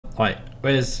Right,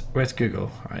 where's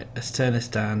Google? Right, let's turn this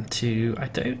down to, I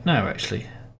don't know actually.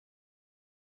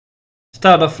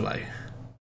 Start off low.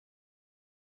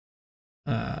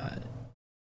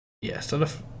 Yeah, start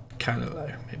off kind of low,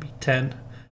 maybe 10.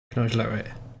 Can always lower it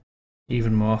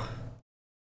even more.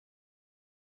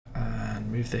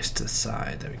 And move this to the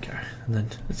side, there we go. And then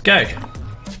let's go.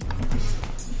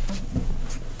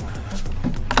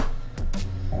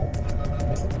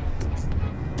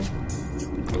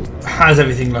 How's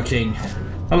everything looking?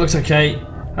 That looks okay.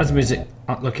 How's the music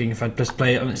looking if I just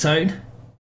play it on its own?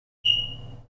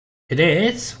 It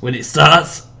is when it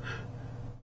starts.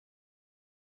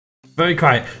 Very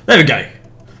quiet. There we go.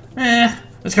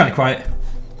 That's kind of quiet.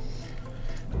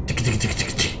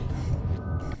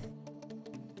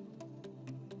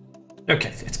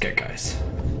 Okay, let's go, guys.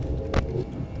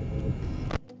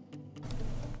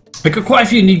 I've got quite a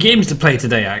few new games to play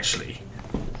today, actually.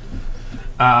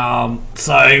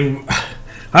 So I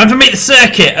have to make the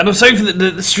circuit, and I'm sorry for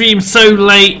the stream so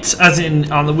late, as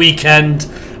in on the weekend.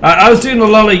 I was doing a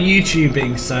lot of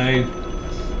YouTubing, so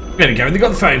there we go. They got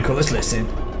the phone call. Let's listen.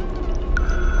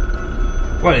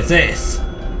 What is this?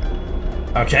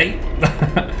 Okay,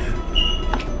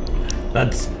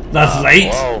 that's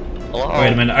late. Hello. Hello.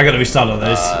 Wait a minute, I gotta restart all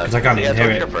this because I can't even hear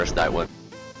it. Your first night would.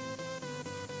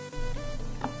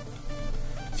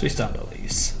 Let's restart all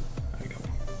these. There we go.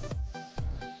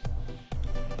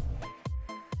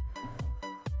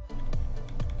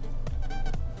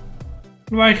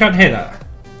 Why I can't hear that?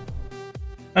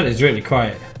 That is really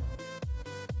quiet.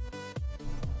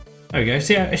 There we go.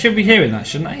 See, I should be hearing that,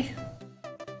 shouldn't I?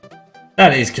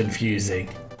 That is confusing.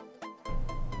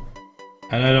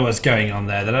 I don't know what's going on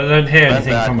there. That I don't hear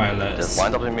anything from my alerts. Just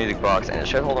wind up the music box and it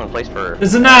should hold in place for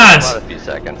There's an ad! about a few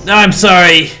seconds. No, I'm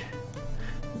sorry.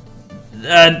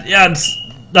 It's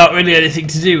not really anything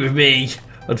to do with me,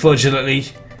 unfortunately.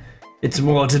 It's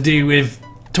more to do with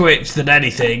Twitch than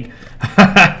anything.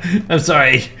 I'm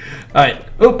sorry. Alright.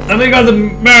 Oop, and we got the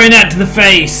marionette to the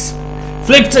face.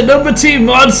 Flip to number 2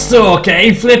 mod store,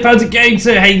 okay? Flip, how's it going,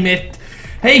 sir? Hey, Myth.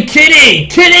 Hey, Kitty!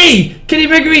 Kitty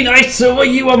Megarine, I saw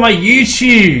you on my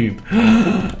YouTube!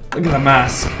 Look at the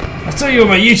mask. I saw you on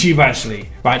my YouTube, actually.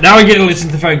 Right, now I get to listen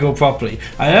to the phone call properly.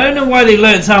 I don't know why they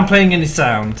learnt how I'm playing any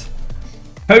sound.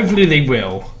 Hopefully they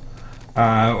will.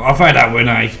 I'll find out, won't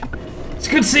I? It's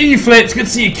good to see you, Flip. It's good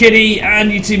to see you, Kitty,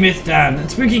 and you too, Myth Dan,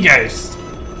 and Spooky Ghost.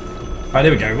 Right,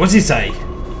 there we go. What's he say?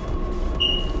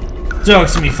 Talk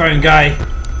to me, phone guy.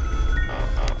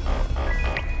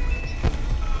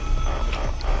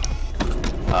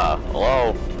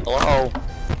 Hello?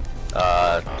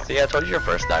 See, I told you your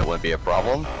first night wouldn't be a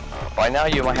problem. By now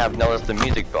you might have noticed the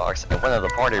music box in one of the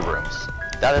party rooms.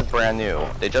 That is brand new.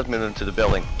 They just moved into the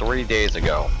building 3 days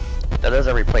ago. That is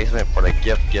a replacement for the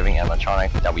gift-giving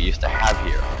animatronic that we used to have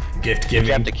here. Gift-giving?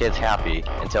 Kept the kids happy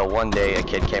until one day a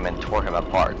kid came and tore him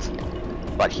apart.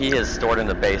 But he is stored in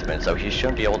the basement, so he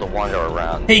shouldn't be able to wander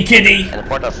around. Hey, Kitty! And the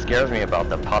part that scares me about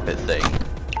the puppet thing,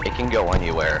 it can go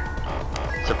anywhere.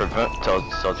 To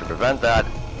prevent that,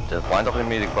 just wind up the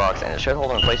music box, and it should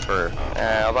hold in place for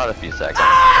about a few seconds.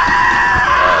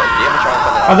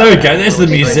 Oh, there we go. There's the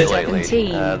music. The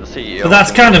CEO but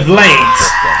that's kind of late.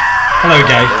 Hello,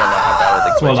 go.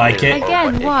 That's more like it.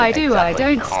 Again, why do I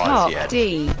don't stop,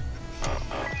 D?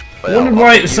 I wondered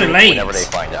why it was so late. Whenever they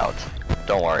find out,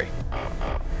 don't worry.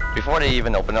 Before they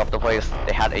even opened up the place,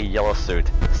 they had a yellow suit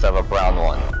instead of a brown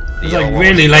one. It's like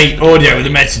really late audio with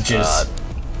the messages.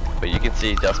 But you can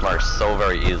see dust marks so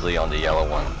very easily on the yellow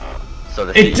one. So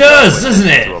the it does, doesn't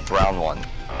it? To a brown one,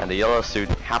 and the yellow suit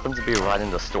happens to be right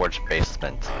in the storage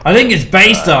basement. I think it's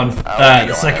based on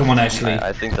the second one, actually.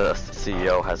 I think the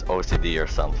CEO has OCD or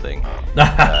something.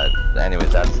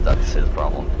 Anyways, that's his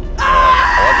problem.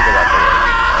 I'll let you go back to work.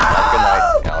 Have a good night.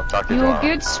 I'll talk to you tomorrow.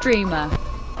 You're a good streamer.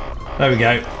 There we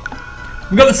go.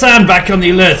 We've got the sound back on the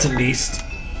alerts at least.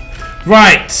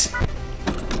 Right.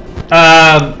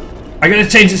 I'm gonna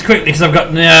change this quickly because I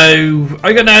got no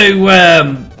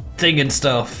thing and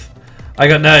stuff. I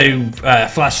got no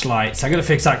flashlights. I gotta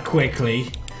fix that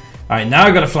quickly. Alright, now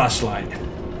I got a flashlight.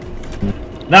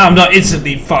 Now I'm not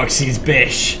instantly Foxy's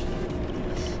bish.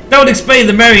 Don't explain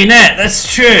the marionette, that's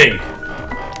true.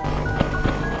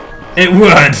 It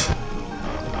would.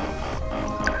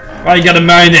 Right, you got a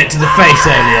marionette to the face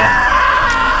earlier.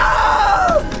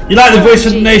 You like the voice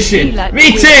from the nation?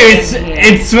 Me too,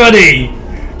 it's funny.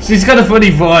 She's got a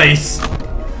funny voice.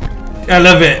 I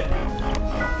love it.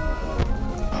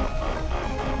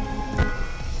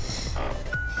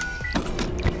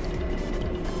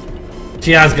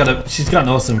 She's got an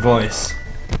awesome voice.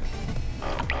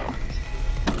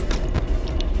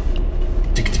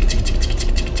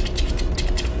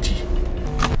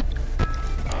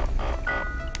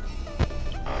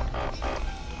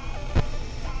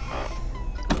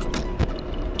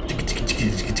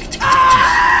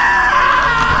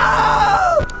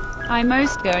 I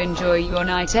most go enjoy your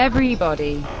night,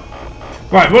 everybody.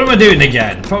 Right, what am I doing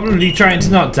again? Probably trying to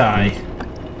not die.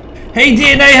 Hey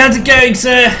DNA, how's it going,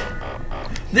 sir?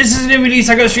 This is a new release.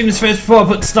 I got to stream this first before I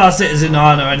put Star Citizen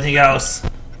on or anything else.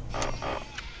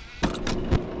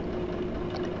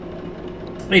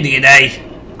 Hey DNA.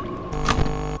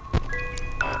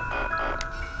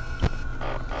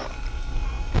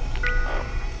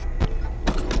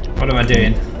 What am I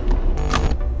doing?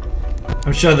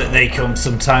 I'm sure that they come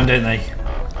sometime, don't they? It's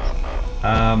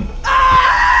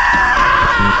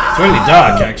really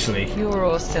dark, actually. You're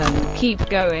awesome. Keep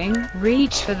going.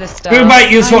 Reach for the stars. Who might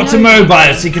you swap to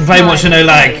mobile so you can play and watch no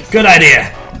lag? Good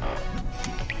idea.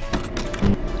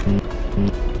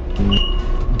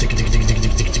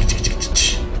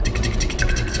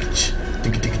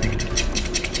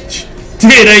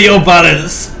 Dude, your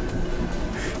balance.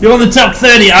 You're on the top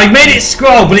 30. I made it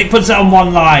scroll, but it puts it on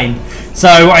one line. So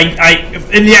I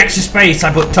in the extra space,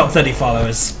 I put top 30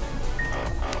 followers.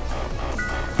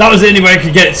 That was the only way I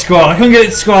could get it to scroll. I couldn't get it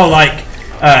to scroll like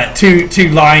two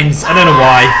lines. I don't know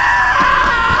why.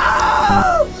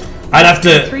 I'd have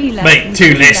to make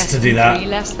 2 lists to do that.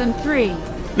 Less than 3.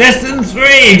 Less than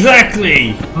 3,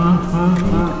 exactly.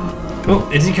 Oh,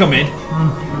 is he coming?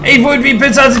 Hey, Void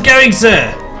Reapers, how's it going,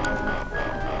 sir?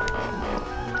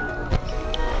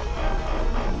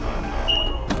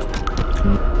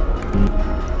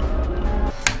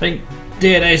 I think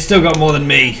DNA's still got more than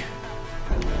me.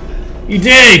 You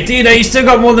did! DNA, you still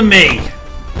got more than me!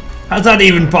 How's that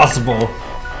even possible?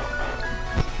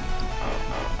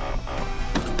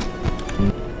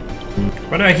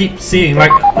 Why do I keep seeing,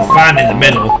 like, the fan in the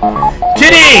middle?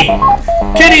 Kitty!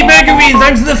 Kitty Margarine,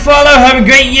 thanks for the follow! Have a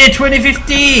great year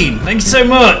 2015! Thank you so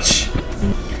much!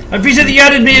 I appreciate that you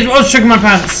added me as well. Chucking my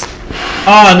pants!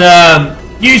 On,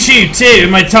 YouTube too,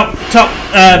 in my top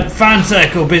fan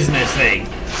circle business thing.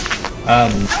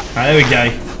 There we go.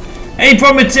 Hey,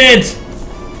 Promoted!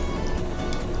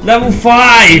 Level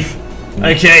 5!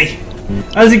 Okay.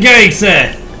 How's it going,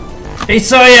 sir? Hey,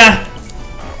 Sawyer!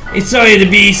 Hey, Sawyer the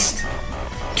Beast!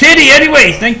 Kitty,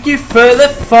 anyway, thank you for the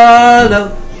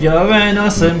follow. You're an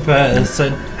awesome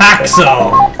person.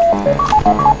 Hacksaw!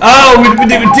 Oh, with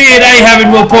DNA having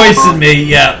more points than me,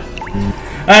 yeah.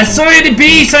 Sawyer the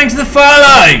Beast, thanks for the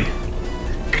follow!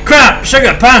 Crap,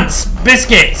 sugar, pants,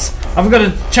 biscuits! I've got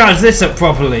to charge this up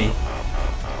properly.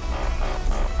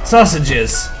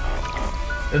 Sausages.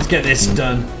 Let's get this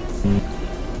done.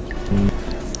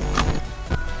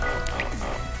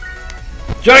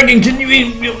 Dragon, can you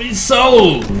eat your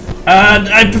soul?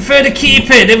 I prefer to keep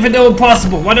it if at all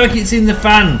possible. Why do I keep seeing the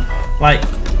fan like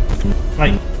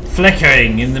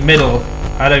flickering in the middle?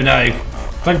 I don't know.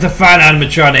 It's like the fan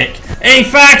animatronic. Hey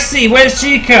Faxi, where's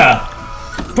Chica?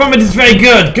 Promise is very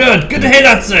good. Good to hear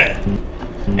that, sir.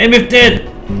 Hey Mifted,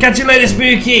 catch you later,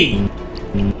 Spooky.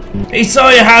 Hey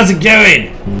Sawyer, how's it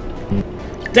going?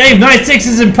 Dave, Night 6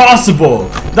 is impossible.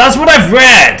 That's what I've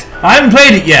read. I haven't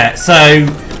played it yet, so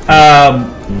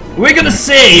we're gonna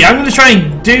see. I'm gonna try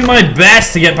and do my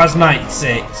best to get past Night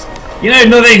 6. You know,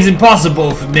 nothing's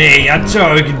impossible for me. I'm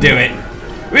sure we can do it.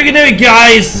 We can do it,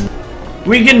 guys.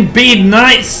 We can beat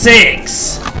Night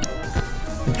 6.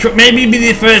 Maybe be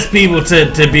the first people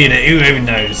to beat it. Who even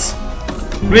knows?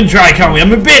 We can try, can't we?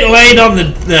 I'm a bit late on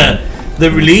the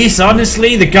release,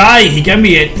 honestly. The guy, he gave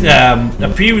me a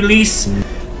pre-release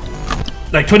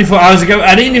like 24 hours ago.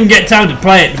 I didn't even get time to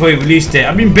play it before he released it.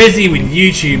 I've been busy with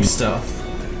YouTube stuff.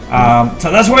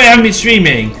 So that's why I haven't been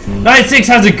streaming. Night 6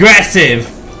 has aggressive.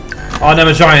 Oh,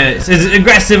 never trying it. It says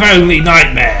aggressive only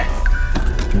nightmare.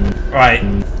 Right.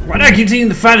 Why do I keep seeing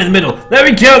the fan in the middle? There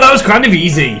we go. That was kind of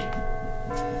easy.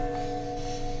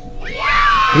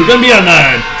 We're going to be on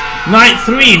Night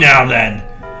 3 now then.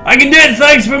 I can do it,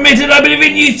 thanks, Permitted. I believe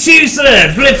in you too,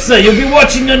 sir. Flipser, you'll be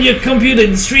watching on your computer.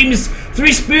 The stream is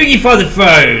 3 spooky for the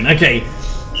phone. Okay.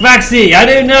 Faxi, I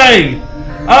don't know.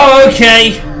 Oh,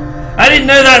 okay. I didn't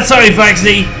know that. Sorry,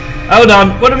 Faxi. Hold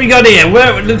on. What have we got here?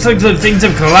 Where it looks like some things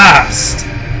have collapsed.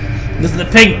 There's the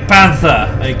Pink Panther.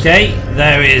 Okay.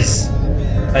 There is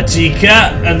a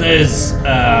Chica, and there's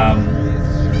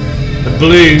the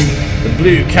blue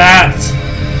cat.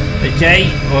 Okay,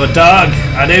 or a dog.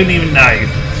 I don't even know.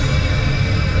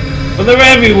 But they're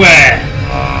everywhere.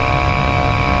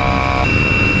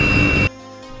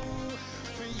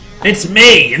 It's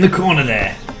me in the corner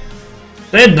there.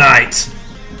 Dead Night.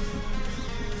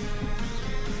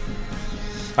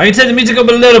 I can turn the music up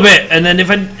a little bit, and then if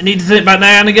I need to turn it back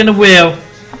now and again, I will.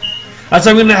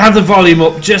 So I'm going to have the volume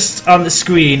up just on the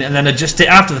screen, and then adjust it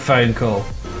after the phone call.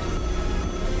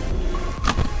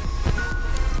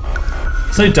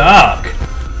 So dark.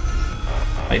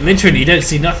 Like literally, you don't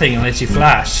see nothing unless you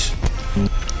flash.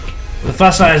 The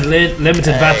flashlight has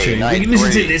limited battery. We can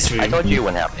listen to this room. I told you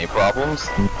wouldn't have any problems.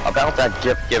 About that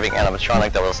gift-giving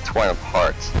animatronic that was torn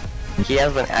apart. He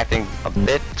has been acting a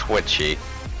bit twitchy,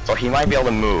 so he might be able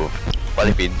to move. But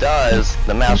if he does,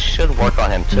 the mouse should work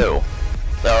on him too.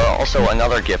 There are also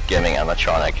another gift-giving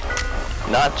animatronic.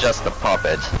 Not just the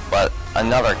puppet, but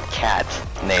another cat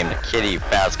named Kitty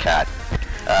Fazcat.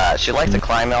 She likes to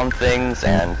climb on things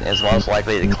and is most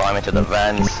likely to climb into the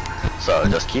vents, so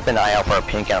just keep an eye out for a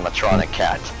pink animatronic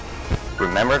cat.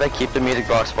 Remember to keep the music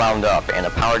box wound up and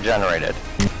the power generated.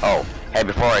 Oh, hey,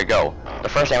 before I go, the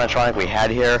first animatronic we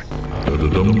had here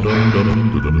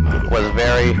was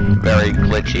very, very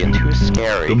glitchy and too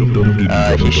scary.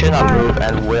 He should not move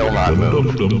and will not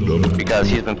move, because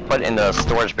he's been put in the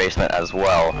storage basement as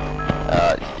well.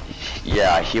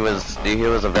 Yeah, he was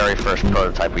the very first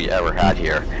prototype we ever had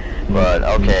here. But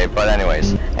okay, but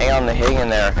anyways, hang in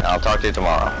there, and I'll talk to you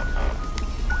tomorrow.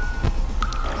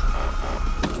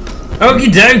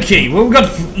 Okie dokie, well, we've got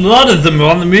a lot of them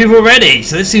on the move already,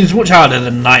 so this seems much harder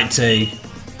than Night 2.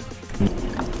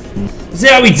 See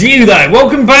how we do though.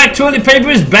 Welcome back. Toilet paper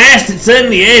is best. It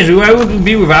certainly is. Where would we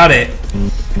be without it?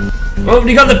 Well,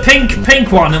 we got the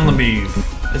pink one on the move.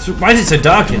 Why is it so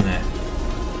dark in there?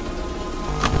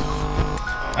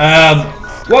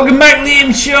 Welcome back,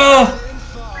 Liam Shaw.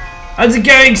 How's it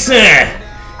going, sir?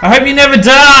 I hope you never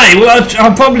die. Well,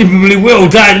 I probably will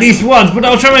die at least once, but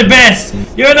I'll try my best.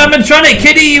 You're an animatronic,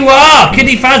 Kitty. You are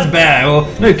Kitty Fazbear, or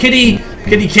no, Kitty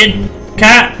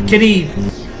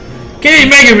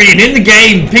Megarine in the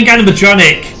game, pink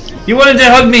animatronic. You wanted to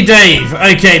hug me, Dave?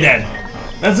 Okay then,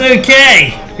 that's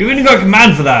okay. You've only got a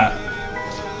command for that.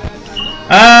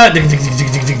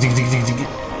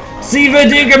 Siva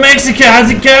Duga Mexico, how's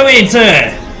it going,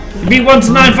 sir? You beat 1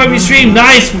 to 9 from your stream.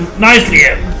 Nice,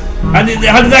 Liam. How did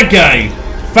that go?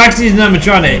 Faxy's an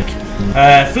animatronic.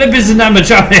 Flip is an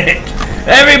animatronic.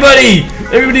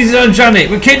 Everybody's an animatronic.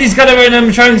 But Kitty's got her own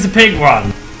animatronic, it's the pink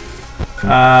one.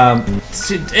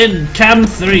 In Cam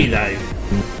 3 though.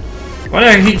 Why do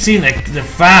I keep seeing the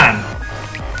fan?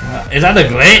 Is that a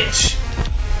glitch?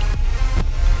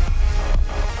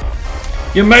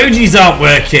 Your emojis aren't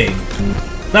working.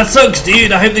 That sucks,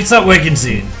 dude. I hope they start working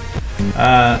soon.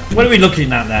 What are we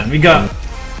looking at then? We got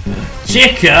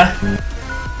Chica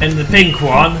and the pink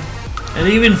one, and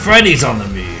even Freddy's on the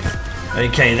move.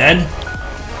 Okay then.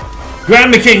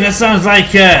 Grandma King. That sounds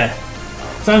like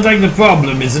the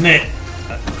problem, isn't it?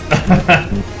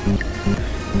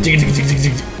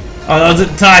 Oh, that's a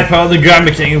typo on the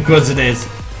Grammar King, of course it is.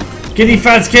 Kitty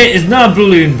Fazcat is not a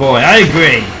balloon boy, I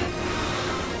agree.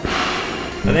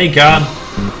 Are they gone?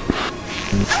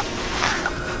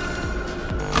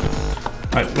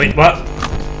 Right, wait, what?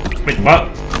 Wait, what?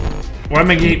 Why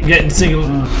am I getting single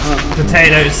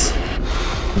potatoes?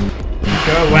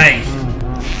 Go away.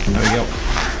 There we go.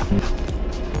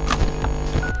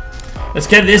 Let's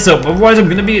get this up, otherwise I'm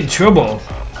gonna be in trouble.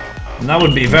 And that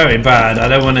would be very bad. I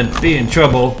don't want to be in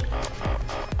trouble.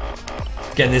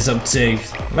 Get this up too.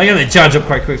 I like how they charge up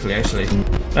quite quickly, actually.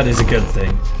 That is a good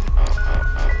thing.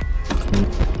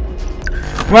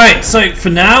 Right, so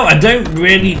for now, I don't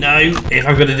really know if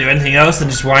I'm going to do anything else than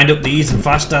just wind up these and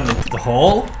flash down the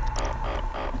hall.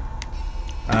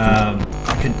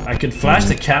 I could flash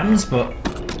the cams, but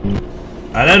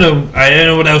I don't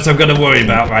know what else I've got to worry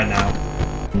about right now.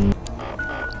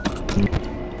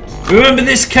 Remember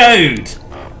this code,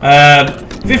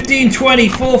 1520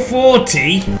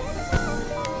 440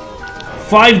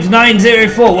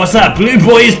 5904. What's that? Blue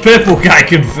boy is purple guy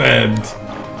confirmed.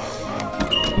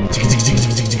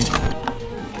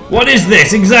 What is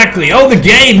this exactly? Oh, the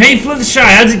game. Hey, Fluttershy,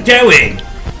 how's it going?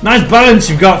 Nice balance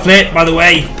you've got, Flit. By the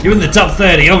way, you're in the top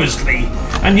 30, obviously,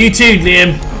 and you too,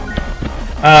 Liam.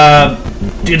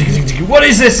 What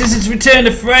is this? This is Return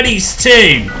to Freddy's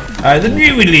 2, the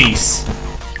new release.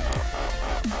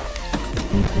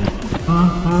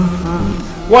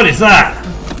 What is that?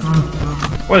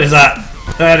 What is that?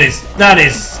 That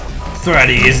is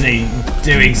Freddy, isn't he?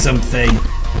 Doing something.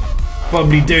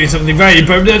 Probably doing something very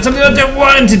important. Something I don't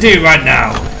want him to do right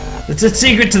now. It's a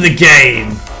secret to the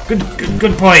game.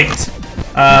 Good point.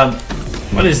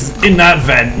 What is in that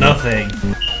vent? Nothing.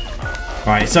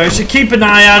 Right, so I should keep an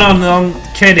eye out on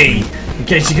Kitty in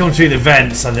case she comes through the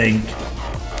vents, I think.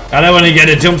 I don't want to get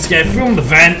a jump scare from the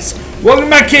vents. Welcome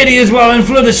back, Kitty, as well, and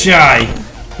Fluttershy.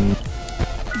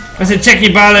 I said check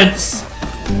your balance.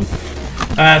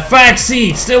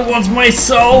 Faxy still wants my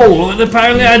soul, and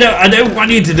apparently I don't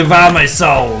want you to devour my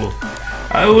soul.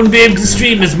 I wouldn't be able to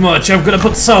stream as much. I've got to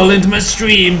put soul into my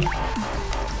stream.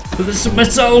 But my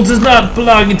soul does not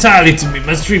belong entirely to me.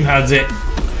 My stream has it.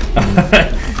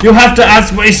 You'll have to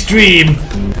ask my stream.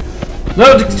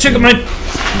 No, sugar my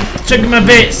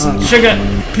bits. Sugar,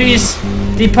 please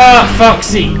depart,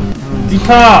 Foxy.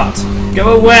 Depart.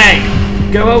 Go away.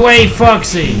 Go away,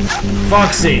 Foxy.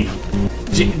 Foxy.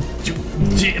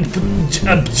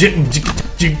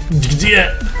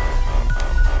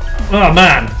 Oh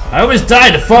man, I almost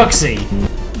died to Foxy.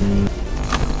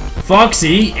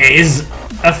 Foxy is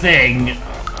a thing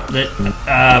that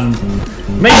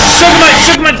makes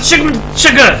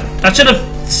sugar. I should have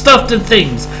stuffed and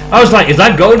things. I was like, is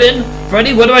that golden?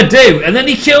 Freddy, what do I do? And then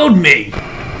he killed me.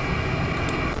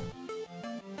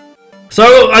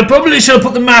 So I probably should have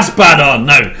put the mask pad on.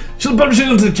 No, probably should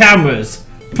have gone to the cameras.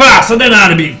 Pass. I don't know how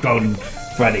to beat golden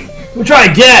Freddy. We'll try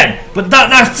again. But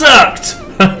that sucked.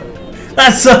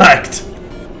 That sucked.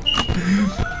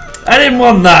 I didn't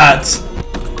want that.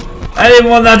 I didn't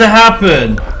want that to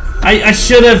happen. I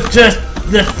should have just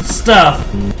the stuff.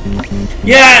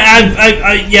 Yeah,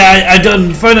 I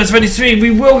done FNAF3.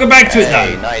 We will go back to it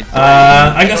though.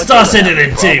 I got Star Center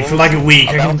in too for like a week.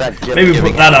 I can maybe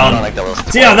put that on.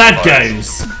 See how that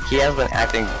goes. He has been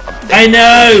acting. I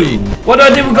know. What do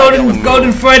I do with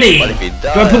Golden Freddy?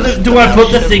 Do I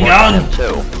put the thing on?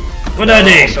 What do I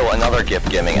do? Also, another gift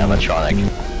giving animatronic.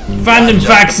 Fandom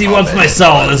Faxi wants my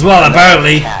soul as well,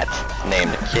 apparently. Cat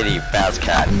named Kitty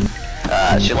Fazcat.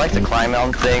 She likes to climb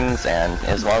on things and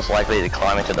is most likely to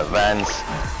climb into the vents.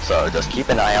 So just keep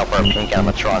an eye out for a pink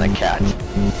animatronic cat.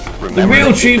 The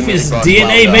real truth is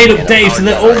DNA made up Dave so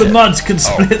that all the mods could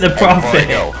split the profit.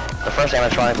 The first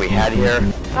animatronic we had here.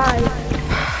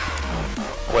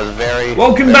 Was very.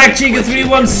 Welcome back,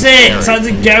 Chica316. How's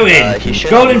it going?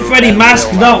 Golden Freddy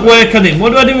mask not work on him.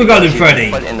 What do I do with Golden Freddy?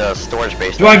 Put in the storage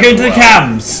base. Do I go to the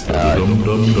cams?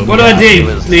 What do I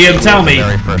do? Liam, tell me. The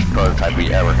very first prototype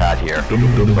we ever had here.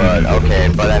 But okay,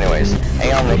 but anyways,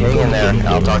 hang in there. And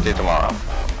I'll talk to you tomorrow.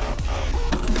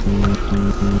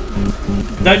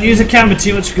 Don't use the camera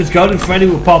too much because Golden Freddy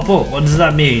will pop up. What does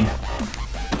that mean?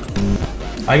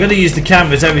 I gotta use the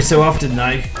cameras every so often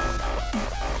now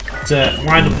to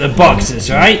wind up the boxes,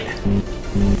 right?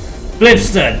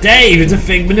 Blipster, Dave, it's a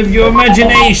figment of your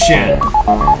imagination.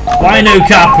 Why no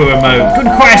Kappa remote?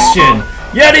 Good question.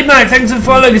 Yeti Mac, thanks for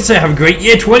following. Say have a great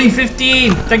year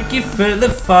 2015. Thank you for the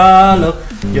follow.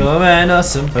 You're an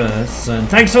awesome person.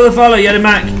 Thanks for the follow, Yeti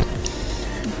Mac.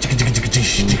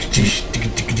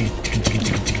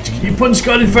 You punched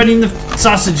Golden Freddy in the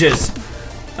sausages.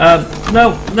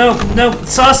 No,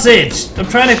 sausage! I'm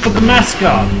trying to put the mask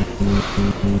on.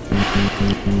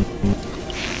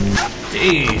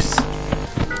 Jeez.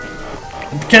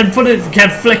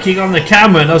 Kept flicking on the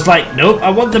camera and I was like, nope,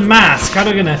 I want the mask. How am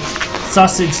I gonna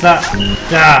sausage that?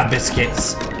 Ah,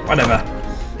 biscuits. Whatever.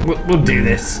 We'll do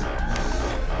this.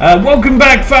 Welcome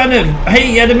back, Phantom.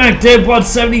 Hey, Yedimac,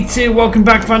 Dirtbot72. Welcome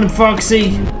back, Phantom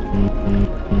Foxy.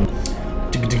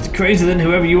 Crazier than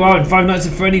whoever you are in Five Nights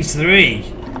at Freddy's 3.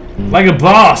 Like a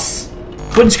boss.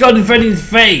 Punch Golden Freddy in the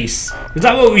face. Is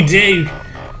that what we do?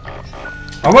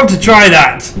 I want to try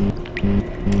that.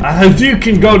 I hope you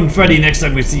can Golden Freddy next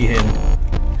time we see him.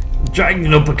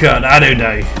 Dragon uppercut, I don't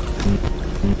know.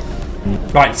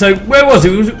 Right, so where was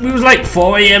it? It was like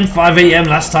 4 AM, 5 AM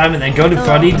last time, and then Golden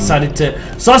Freddy decided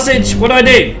to... Sausage, what do I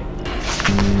do?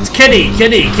 It's Kitty.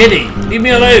 Leave me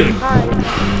alone.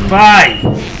 Bye.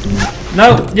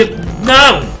 No.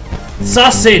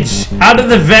 Sausage, out of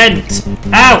the vent.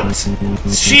 Out.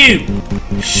 Shoot.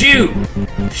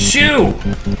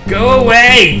 Go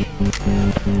away.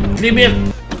 Leave me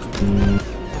alone.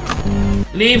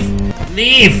 Leave.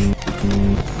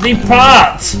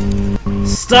 Depart.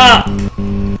 Stop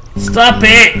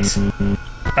it.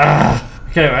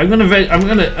 Okay, I'm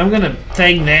gonna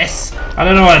thing this. I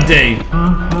don't know what to do.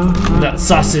 That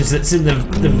sausage that's in the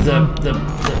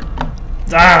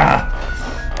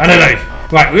I don't know.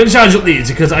 Right, we're gonna charge up these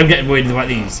because I'm getting worried about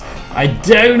these. I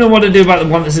don't know what to do about the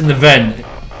one that's in the vent.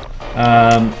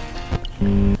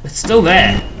 It's still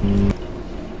there.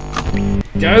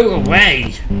 Go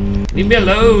away. Leave me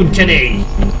alone, kitty.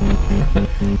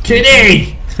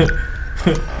 Kitty.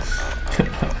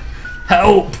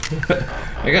 Help.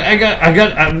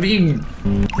 I'm being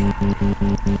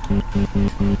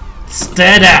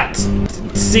stared at.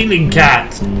 Ceiling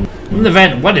cat. In the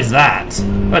vent. What is that?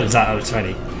 What is that? Oh, it's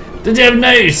Freddy. Does he have a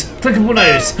nose? Clickable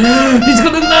nose. He's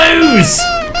got a nose.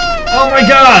 Oh my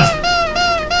god.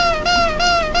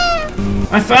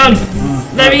 I found.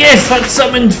 There he is. That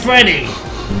summoned Freddy.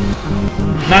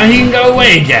 Now he can go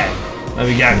away again. There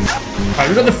we go. Right,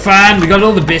 we got the fan. We got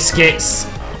all the biscuits.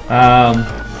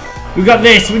 We got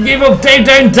this. We give up. Dave,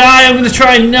 don't die. I'm gonna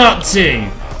try not to.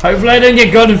 Hopefully I don't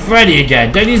get Golden Freddy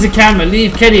again. Don't use the camera.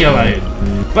 Leave Kitty alone.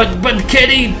 But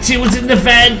Kitty, she was in the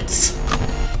vent.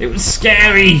 It was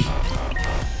scary.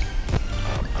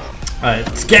 Alright,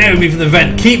 scare me from the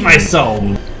vent. Keep my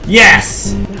soul.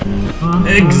 Yes!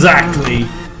 Exactly.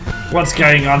 What's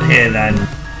going on here then?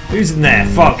 Who's in there?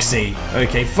 Foxy.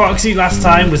 Okay, Foxy last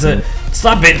time was a...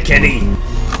 Stop it, Kitty!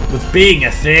 Was being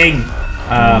a thing.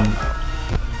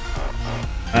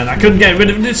 And I couldn't get rid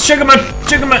of it. Sugarman!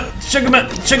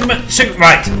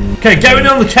 Right. Okay, going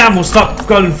on the cam will stop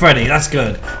Golden Freddy. That's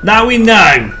good. Now we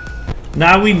know. If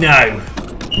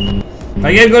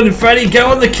I get Golden Freddy,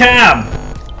 go on the cam.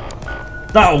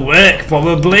 That'll work,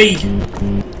 probably.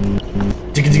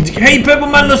 Hey, Purple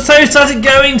Man Loves Toast, how's it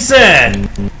going, sir?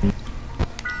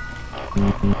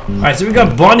 Right, so we've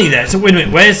got Bonnie there. So wait a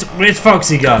minute, where's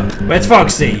Foxy gone? Where's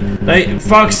Foxy? Hey,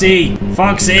 Foxy!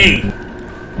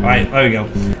 Right, there we go.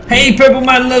 Hey, Purple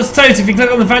Man Loves Toast, if you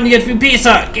click on the fan you get free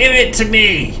pizza. Give it to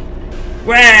me!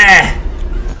 Where?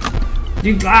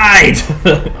 You lied!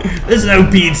 There's no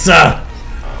pizza!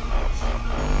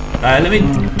 Let me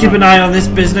keep an eye on this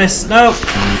business. No!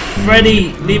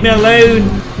 Freddy, leave me alone!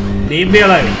 Leave me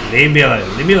alone. There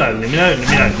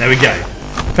we go.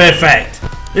 Perfect.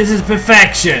 This is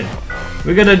perfection.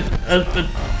 We've got a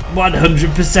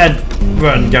 100%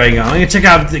 run going on. I'm going to check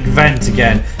out the vent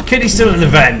again. Kitty's still in the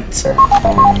vent.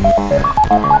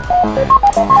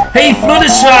 Hey,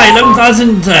 Fluttershy,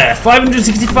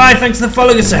 11,565. Thanks for the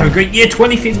follow, sir. Have a great year,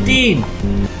 2015.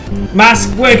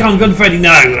 Mask work on Gun Freddy.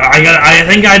 No, I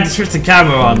think I had to switch the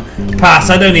camera on. Pass.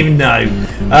 I don't even know.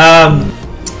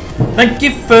 Thank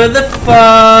you for the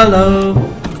follow.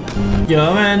 You're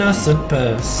an awesome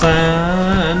person,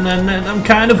 and I'm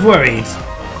kind of worried.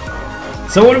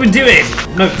 So what are we doing?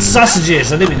 No,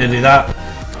 sausages. I didn't mean to do that.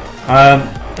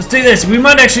 Let's do this. We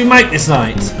might actually make this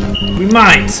night. We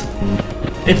might.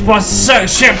 It's possible.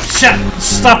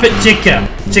 Stop it, chicken.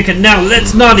 Chicken, no,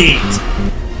 let's not eat.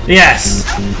 Yes,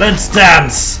 let's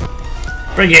dance.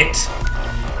 Bring it.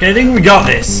 Okay, I think we got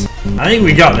this.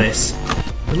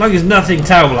 As long as nothing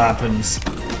terrible happens.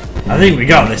 I think we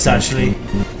got this, actually.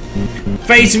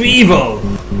 Face of evil.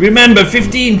 Remember,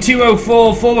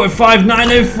 15,204,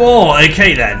 405,904.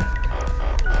 Okay, then.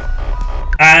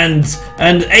 And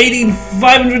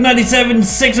 18,597,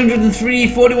 603,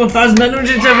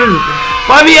 41,907.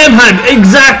 5 AM time.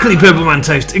 Exactly, Purple Man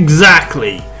Toast.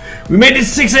 Exactly. We made it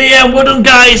 6 AM. Well done,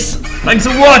 guys. Thanks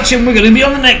for watching. We're going to be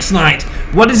on the next night.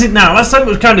 What is it now? Last time it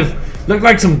was kind of looked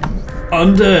like some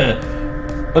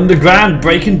underground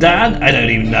Breaking Down. I don't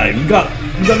even know. We got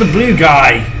the blue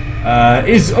guy.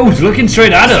 He's looking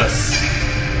straight at us.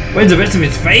 Where's the rest of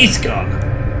his face gone?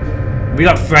 We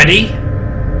got Freddy.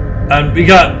 And we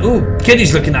got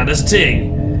Kitty's looking at us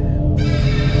too.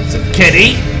 So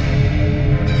Kitty,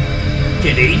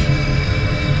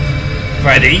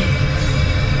 Freddy.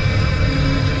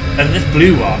 And this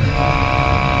blue one.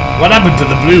 What happened to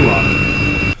the blue one?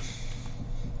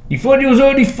 You thought he was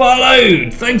already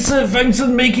followed. Thanks for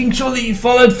making sure that you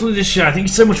followed through this show. Thank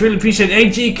you so much. Really appreciate it. Hey,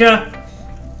 Chica.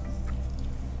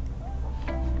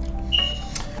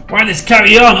 Right, let's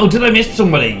carry on. Oh, did I miss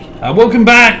somebody? Welcome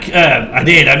back. I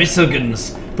did. I missed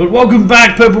Huggins. But welcome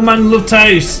back, Purple Man Love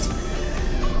Toast.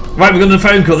 Right, we're going to the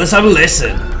phone call. Let's have a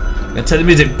listen. I'm going to turn the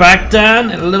music back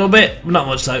down a little bit. Not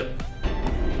much, though.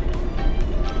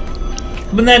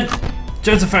 But then,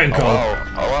 just a phone call.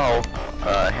 Hello.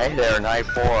 Hey there, Night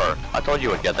 4. I told you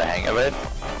would get the hang of it.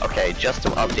 Okay, just to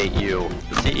update you,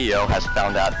 the CEO has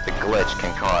found out the glitch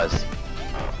can cause.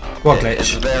 What glitch?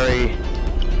 It's very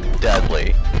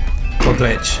deadly. What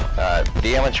glitch?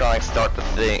 The animatronics start to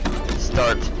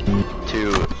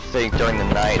think during the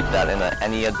night that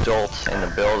any adult in the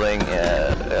building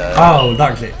that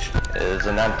glitch is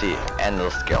an empty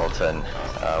endoskeleton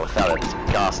without its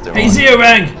costume. Hey,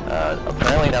 Zero-Rang!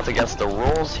 Apparently that's against the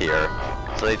rules here,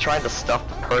 so they tried to stuff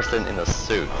the person in a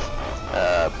suit.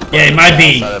 Yeah, it might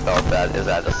be. The sad about that is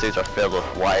that the suits are filled with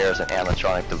wires and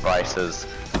animatronic devices.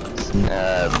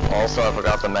 Also, I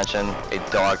forgot to mention a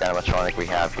dog animatronic we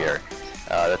have here.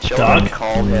 The children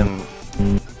call him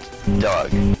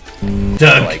Doug. So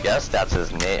I guess that's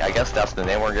his name. I guess that's the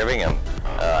name we're giving him.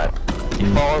 He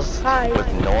follows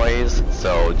with noise,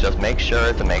 so just make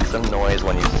sure to make some noise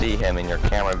when you see him in your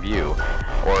camera view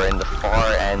or in the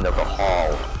far end of the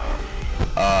hall.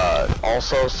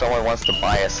 Also, someone wants to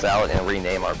buy us out and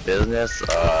rename our business,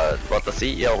 but the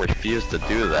CEO refused to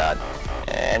do that.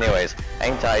 Anyways,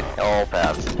 hang tight, all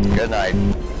paths. Good night.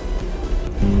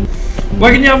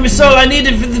 Why can you help me, Soul? I need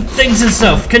it for the things and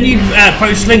stuff. Can you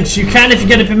post links? You can if you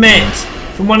get a permit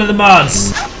from one of the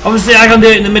mods. Obviously, I can't do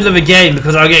it in the middle of a game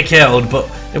because I'll get killed. But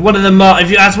if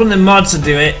you ask one of the mods to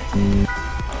do it,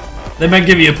 they might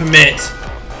give you a permit.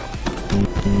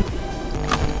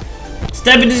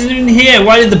 Stebbin isn't even here.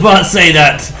 Why did the bot say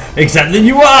that? Except that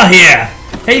you are here.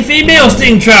 Hey, female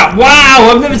Stingtrap!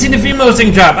 Wow, I've never seen a female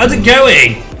Stingtrap. How's it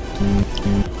going?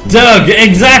 Doug,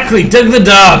 exactly, Doug the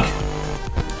dog.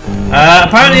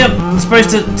 Apparently I'm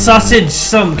supposed to sausage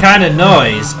some kind of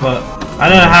noise, but I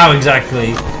don't know how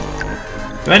exactly.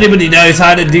 If anybody knows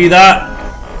how to do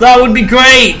that, that would be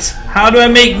great. How do I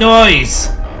make noise?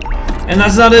 And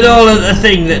that's not at all a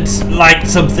thing that's like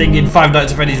something in Five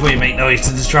Nights at Freddy's where you make noise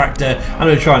to distract an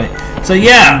animatronic. So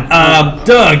yeah,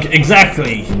 Doug,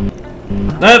 exactly.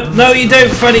 No, you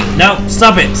don't, Freddy. No,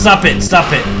 stop it, stop it,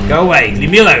 stop it. Go away,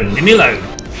 leave me alone, leave me alone.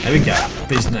 There we go,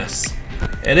 business.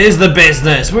 It is the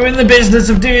business. We're in the business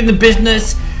of doing the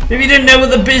business. If you didn't know what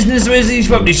the business was, you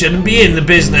probably shouldn't be in the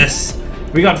business.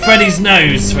 We got Freddy's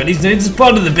nose. Freddy's nose is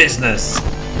part of the business.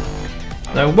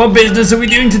 So what business are we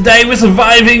doing today? We're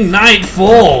surviving night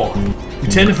 4.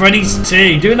 Return to Freddy's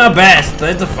 2. Doing our best.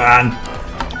 There's the fan.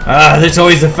 There's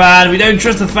always the fan. We don't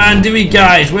trust the fan, do we,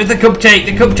 guys? Where's the cupcake?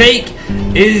 The cupcake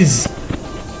is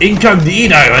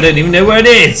incognito. I don't even know where it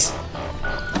is.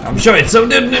 I'm sure it's so.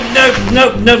 No,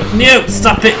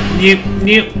 stop it.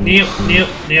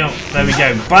 No. There we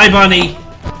go. Bye, Bunny.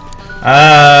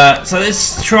 So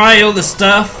let's try all the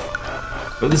stuff.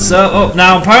 Oh,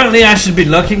 now apparently I should be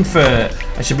looking for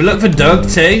Doug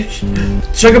too.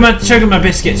 Sugar my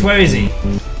biscuits. Where is he?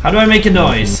 How do I make a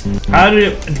noise?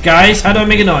 Guys, how do I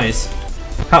make a noise?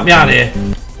 Help me out here.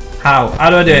 How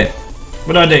do I do it?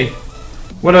 What do I do?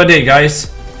 What do I do,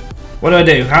 guys? What do I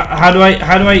do? How do I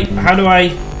how do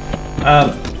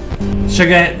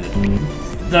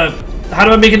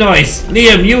I make a noise?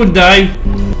 Liam, you would know.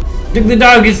 Doug the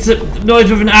dog is the noise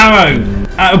with an arrow.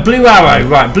 A blue arrow,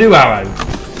 right, blue arrow.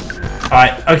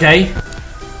 Alright, okay.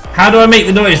 How do I make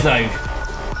the noise though?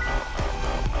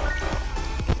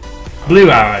 Blue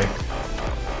arrow.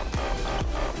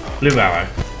 Blue arrow.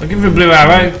 Looking for blue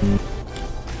arrow.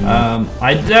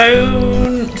 I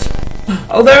don't.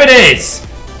 Oh, there it is.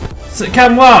 So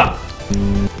cam 1.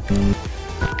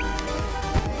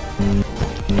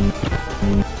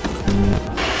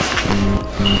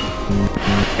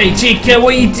 Hey Chica,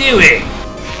 what are you doing?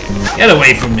 Get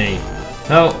away from me.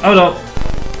 Oh, hold on.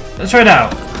 Let's try it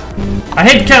out. I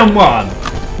hit cam 1.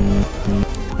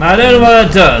 Now I don't know what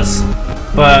that does,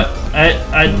 but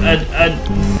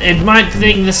it might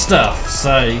thing the stuff,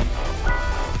 so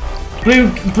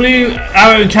blue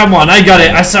arrow in cam 1. I got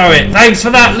it, I saw it. Thanks for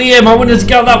that, Liam. I wouldn't have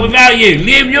got that without you.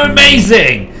 Liam, you're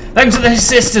amazing. Thanks for the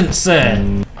assistance,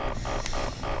 sir.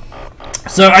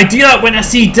 So I do that when I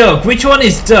see Doug. Which one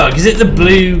is Doug? Is it the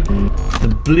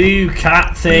blue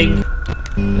cat thing?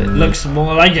 It looks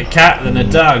more like a cat than a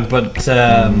dog, but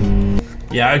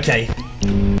yeah, okay.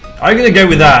 I'm gonna go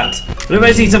with that. But if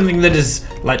I see something that is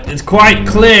like it's quite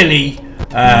clearly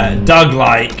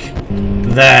dog-like,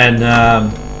 then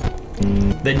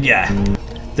yeah,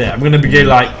 there. I'm gonna be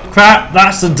like, crap,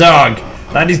 that's a dog.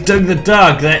 That is Doug the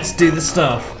dog. Let's do the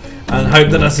stuff and hope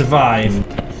that I survive.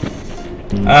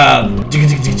 How do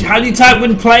you type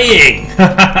when playing?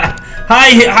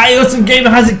 Hi, awesome gamer.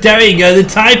 How's it going? The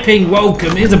typing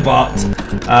welcome is a bot.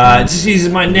 Just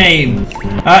using my name.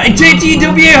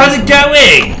 JTW, how's it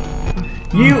going?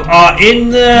 You are in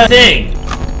the thing.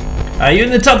 You're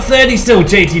in the top 30 still,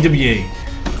 JTW.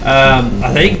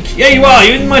 I think. Yeah, you are.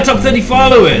 You're in my top 30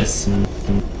 followers.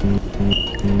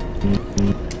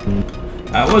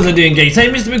 What was I doing, game? Hey,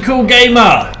 Mr. McCool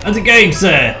Gamer. How's it going,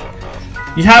 sir?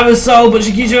 You have a soul, but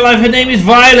she keeps you alive. Her name is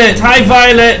Violet. Hi,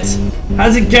 Violet.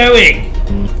 How's it going?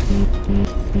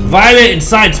 Violet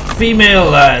inside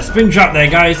female Springtrap there,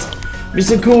 guys.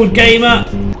 Mr. Cool Gamer.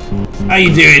 How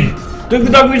you doing? Doug the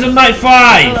dog is on night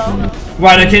 5. Hello.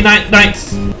 Right, okay, night.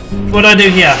 What do I do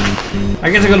here? I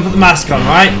guess I gotta put the mask on,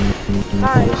 right?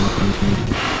 Hi.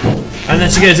 And then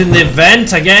she goes in the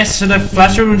vent, I guess. Should I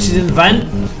flash her when she's in the vent?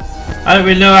 I don't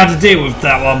really know how to deal with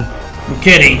that one. I'm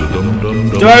kidding.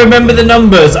 Do I remember the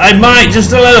numbers? I might,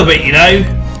 just a little bit, you know?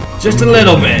 Just a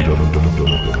little bit.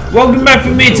 Welcome back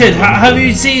from me, Ted. Have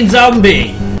you seen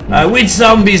Zombie? Which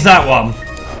zombie is that one?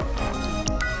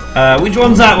 Which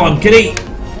one's that one? Kitty?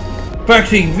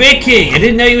 Berkeley, Vicky! I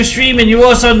didn't know you were streaming. You're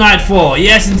also on night 4.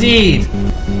 Yes, indeed.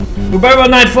 We're both on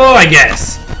night 4, I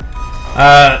guess.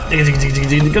 Got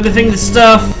to think the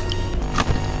stuff.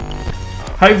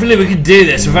 Hopefully we can do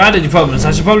this without any problems.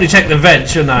 I should probably check the vent,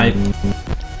 shouldn't I?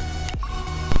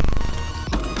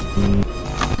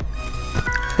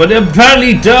 But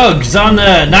apparently Doug's on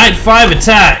night 5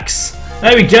 attacks.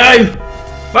 There we go.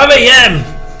 5 AM.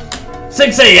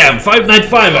 6 AM. Night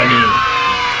 5, I mean.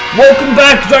 Welcome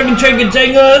back, Dragon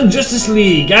Tango, Justice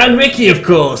League, and Ricky, of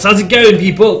course. How's it going,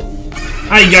 people?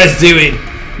 How you guys doing?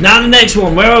 Now the next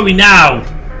one. Where are we now?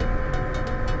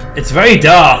 It's very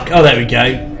dark. Oh, there we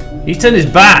go. He's turned his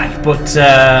back, but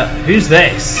who's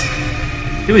this?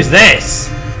 Who is this?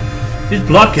 Who's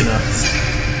blocking us?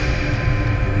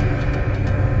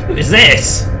 Who is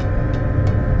this?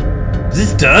 Is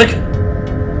this Doug?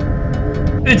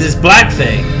 Who is this black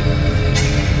thing?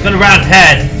 He's got a round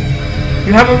head.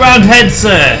 You have a round head,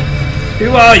 sir.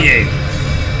 Who are you?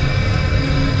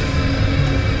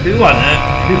 Who on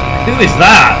earth? Who is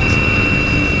that?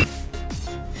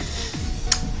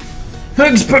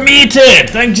 Hugs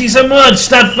permitted! Thank you so much,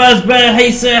 Stat Fazbear.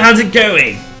 Hey sir, how's it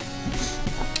going?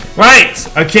 Right,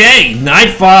 okay,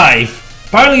 night 5.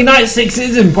 Apparently night 6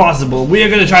 is impossible. We are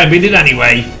going to try and beat it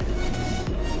anyway.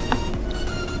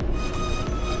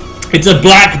 It's a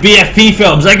black BFP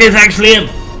film, so I guess actually a...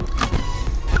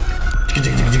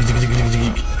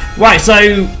 Right,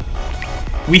 so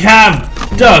we have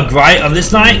Doug, right, on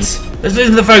this night. Let's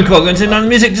listen to the phone call. I'm going to turn on the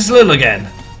music just a little again.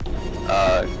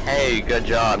 Hey, good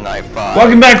job, Night 5.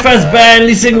 Welcome back, Fazbear,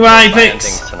 Leasing Right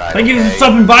Picks. Thank you for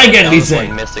stopping by again,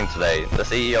 Leasing. Missing today. The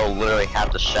CEO literally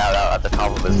had to shout out at the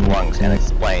top of his lungs and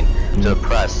explain to the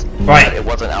press that it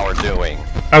wasn't our doing.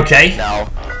 Okay. Now,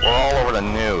 we're all over the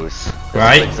news.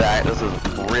 This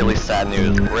is really sad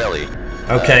news, really.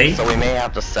 Okay. So we may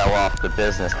have to sell off the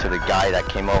business to the guy that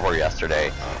came over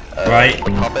yesterday. Right.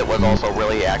 The puppet was also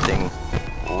really acting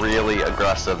really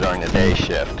aggressive during the day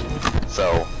shift.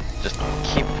 So just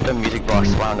keep the music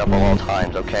box wound up at all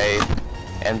times, okay?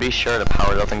 And be sure the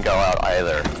power doesn't go out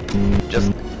either.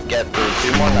 Just get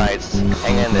through 2 more nights.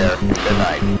 Hang in there. Good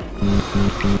night.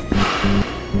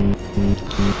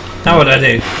 Now what do I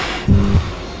do?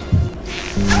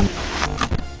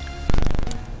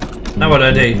 Now what do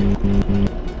I do?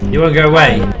 You won't go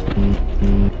away.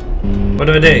 What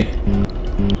do I do?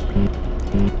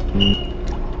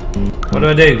 What do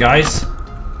I do, guys?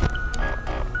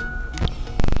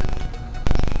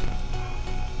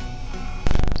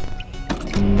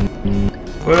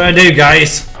 What do I do,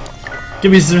 guys?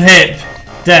 Give me some hip.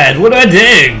 Dead. What do I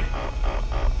do?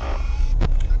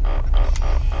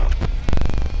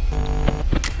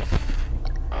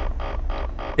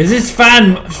 Is this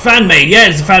fan-made? Yeah,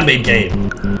 it's a fan-made game.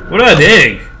 What do I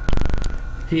do?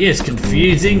 He is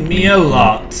confusing me a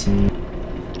lot.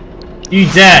 You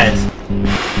dead.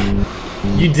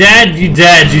 You dead, you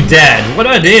dead, you dead. What do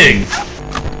I do?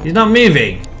 He's not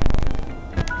moving.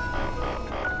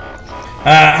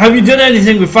 Have you done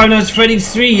anything with Five Nights at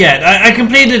Freddy's 3 yet? I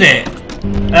completed it.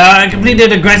 I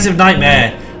completed Aggressive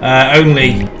Nightmare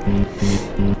only.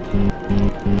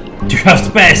 Do you have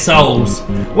spare souls?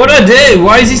 What do I do?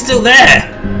 Why is he still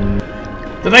there?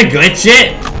 Did I glitch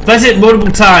it? Press it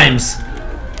multiple times.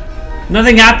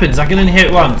 Nothing happens. I can only hit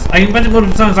it once. I can press it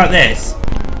multiple times like this.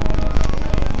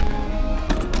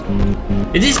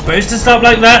 Is he supposed to stop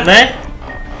like that there?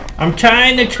 I'm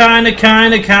kinda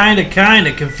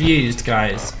confused,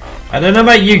 guys. I don't know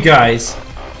about you guys.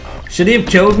 Should he have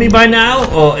killed me by now?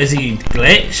 Or is he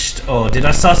glitched? Or did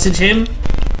I sausage him?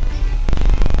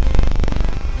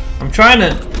 I'm trying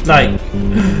to, like...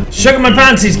 Sugar my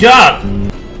pants, he's gone!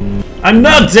 I'm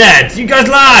not dead! You guys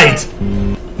lied!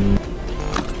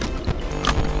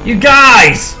 You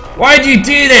guys! Why did you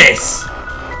do this?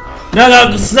 No,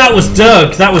 that was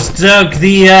Doug. That was Doug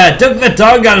the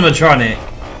dog animatronic.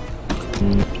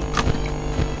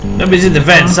 Nobody's in the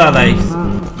vents, are they?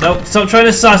 Nope, stop trying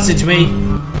to sausage me.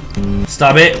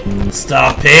 Stop it.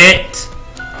 Stop it.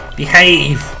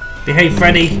 Behave. Behave,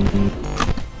 Freddy.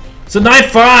 So night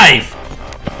 5.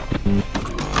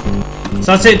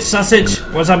 Sausage, sausage.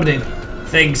 What's happening?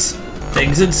 Things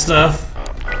and stuff.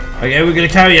 Okay, we're gonna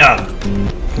carry on.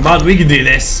 Come on, we can do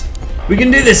this. We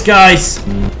can do this, guys.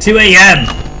 2 AM.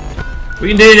 We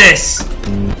can do this.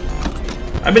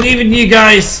 I believe in you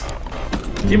guys.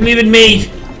 Do you believe in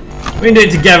me? We can do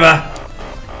it together.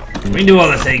 We can do all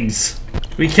the things.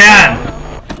 We can.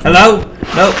 Hello?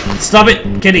 No, stop it.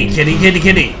 Kitty, kitty, kitty,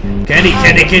 kitty. Kitty,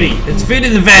 kitty, kitty. There's food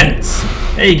in the vents.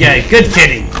 There you go. Good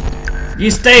kitty.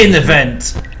 You stay in the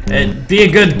vent and be a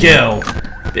good girl.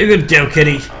 Be a good girl,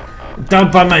 kitty.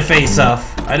 Don't bite my face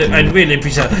off. I'd really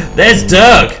appreciate it. There's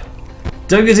Doug.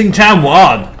 Doug is in town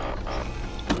 1.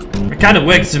 It kind of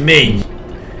works for me.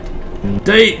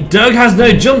 Doug has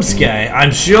no jump scare.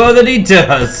 I'm sure that he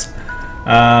does.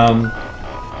 I'm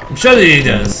sure that he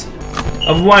does.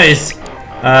 Otherwise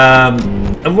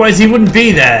he wouldn't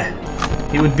be there.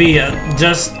 He would be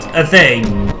just a thing.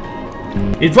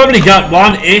 He's probably got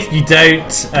one if you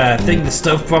don't think the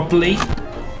stuff properly.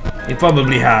 He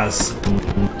probably has.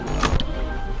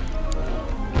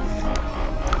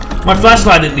 My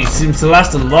flashlight at least seems to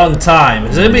last a long time.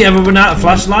 Has anybody ever run out of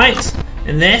flashlight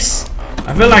in this?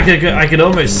 I feel like I could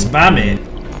almost spam it.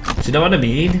 Do you know what I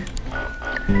mean?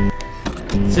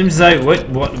 Seems like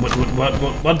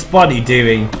what's Bonnie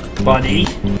doing? Bonnie,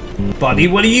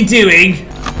 what are you doing?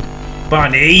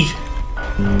 Bonnie,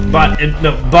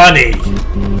 no, Bonnie,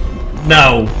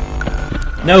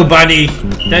 no, Bonnie,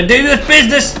 don't do this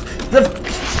business. The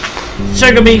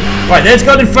sugar me. Right, there's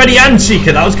Golden Freddy and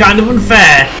Chica. That was kind of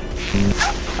unfair.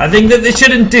 I think that they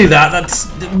shouldn't do that. That's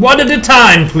one at a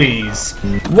time, please.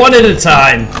 One at a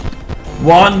time.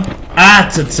 One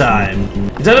at a time.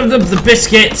 Instead of the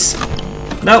biscuits.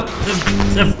 Nope,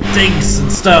 the things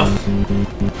and stuff.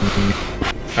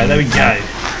 Right, there we go.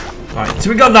 Right, so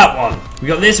we got that one. We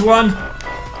got this one.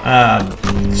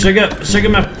 Sugar,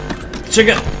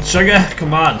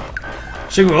 come on.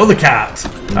 Sugar or the cat.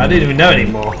 I didn't even know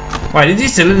anymore. Right, is he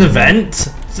still in the vent?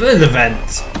 Still in the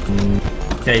vent.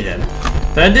 Okay then.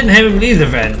 So I didn't hear him leave the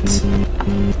vent.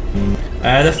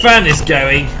 The fan is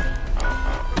going.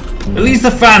 At least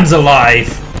the fan's alive.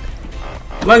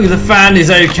 As long as the fan is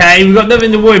okay, we've got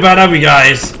nothing to worry about, have we,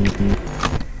 guys?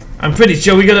 I'm pretty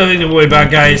sure we got nothing to worry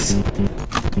about, guys.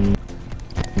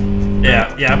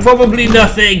 Yeah, probably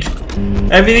nothing.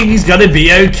 Everything is gonna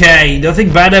be okay.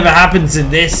 Nothing bad ever happens in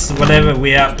this, whatever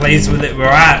place with it we're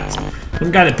at.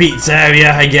 Some kind of pizza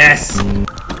area, I guess.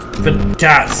 For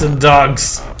cats and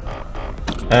dogs.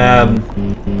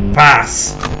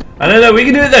 Pass. I don't know, we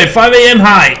can do it though. 5 AM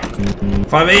high.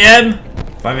 5 AM.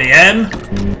 5 AM.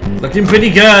 Looking pretty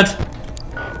good.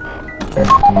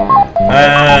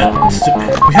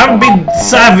 We haven't been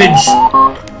savaged.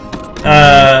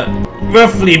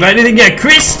 Roughly, but anything yet.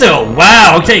 Crystal!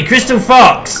 Wow, okay, Crystal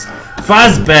Fox.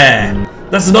 Fazbear.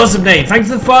 That's an awesome name. Thanks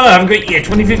for the follow. Have a great year.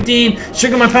 2015.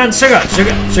 Sugar my pants. Sugar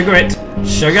it.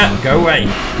 Sugar, go away.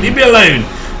 Leave me alone.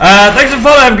 Thanks for the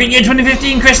follow. Have a great year.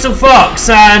 2015, Crystal Fox.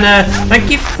 And thank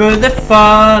you for the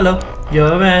follow.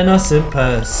 You're an awesome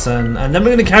person. And then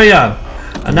we're going to carry on.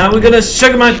 And now we're going to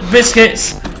sugar my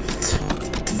biscuits.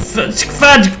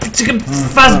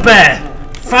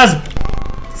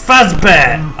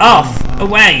 Fazbear, off,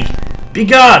 away, be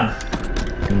gone,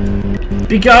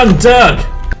 Doug,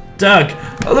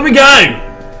 oh there we go,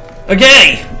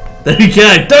 okay, there we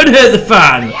go, don't hurt the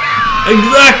fan,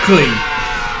 exactly,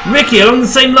 Ricky, along the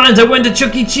same lines, I went to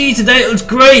Chuck E. Cheese today, it was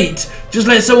great, just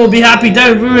let someone be happy,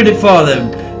 don't ruin it for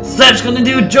them, Slep's gonna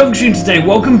do a junction today,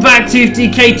 welcome back to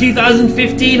FTK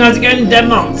 2015, how's it going in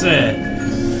Denmark, sir?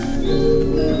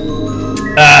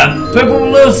 Purple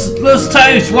loves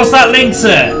toast. What's that link,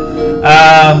 sir?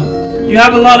 You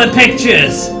have a lot of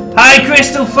pictures. Hi,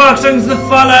 Crystal Fox. Thanks for the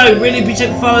follow. Really appreciate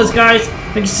the follows, guys.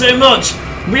 Thank you so much.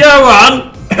 We are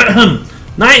on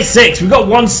night 6. We got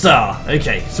 1 star.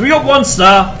 Okay, so we got 1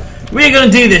 star. We're gonna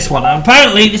do this one. And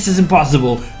apparently, this is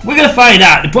impossible. We're gonna find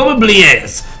out. It probably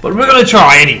is, but we're gonna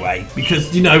try anyway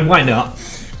because you know why not?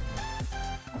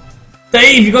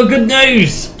 Dave, you got good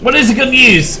news. What is the good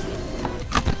news?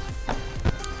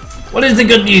 What is the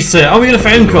good news, sir? Are we going to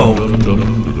phone call?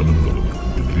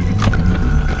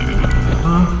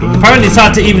 Apparently it's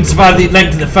hard to even survive the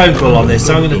length of the phone call on this,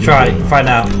 so I'm going to try and find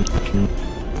out.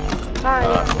 Hi.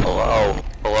 Hello.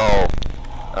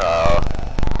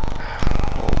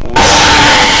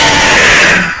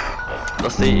 The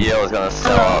CEO is going to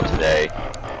sell out today.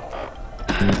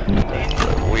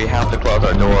 We have to close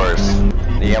our doors.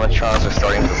 The animatronics are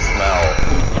starting to smell.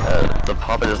 The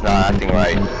puppet is not acting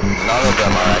right. None of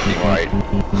them are acting right.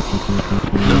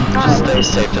 Just stay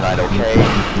safe tonight, okay?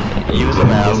 Use a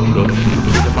mask,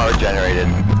 keep the power generated,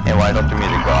 and light up the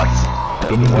music box.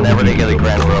 Whenever they get a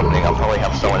grand opening, I'll probably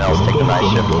have someone else take the night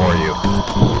shift for you.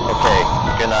 Okay,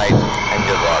 good night, and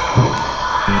good luck.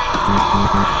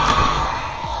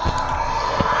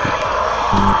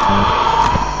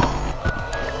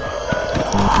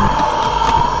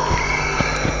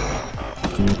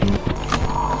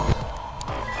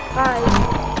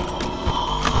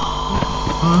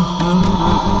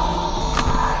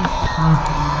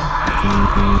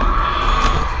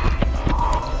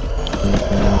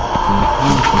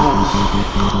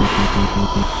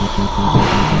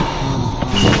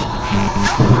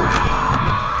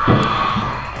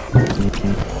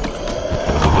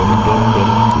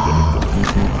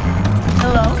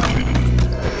 Hello?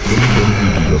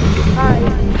 Hi.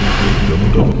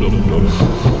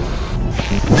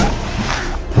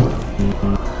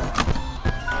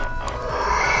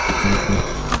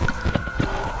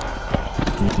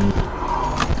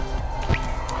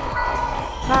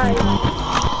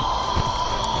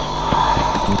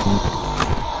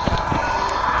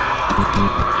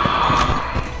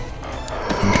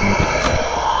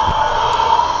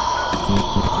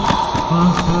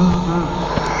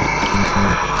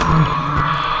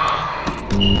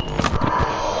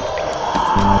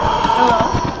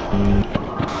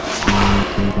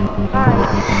 Hi.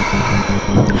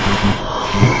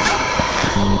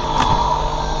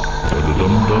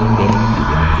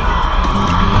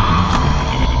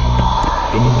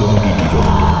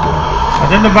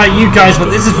 I don't know about you guys, but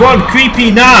this is one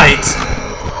creepy night.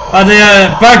 And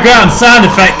the background sound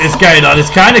effect that's going on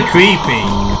is kind of creepy.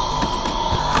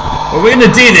 But we're gonna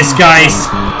do this, guys.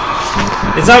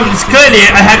 It's clearly,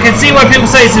 I can see why people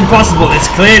say it's impossible. It's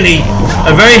clearly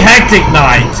a very hectic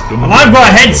night. And I've got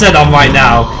a headset on right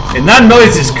now, and that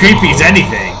noise is creepy as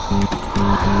anything.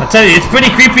 I tell you, it's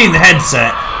pretty creepy in the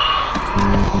headset.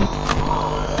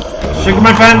 Sugar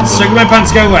my pants,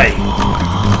 go away.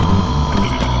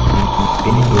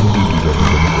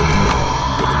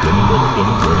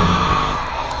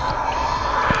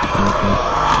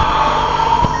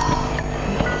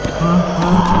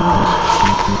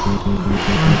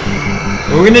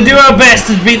 We're gonna do our best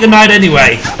to beat the night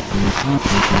anyway.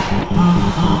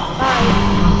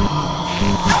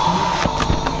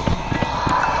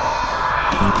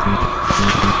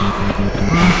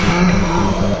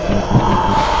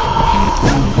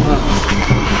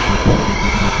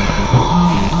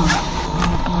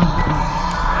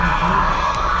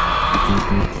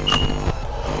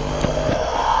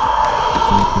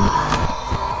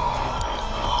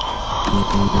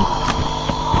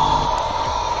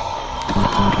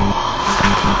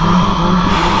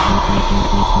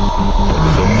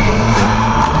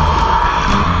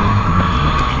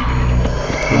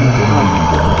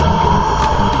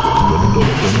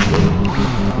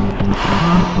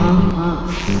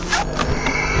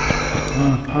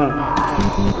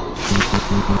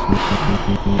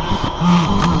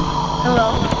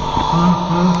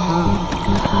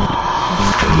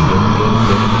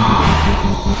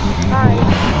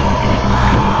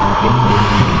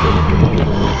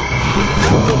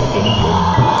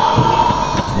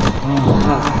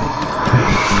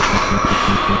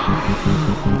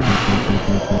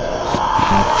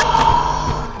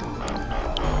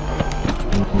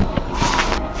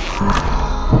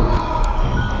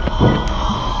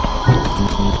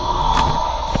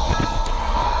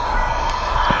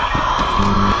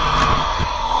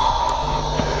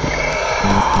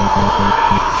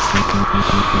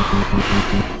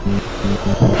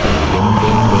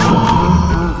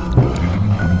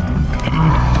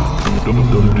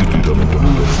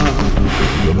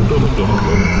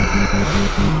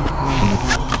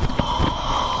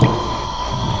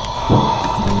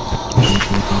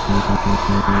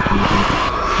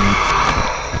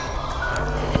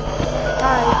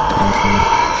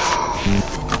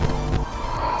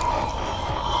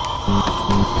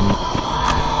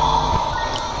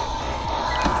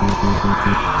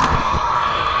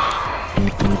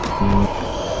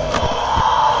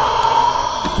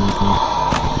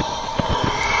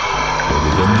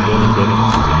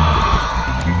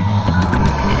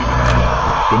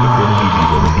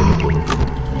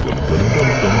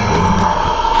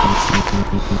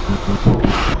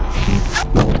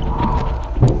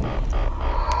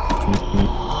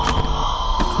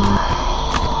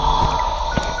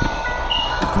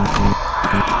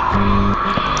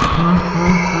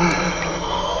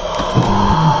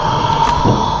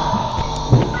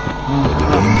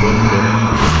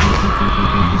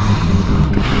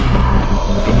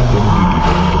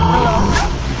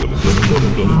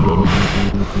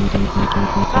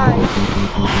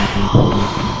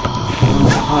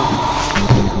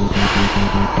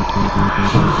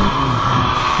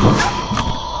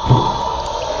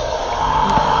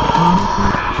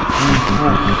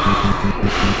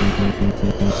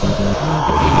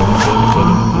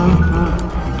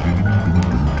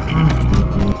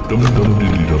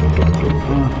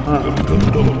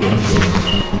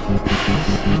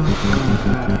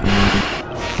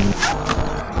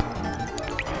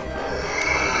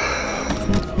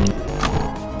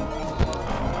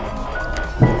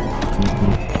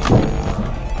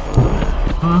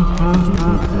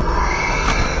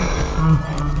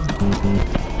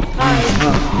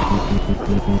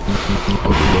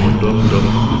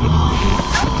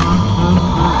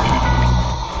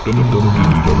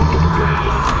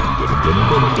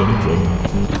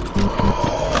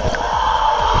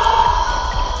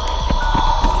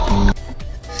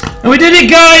 And we did it,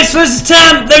 guys! First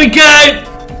attempt! There we go!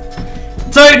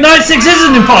 So, night 6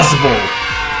 isn't impossible!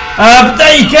 But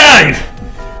there you go!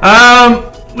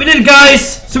 We did it,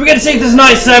 guys! So we're gonna see if there's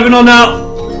night 7 or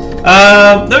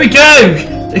not. There we go!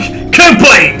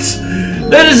 Complete!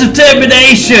 Letters of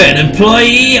termination!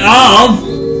 Employee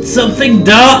of something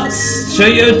dots. Show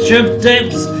your trip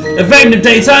tips. Effective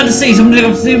dates. Hard to see, so I'm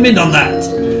gonna zoom in on that.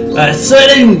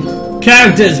 Certain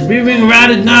characters moving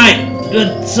around at night.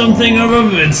 Something or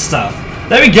other and stuff.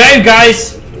 There we go,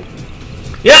 guys.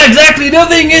 Yeah, exactly.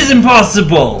 Nothing is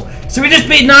impossible. So we just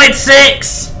beat night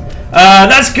 6.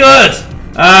 That's good.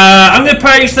 I'm gonna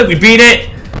post that we beat it.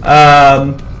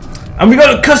 And we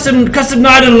got a custom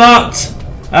night unlocked.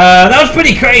 That was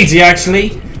pretty crazy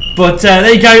actually. But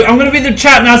there you go. I'm going to read the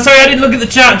chat now. Sorry, I didn't look at the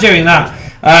chat during that.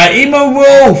 Emo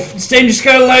Wolf, it's dangerous to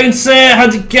go alone, sir.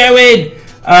 How's it going?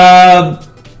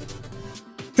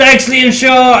 Thanks, Liam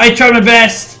Shaw. I tried my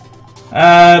best.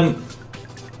 Yeah,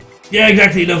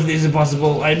 exactly. Nothing is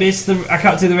impossible. I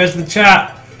can't see the rest of the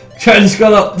chat. Trying to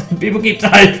scroll up. People keep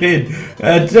typing.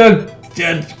 Doug.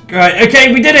 Right.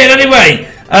 Okay, we did it anyway.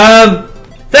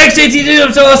 Thanks, ATD.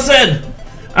 I'm so awesome.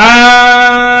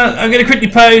 I'm gonna quickly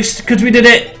post because we did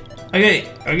it.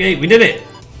 Okay, we did it.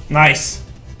 Nice.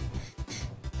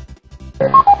 The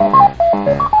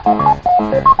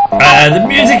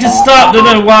music has stopped. I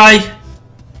don't know why.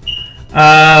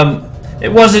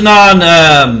 It wasn't on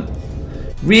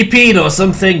repeat or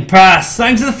something. Pass.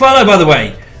 Thanks for the follow, by the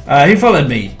way. Who followed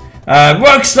me?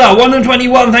 Rockstar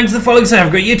 121. Thanks for the follow. So have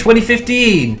a great year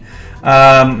 2015.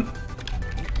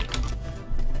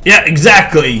 Yeah,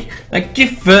 exactly. Thank you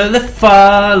for the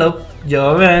follow.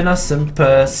 You're an awesome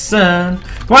person.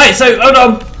 Right, so hold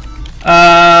on.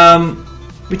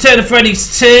 Return of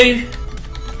Freddy's 2.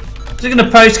 Just gonna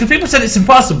post because people said it's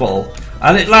impossible,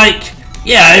 and it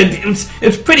yeah,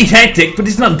 it's pretty hectic, but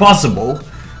it's not impossible.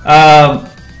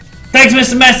 Thanks,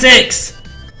 Mr. Messix.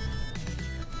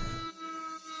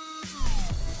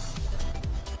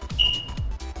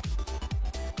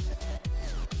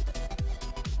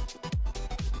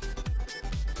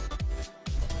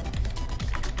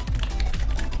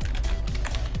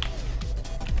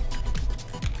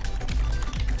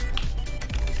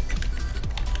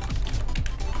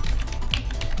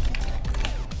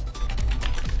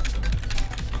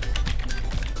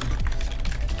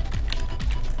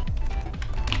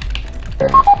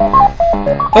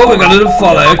 Oh, we got a little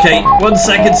follow. Okay, 1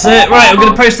 second, sir. Right, I'm going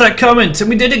to post that comment. And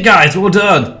we did it, guys. Well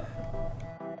done.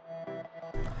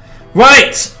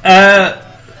 Right.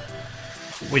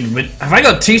 Wait a minute. Have I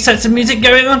got 2 sets of music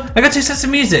going on? I got 2 sets of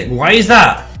music. Why is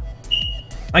that?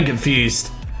 I'm confused.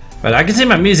 Right, I can see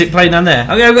my music playing down there.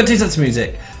 Okay, I've got 2 sets of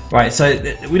music. Right, so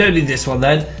we don't need this one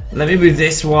then. Let me move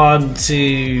this one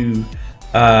to...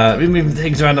 let me move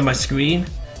things around on my screen.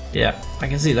 Yeah, I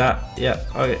can see that. Yeah,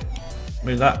 okay.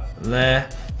 Move that there.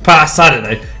 Pass, I don't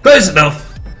know. Close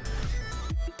enough.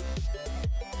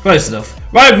 Close enough.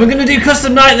 Right, we're gonna do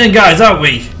custom night then, guys, aren't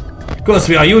we? Of course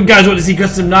we are. You guys want to see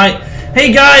custom night?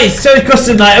 Hey guys, so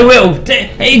custom night, I will.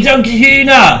 Hey Donkey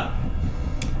Huna.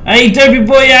 Hey Dopey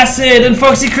Boy Acid and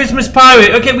Foxy Christmas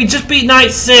Pirate. Okay, we just beat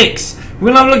night 6. We're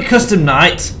gonna have a look at custom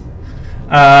night.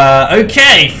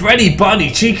 Okay, Freddy, Bonnie,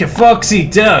 Chica, Foxy,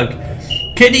 Doug,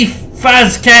 Kitty,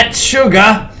 Fazcat,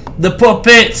 Sugar, the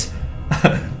Puppet.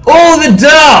 All the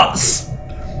darts!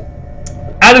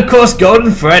 And of course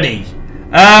Golden Freddy.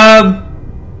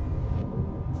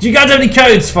 Do you guys have any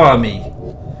codes for me?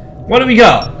 What do we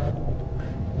got?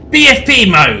 BFP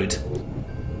mode.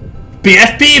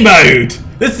 BFP mode!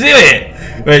 Let's do it!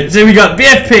 Right, so we got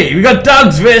BFP, we got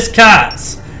dogs vs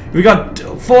cats, we got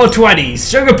 420s,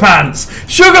 Sugar Pants!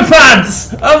 Sugar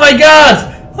Pants! Oh my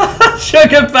god!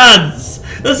 Sugar Pants!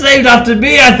 That's named after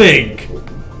me, I think.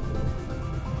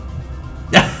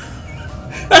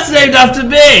 That's named after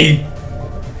me!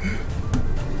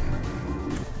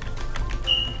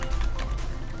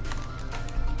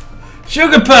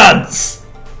 Sugar Pants!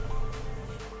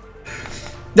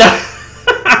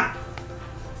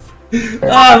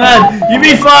 Oh man, you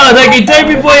be followed. Okay,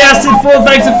 Dopey Boy Acid 4,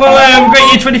 thanks for following. Have a great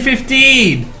year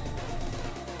 2015.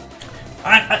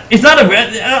 Is that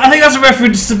I think that's a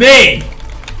reference to me.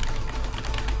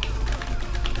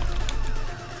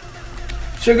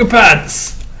 Sugar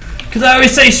Pants. Because I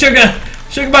always say sugar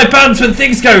my pants when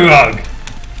things go wrong.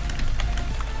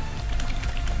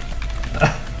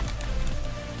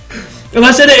 And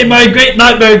I said it in my Great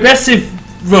Nightmare Aggressive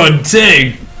run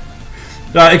too.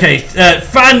 Right, okay,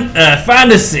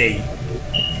 fantasy.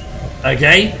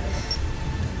 Okay.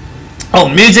 Oh,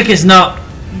 music is not...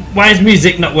 Why is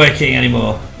music not working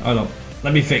anymore? Hold on,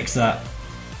 let me fix that.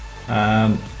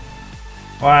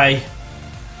 Why?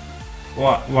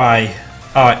 What? Why?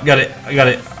 Alright, got it, I got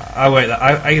it. I'll wait that.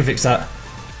 I can fix that.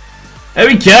 There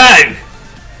we go!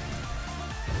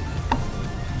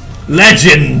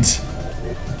 Legend!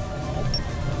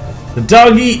 The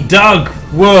Dog Eat Dog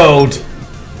World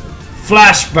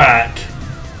Flashback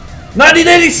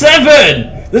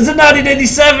 1987! There's a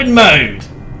 1987 mode!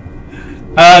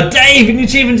 Dave, an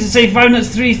achievement to say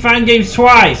FNAF3 fan games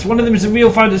twice. One of them is a real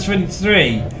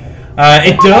FNAF3.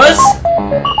 It does?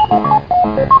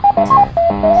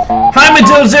 Hi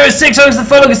Madil06, thanks for the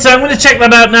follow, so I'm going to check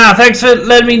that out now. Thanks for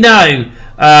letting me know.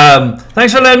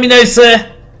 Thanks for letting me know,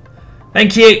 sir.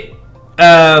 Thank you.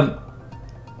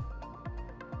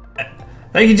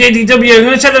 Thank you, JDW. I'm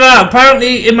going to check that out.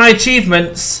 Apparently, in my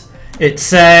achievements, it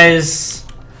says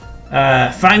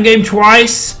fan game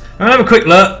twice. I'm going to have a quick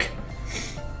look.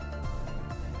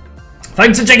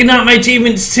 Thanks for checking out my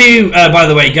achievements too, by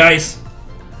the way, guys.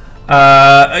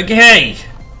 Okay.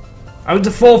 I was the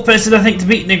 4th person, I think, to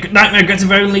beat Nightmare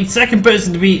Aggressive Only. 2nd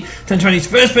person to beat 1020s.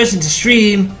 1st person to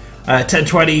stream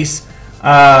 1020s.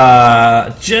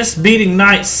 Just beating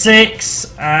Night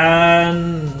 6.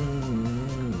 And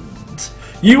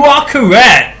you are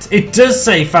correct. It does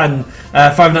say Five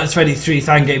Nights at Freddy's 3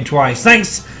 fan game twice.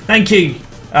 Thanks. Thank you.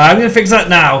 I'm going to fix that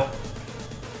now.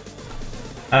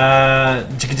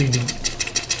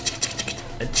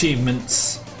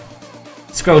 Achievements.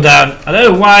 Scroll down. I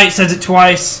don't know why it says it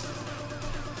twice.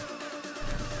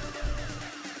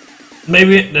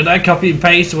 Maybe did I copy and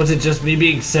paste, or was it just me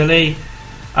being silly?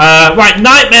 Right,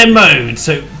 nightmare mode.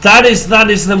 So that is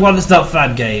the one that's not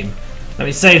fan game. Let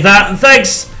me save that. And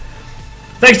thanks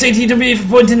JTW for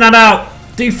pointing that out.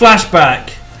 Do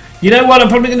flashback. You know what? I'm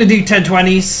probably going to do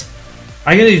 1020s.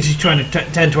 I'm going to do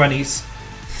 1020s.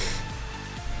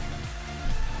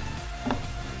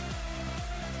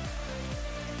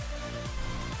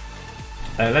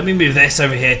 Let me move this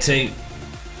over here too.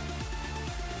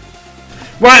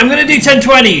 Right, I'm going to do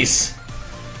 1020s.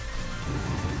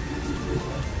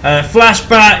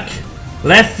 Flashback.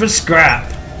 Left for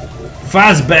scrap.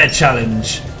 Fazbear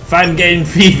challenge. Fan game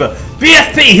fever.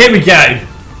 BFP, here we go.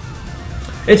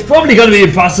 It's probably going to be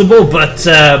impossible, but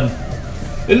at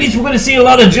least we're going to see a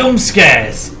lot of jump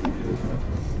scares.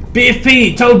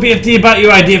 BFP, told BFD about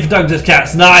your idea for Douglas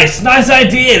Cats. Nice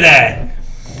idea there.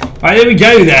 Alright, here we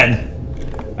go then.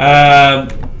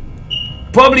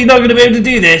 Probably not going to be able to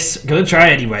do this. Gonna try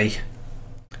anyway.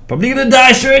 Probably going to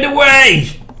die straight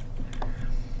away.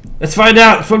 Let's find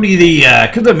out. It's probably the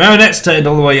because the marionette's turned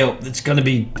all the way up. It's going to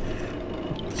be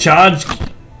charged.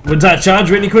 Would that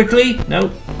charge really quickly?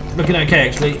 No. Looking okay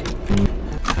actually.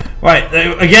 Right,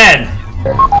 again.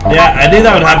 Yeah, I knew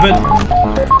that would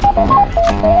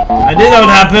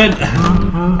happen.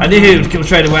 I knew he would come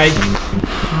straight away.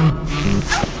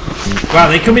 Wow,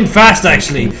 they come in fast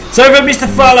actually. So if I missed the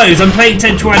follows, I'm playing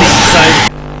 1020, so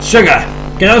sugar.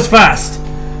 Okay, that was fast.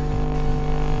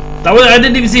 I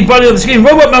didn't even see Bonnie on the screen.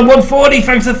 Robotman 140,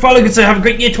 thanks for the follow. So have a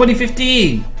great year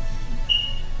 2015.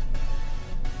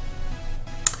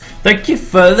 Thank you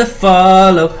for the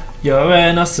follow. You're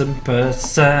an awesome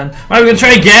person. Right, we're gonna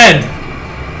try again.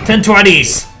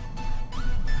 1020s.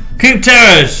 Coop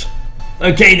Terrors.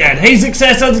 Okay then. Hey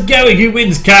success, how's it going? Who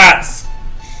wins, cats?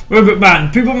 Robot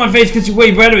Man, poop on my face because you way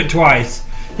better it twice.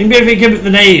 You can be give it the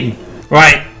name.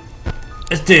 Right.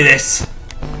 Let's do this.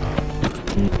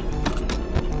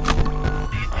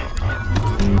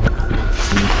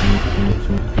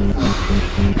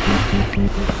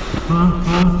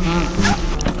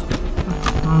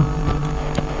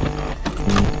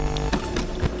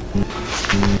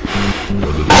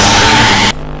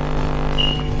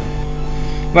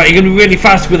 Right, you're gonna be really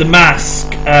fast with a mask.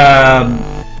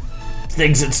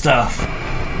 Things and stuff.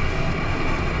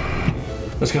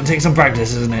 That's gonna take some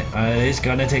practice, isn't it? It's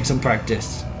gonna take some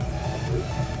practice.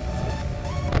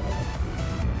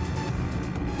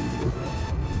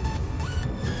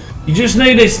 You just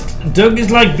noticed Doug is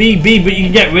like BB, but you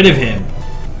can get rid of him.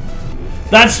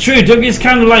 That's true. Doug is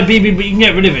kind of like BB, but you can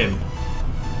get rid of him.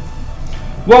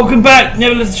 Welcome back.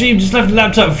 Never left the stream. Just left the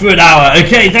laptop for an hour.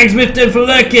 Okay, thanks, Mifton, for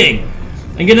lurking.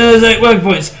 And get another 8 work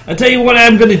points. I'll tell you what I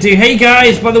am going to do. Hey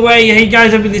guys, by the way, hey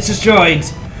guys, everything's destroyed.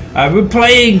 We're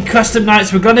playing custom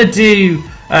nights. We're going to do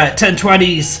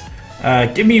 1020s.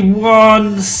 Give me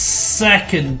 1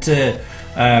 second to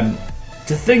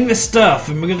thing the stuff,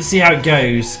 and we're going to see how it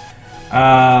goes.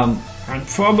 I'm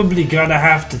probably going to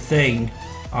have to thing,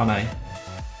 aren't I?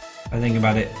 I think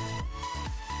about it.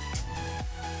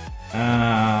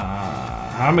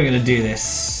 How am I going to do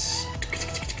this?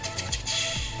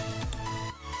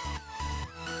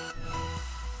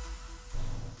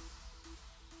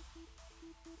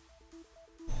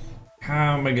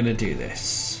 How am I going to do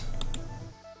this?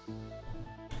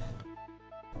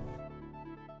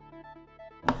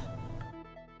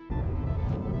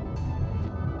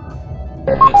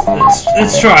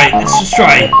 Let's try. Let's just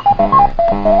try.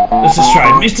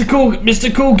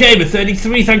 Mr. Cool Gamer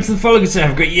 33. Thanks for the follow.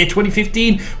 Have a great year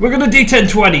 2015. We're going to do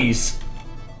 1020s.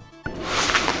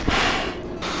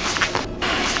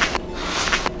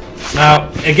 Now,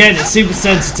 again, it's super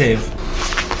sensitive,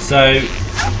 so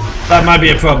that might be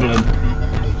a problem.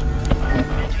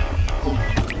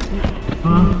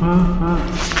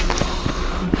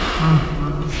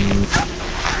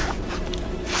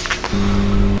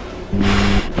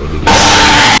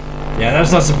 Yeah,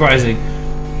 that's not surprising.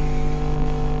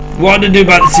 What to do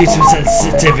about the system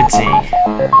sensitivity?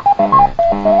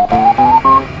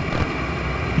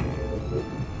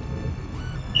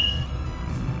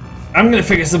 I'm gonna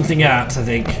figure something out, I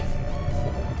think.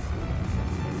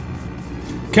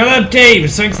 Caleb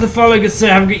Dave, thanks for the follow, good sir.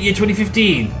 Have a great year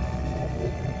 2015.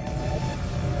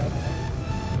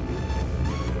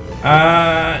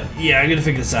 Yeah, I'm gonna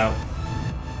figure this out.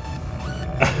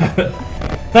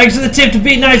 Thanks for the tip to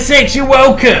beat 96. You're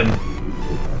welcome.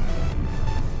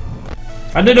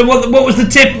 I don't know what was the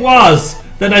tip was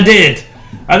that I did.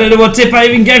 I don't know what tip I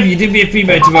even gave you. Did me a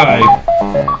female tomorrow.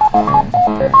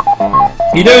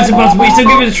 You know it's impossible. You still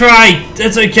give it a try.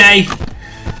 That's okay.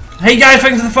 Hey guys,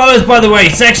 thanks for the follows by the way.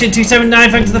 Section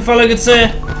 279, thanks for the follow, good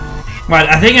sir. Right,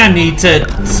 I think I need to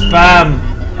spam.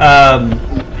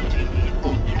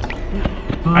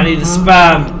 I need to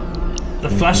spam the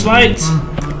flashlight.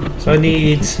 So I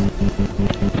need.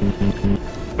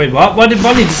 Wait, what? Why did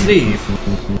Bonnie just leave?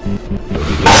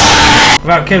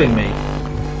 Without killing me.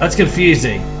 That's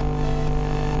confusing.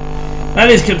 That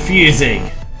is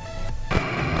confusing.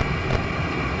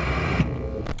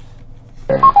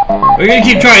 We're gonna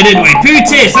keep trying, didn't we?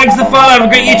 Pootis, thanks for the follow. Have a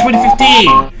great year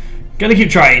 2015. Gonna keep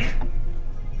trying.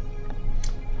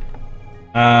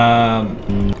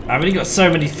 I've only got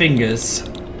so many fingers.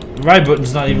 The right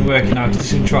button's not even working now because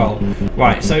it's control.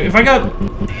 Right, so if I go...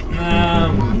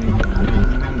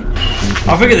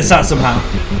 I'll figure this out somehow.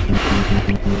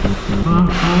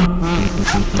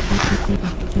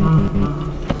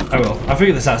 I will. I'll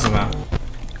figure this out somehow.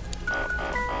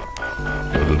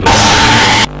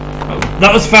 Oh,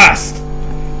 that was fast.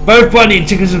 Both Bunny and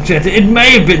Chicken Subscriptor. It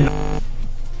may have been...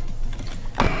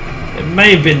 It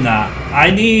may have been that.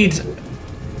 I need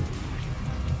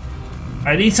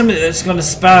something that's gonna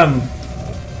spam.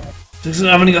 Because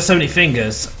I've only got so many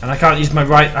fingers, and I can't use my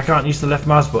right. I can't use the left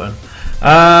mouse button.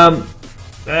 I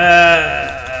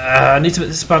need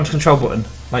something that spams control button,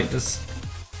 like just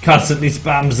constantly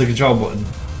spams the control button.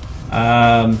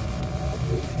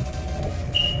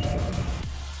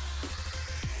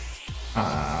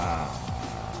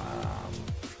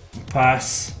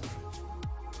 Pass.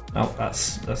 Oh,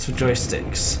 that's for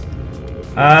joysticks.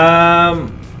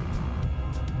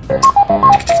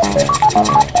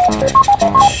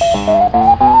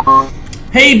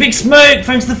 Hey, Big Smoke,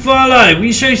 thanks for the follow. Will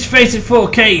you show your face at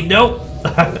 4K? Nope.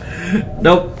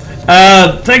 Nope.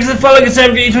 Thanks for the follow, good sir.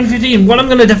 2015. What I'm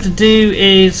going to have to do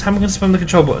is, how am I going to spam the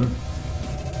control button?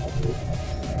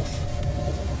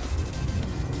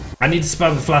 I need to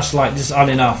spam the flashlight just on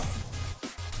and off.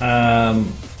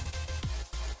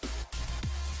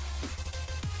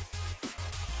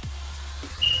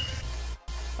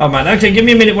 Oh man, okay, give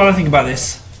me a minute while I think about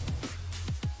this.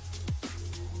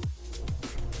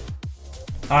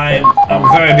 I'm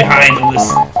very behind on this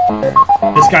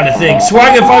kind of thing.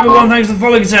 Swagger 501, thanks for the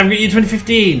follow, I've got you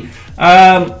 2015.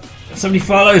 So many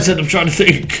follows and I'm trying to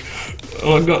think.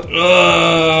 Oh my god.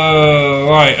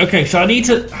 Right, okay, so I need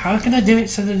to. How can I do it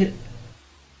so that it.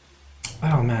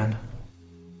 Oh man.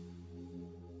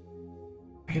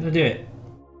 How can I do it?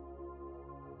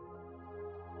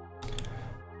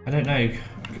 I don't know.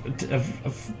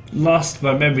 I've lost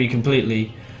my memory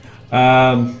completely.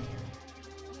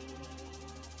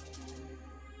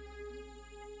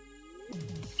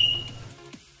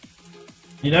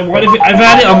 You know what? If I've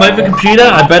had it on my other computer,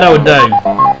 I bet I would know.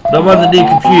 Not on the new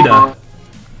computer.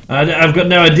 I've got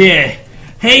no idea.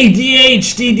 Hey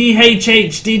DH,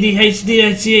 DDHH, DDH,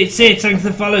 DDH, thanks for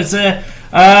the follow, sir.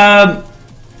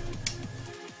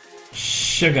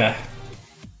 Sugar.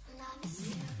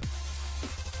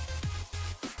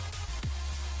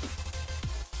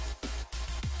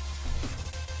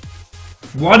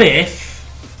 What if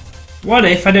I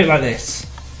do it like this?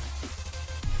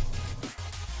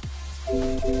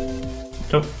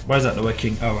 Oh, why is that not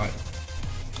working? Oh, right.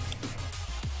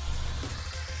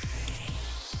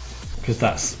 Because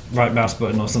that's right mouse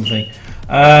button or something.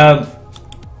 Right,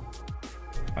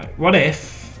 what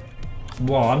if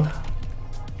one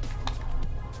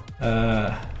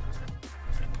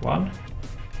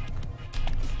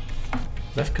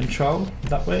left control? Would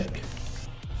that work?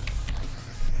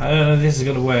 I don't know if this is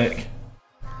going to work.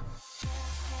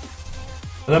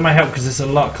 But that might help because it's a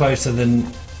lot closer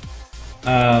than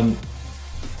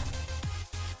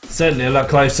certainly a lot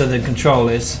closer than control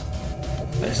is.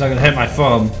 It's not going to hit my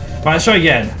thumb. Right, let's try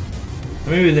again.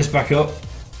 Let me move this back up.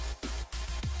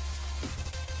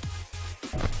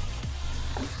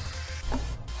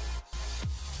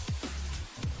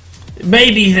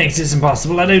 Maybe he thinks it's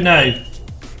impossible, I don't know.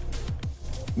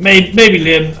 Maybe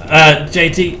Liam,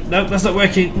 JT. No, that's not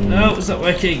working. No, it's not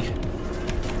working.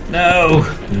 No!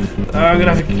 Oh, I'm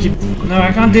gonna have to keep. No,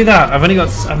 I can't do that. I've only got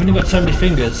so many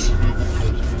fingers.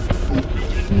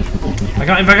 I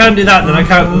can't. If I can't do that, then I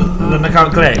can't. Then I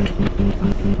can't click.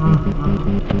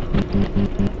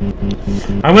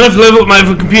 I'm gonna have to load up my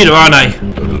other computer, aren't I?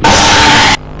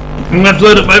 I'm gonna have to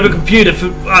load up my other computer for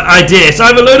ideas. So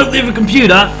either load up the other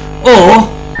computer, or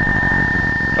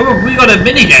oh, we got a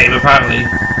mini game apparently.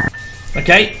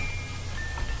 Okay.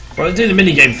 Well, let's do the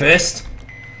mini game first.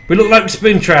 We look like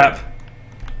Springtrap.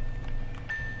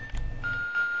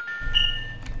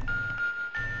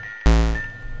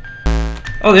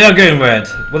 Oh, they are going red.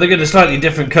 Well, they're going a slightly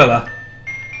different colour.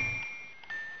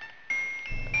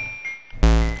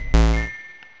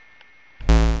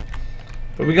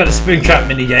 But we got a Springtrap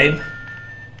mini game.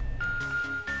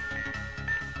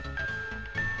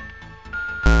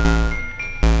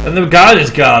 And the guard is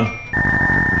gone.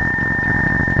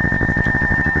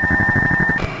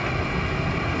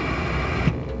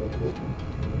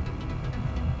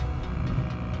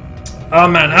 Oh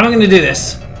man, how am I going to do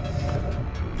this?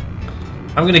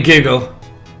 I'm going to Google.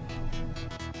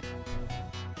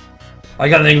 I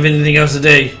can't think of anything else to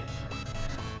do.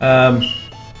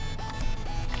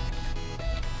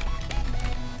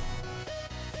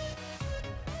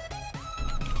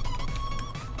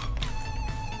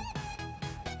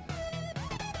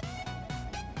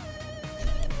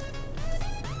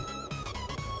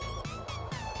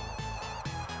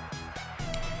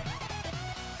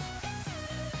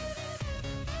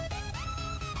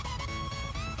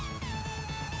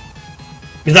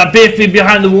 Is that Biffy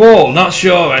behind the wall? Not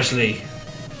sure actually.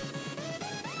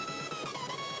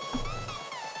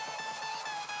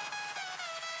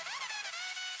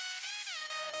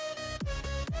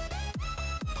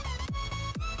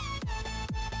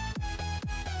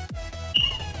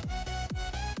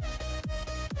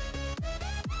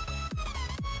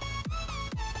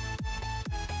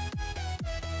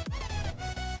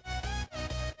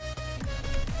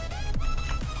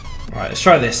 Right, let's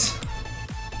try this.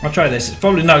 I'll try this. It's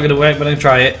probably not going to work, but I'll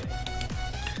try it.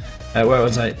 Where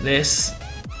was I? This,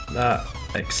 that,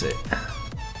 exit.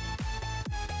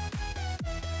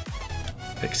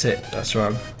 Exit, that's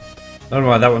wrong. I don't know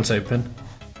why that one's open.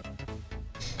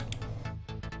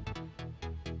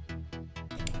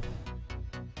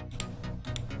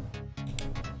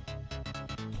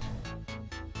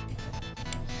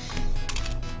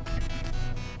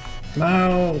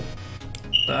 No.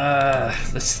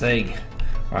 This thing.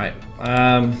 Right.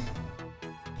 I'm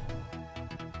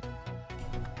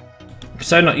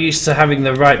so not used to having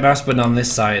the right mouse button on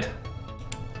this side.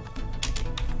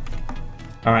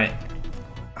 Alright.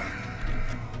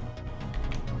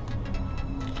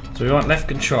 So we want left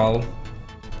control.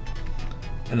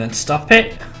 And then stop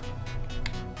it.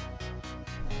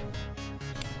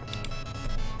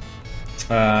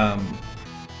 I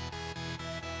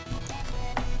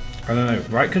don't know,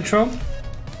 right control?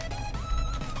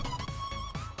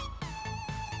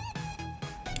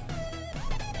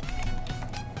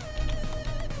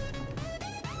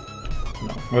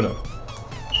 No, hold on.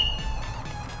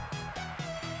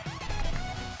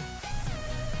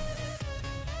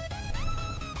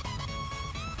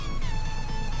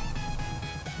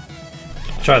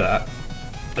 Try that.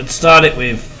 Let's start it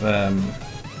with M?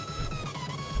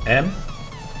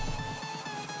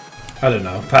 I don't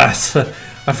know, pass.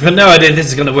 I've got no idea if this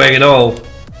is going to work at all.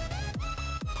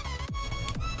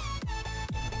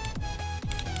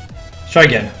 Try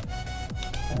again.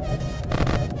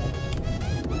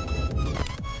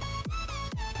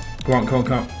 Come on, come on,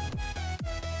 come on.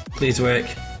 Please work.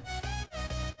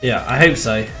 Yeah, I hope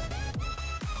so.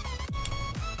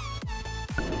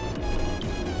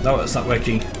 No, it's not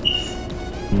working.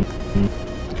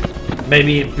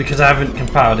 Maybe because I haven't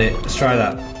compiled it. Let's try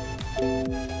that.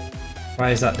 Why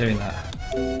is that doing that?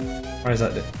 Why is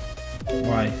that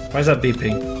why? Why is that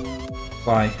beeping?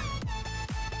 Why?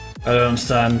 I don't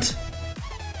understand.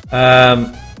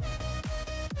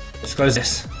 Let's close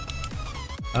this.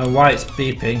 Why it's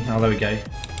beeping? Oh, there we go.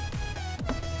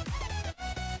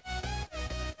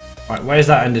 Right, where's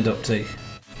that ended up to?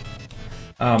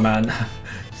 Oh man.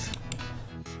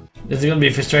 This is going to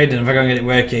be frustrating if I can't get it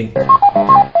working.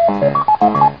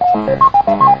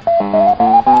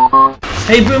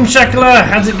 Hey Boom Shackler,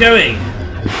 how's it going?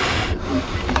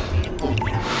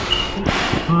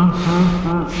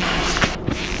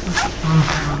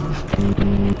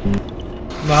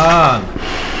 Come on.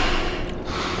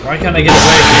 Why can't I get it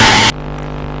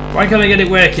working? Why can't I get it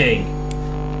working?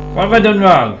 What have I done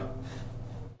wrong?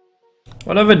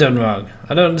 What have I done wrong?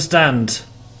 I don't understand.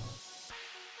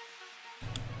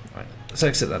 Right, let's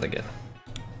exit that again.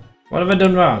 What have I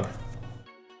done wrong?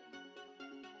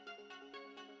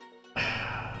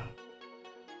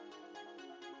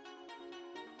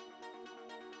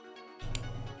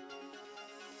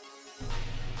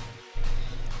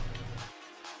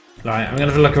 Right, I'm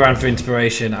gonna have a look around for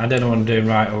inspiration. I don't know what I'm doing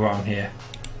right or wrong here.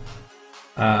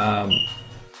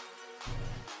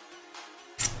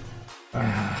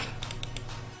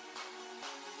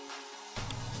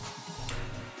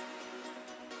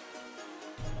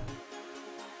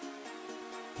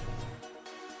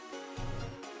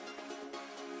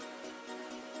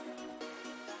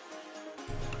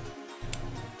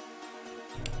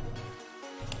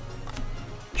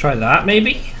 Try that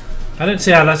maybe? I don't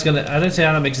see how that's gonna. I don't see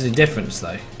how that makes any difference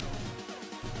though.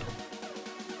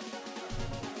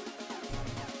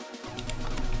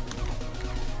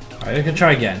 Alright, we can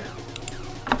try again.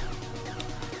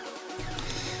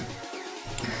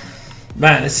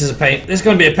 Man, this is a pain. This is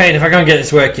gonna be a pain if I can't get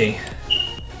this working.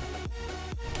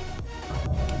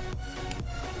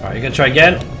 Alright, you're gonna try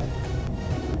again.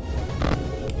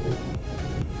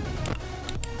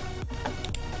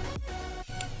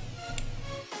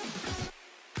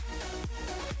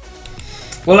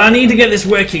 Well, I need to get this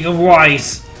working,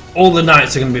 otherwise all the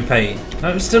nights are going to be pain.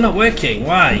 No, it's still not working.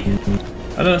 Why?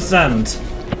 I don't understand.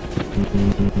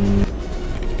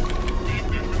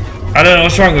 I don't know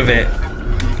what's wrong with it.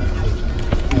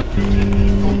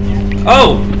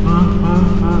 Oh!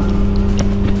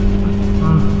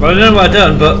 Well, I don't know what I've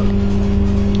done, but...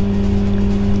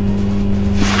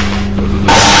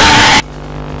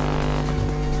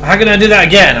 How can I do that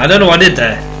again? I don't know what I did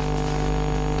there.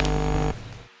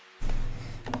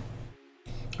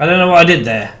 I don't know what I did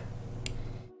there.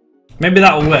 Maybe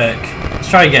that'll work. Let's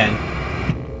try again.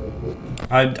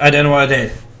 I don't know what I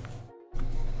did.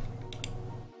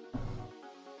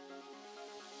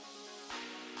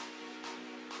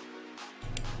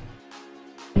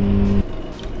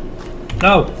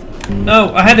 No!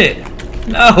 No! I had it!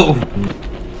 No!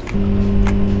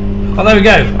 Oh, there we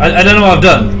go. I don't know what I've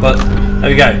done, but there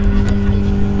we go.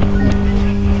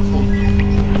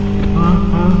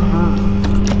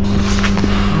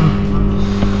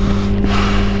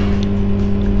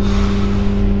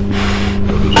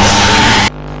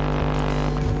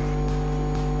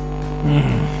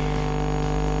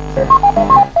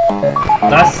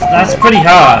 That's pretty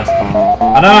hard.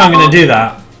 I know I'm going to do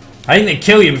that. I think they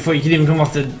kill you before you can even come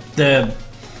off the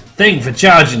thing for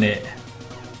charging it.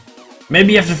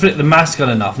 Maybe you have to flip the mask on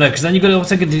and off. No, because then you've got to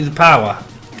also do the power.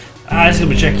 Ah, it's going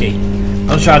to be tricky.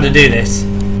 I'll try to do this.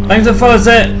 Thanks for following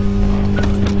it.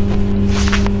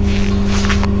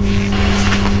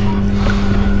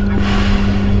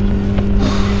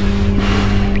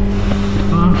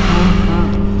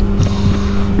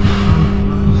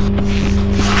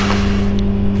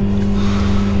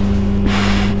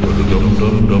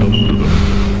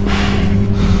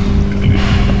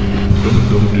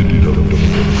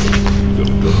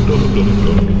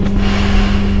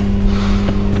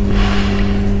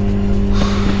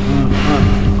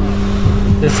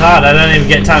 It's hard, I don't even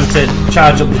get time to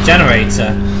charge up the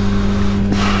generator.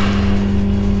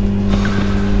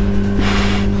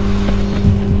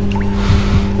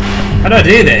 How do I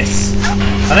do this?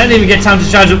 I don't even get time to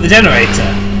charge up the generator.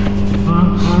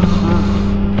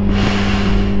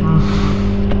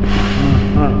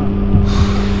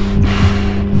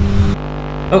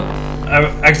 Oh, I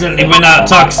accidentally went out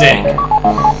toxic.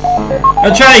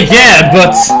 I'll try again,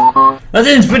 but that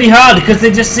is pretty hard because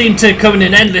they just seem to come in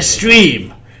an endless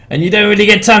stream and you don't really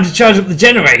get time to charge up the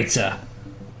generator.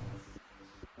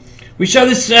 We show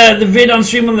this the vid on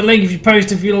stream on the link if you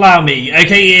post, if you allow me.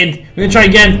 Okay, Ian, we're gonna try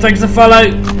again. Thanks for the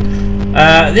follow.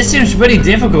 This seems pretty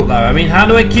difficult though. I mean, how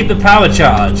do I keep the power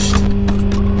charged?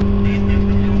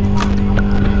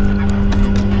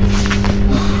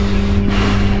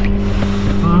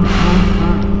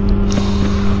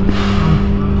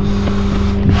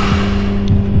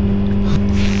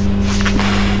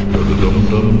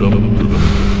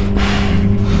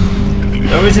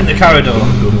 Oh, it's in the corridor.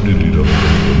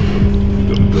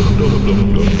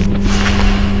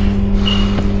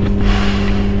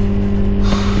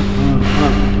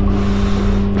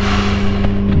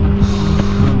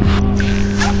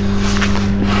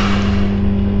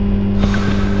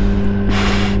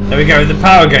 There we go, the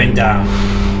power going down.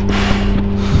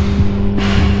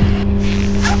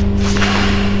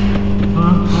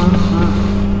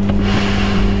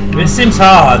 This seems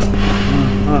hard.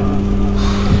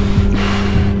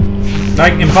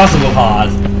 Like impossible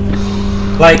hard.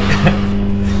 Like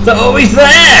they're always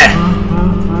there.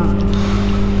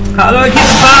 How do I keep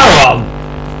the power on?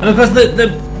 And of course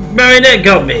the marionette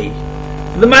got me.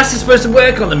 The mask is supposed to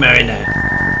work on the marionette.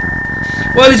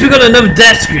 Well, at least we got another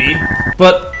death screen,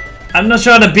 but I'm not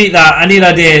sure how to beat that. I need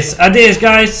ideas. Ideas,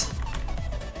 guys.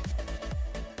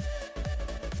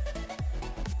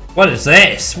 What is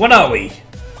this? What are we?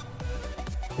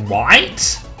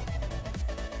 White?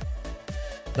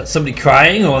 that somebody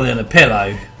crying or are they on a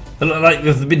pillow? They look like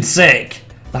they've been sick.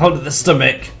 They're holding their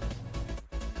stomach.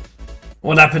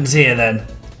 What happens here then?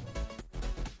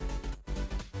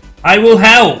 I will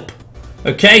help!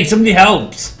 Okay, somebody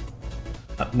helps.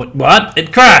 What?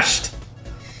 It crashed!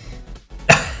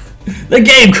 The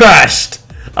game crashed!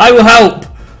 I will help!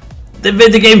 They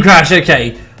made the game crash,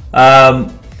 okay.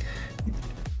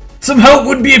 Some help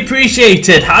would be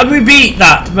appreciated. How do we beat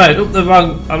that mode?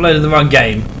 Oh, I loaded the wrong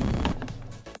game.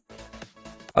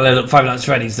 I loaded up Five Nights at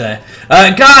Freddy's there.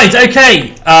 Guys,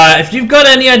 okay. If you've got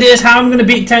any ideas how I'm going to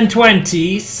beat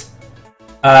 1020s,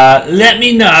 let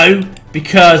me know.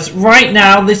 Because right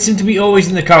now, they seem to be always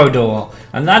in the corridor.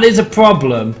 And that is a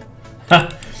problem.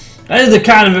 That is a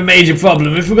kind of a major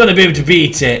problem if we're going to be able to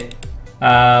beat it.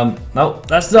 No,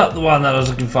 that's not the one that I was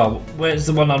looking for. Where's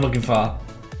the one I'm looking for?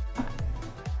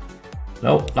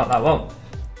 No, not that one.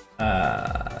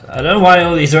 I don't know why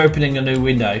all these are opening a new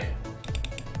window.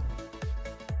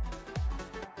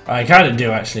 I kind of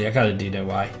do actually. I kind of do know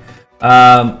why.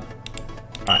 Right,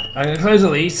 I'm gonna close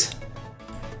all these.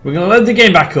 We're gonna load the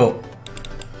game back up.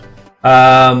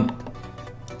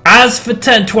 As for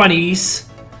 1020s,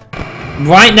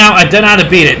 right now I don't know how to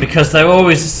beat it because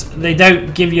they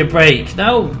don't give you a break.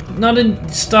 No, not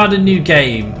start a new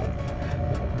game.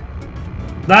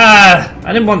 Ah,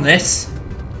 I didn't want this.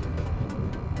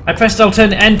 I pressed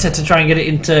alternate enter to try and get it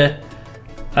into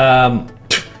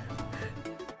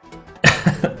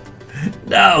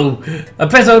no, I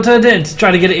pressed alternate enter to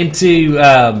try to get it into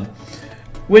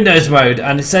Windows mode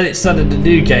and it said it started a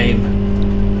new game.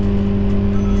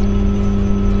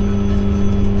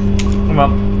 Come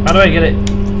on, how do I get it?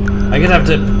 I guess I have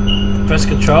to press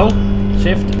Control,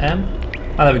 Shift, M.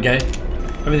 Oh, there we go.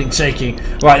 Everything's shaking.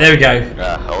 Right, there we go.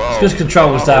 Hello. It's because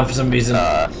Control was down for some reason.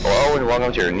 Hello and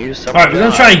welcome to your new summer. Alright, we're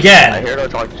gonna try again. I'm here to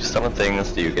talk to you some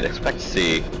things that you can expect to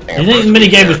see. You think the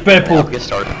minigame was purple?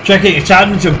 Checking a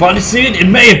child into a bodysuit? It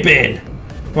may have been.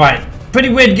 Right, pretty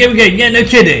weird game. Yeah, no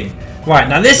kidding. Right,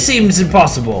 now this seems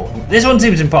impossible. This one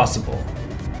seems impossible.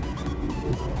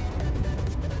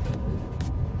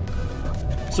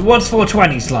 So what's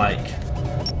 420s like?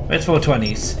 Where's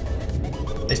 420s?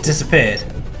 It's disappeared.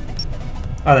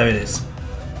 Oh, there it is.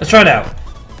 Let's try it out.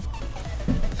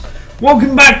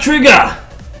 Welcome back, Trigger!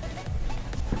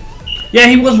 Yeah,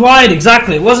 he was white,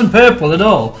 exactly. It wasn't purple at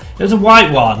all. It was a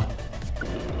white one.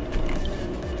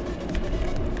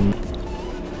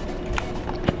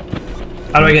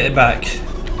 How do I get it back?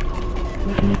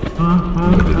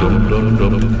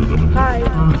 Hi.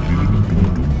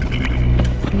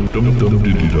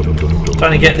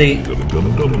 Trying to get the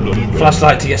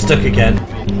flashlight to get stuck again.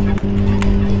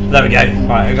 There we go.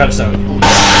 Right, I got it stuck.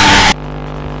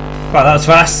 Right, that was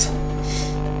fast.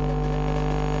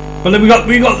 But then we got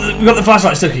the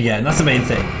flashlight stuck again. That's the main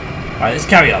thing. Right, let's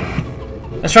carry on.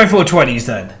 Let's try 420s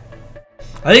then.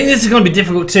 I think this is going to be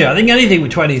difficult too. I think anything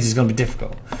with 20s is going to be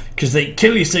difficult because they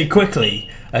kill you so quickly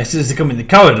as soon as they come in the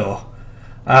corridor.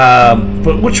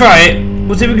 But we'll try it.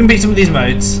 We'll see if we can beat some of these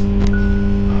modes.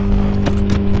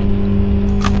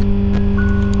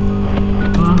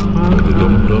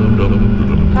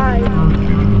 Hi.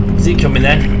 Is he coming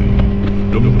then?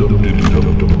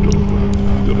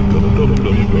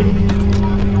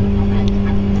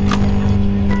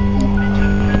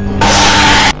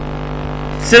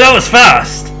 So that was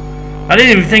fast. I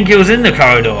didn't even think it was in the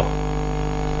corridor.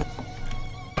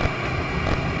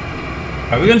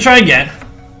 Right, we're gonna try again.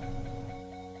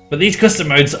 But these custom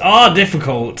modes are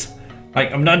difficult.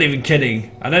 Like, I'm not even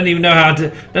kidding. I don't even know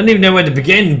don't even know where to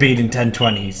begin beating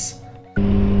 1020s.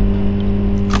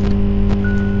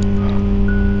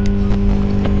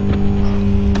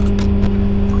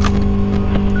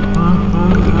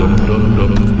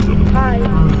 Hi.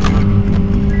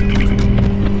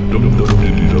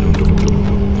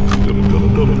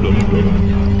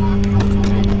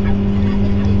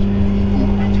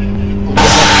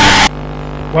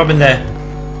 What happened there?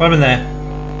 What happened there?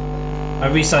 I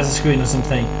resized the screen or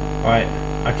something. Alright,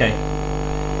 okay.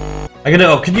 I got it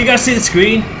up. Can you guys see the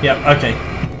screen? Yep, okay.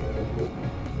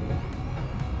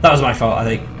 That was my fault, I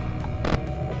think.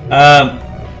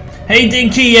 Hey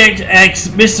Dinky X,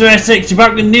 Mr. Essex, you're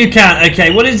back with a new count. Okay,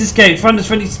 what is this game? Final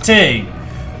Fantasy 2.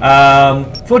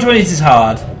 420s is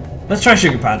hard. Let's try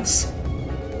Sugar Pants.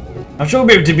 I'm sure we'll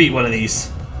be able to beat one of these.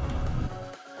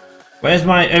 Where's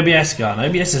my OBS gone?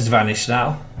 OBS has vanished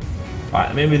now. Right,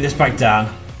 let me move this back down.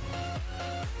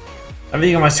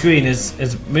 Everything on my screen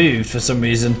is moved for some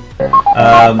reason.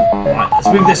 Right, let's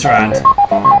move this around.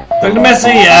 Dr.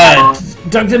 Messi,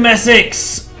 Dr.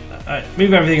 Messix.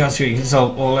 Move everything on screen, it's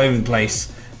all over the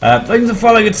place. Thanks for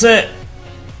following, good sir.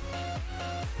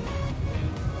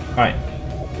 Right.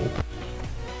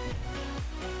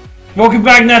 Welcome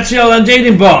back, Natural and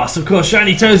Jaden Boss. Of course,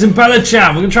 Shiny Toes and Bella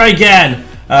Chan. We're gonna try again.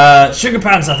 Sugar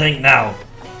Pants, I think now.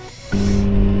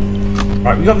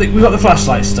 Right, we got the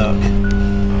flashlight stuck.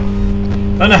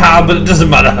 Don't know how, but it doesn't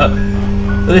matter.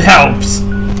 It helps.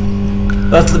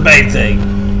 That's the main thing.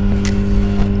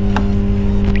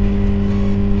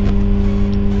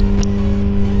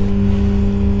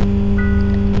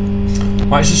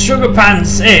 Right, so Sugar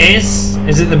Pants is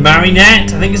it the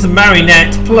Marinette? I think it's the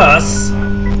Marinette plus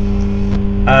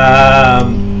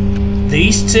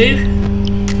these two.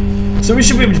 So we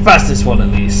should be able to pass this one at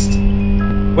least.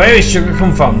 Where is sugar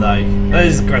come from though? That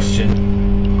is the question.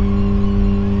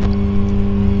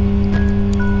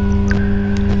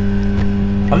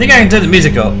 I think I can turn the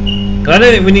music up, but I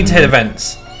don't think we need to hit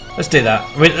events. Let's do that.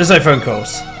 I mean, there's no phone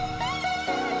calls.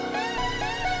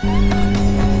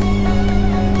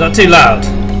 Not too loud.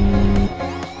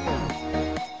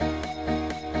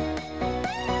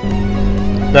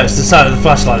 No, it's the sound of the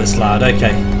flashlight that's loud.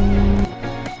 Okay.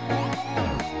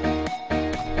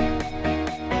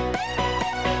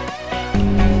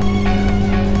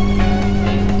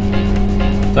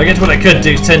 So I guess what I could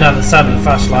do is turn down the sound of the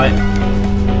flashlight.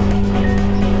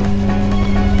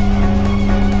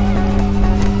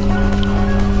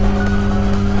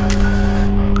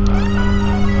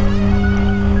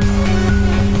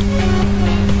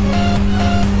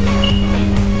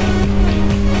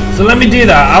 So let me do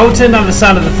that. I will turn down the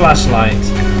sound of the flashlight.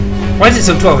 Why is it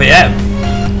still 12 AM?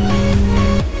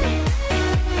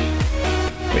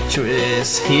 Which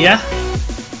is here.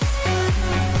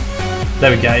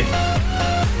 There we go.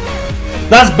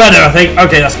 That's better, I think.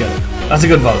 Okay, that's good. That's a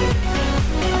good volume.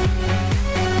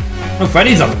 Oh,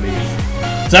 Freddy's on the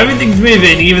move. So everything's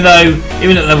moving, even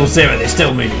at level 0, they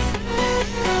still move.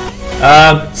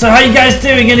 So how you guys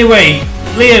doing anyway?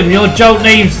 Liam, your jolt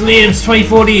name's Liam's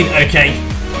 2014. Okay.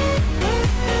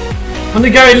 On the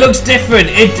go, it looks different.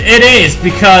 It is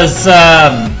because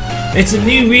it's a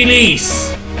new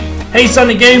release. Hey,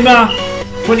 Sonic Gamer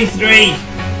 23.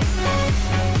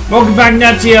 Welcome back,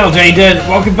 Natgiel, Jaden.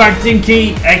 Welcome back,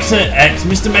 Dinky, X,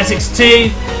 Mr. Messix 2,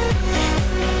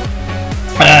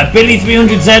 Billy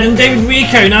 300Z, and David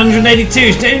Rico 982.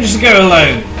 It's dangerous to go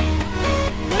alone.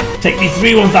 Take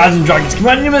me 1000 dragons. Come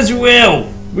on, as you will.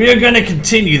 We are going to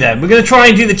continue them. We're going to try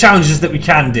and do the challenges that we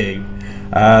can do.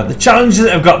 The challenges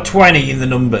that have got 20 in the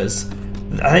numbers,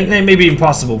 I think they may be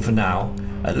impossible for now.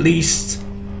 At least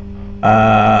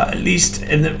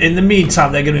in the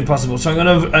meantime, they're going to be impossible. So I'm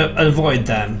going to avoid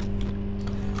them.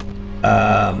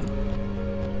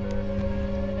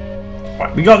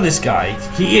 Right, we got this guy.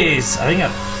 He is, I think,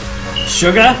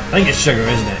 Sugar. I think it's Sugar,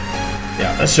 isn't it?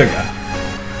 Yeah, that's Sugar.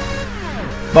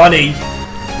 Bonnie,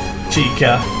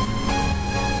 Chica.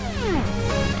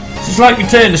 It's just like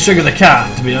Return to Sugar the cat,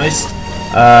 to be honest.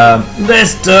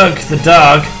 There's Doug the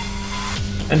dog,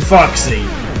 and Foxy.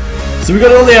 So we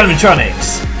got all the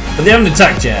animatronics, but they haven't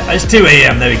attacked yet. It's 2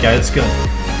 AM. There we go. That's good.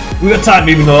 We got time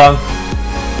moving along.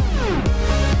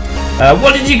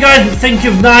 What did you guys think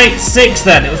of night 6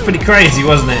 then? It was pretty crazy,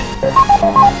 wasn't it?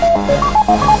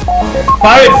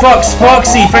 Pirate Fox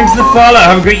Foxy, thanks for the follow.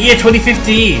 Have a great year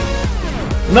 2015.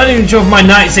 I'm not even sure if my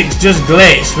night 6 just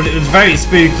glitched, but it was very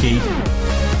spooky.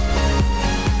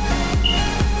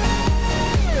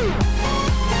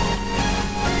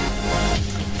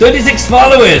 $36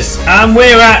 followers, and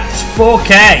we're at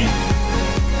 4K.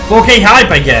 4K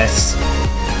hype, I guess.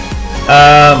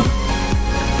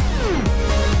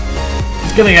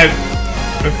 It's gonna go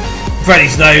with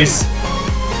Freddy's nose.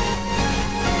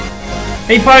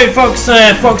 Hey, Pirate Fox,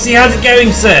 Foxy, how's it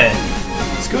going, sir?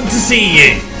 It's good to see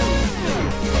you.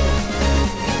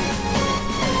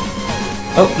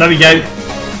 Oh, there we go.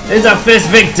 There's our first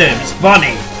victim. It's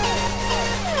Bonnie.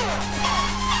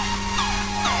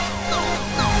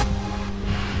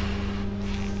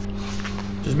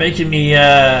 Just making me,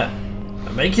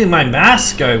 making my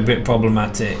mask go a bit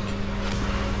problematic.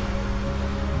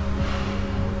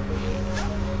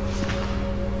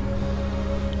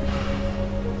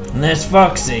 And there's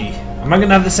Foxy. Am I going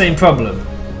to have the same problem?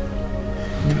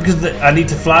 Because I need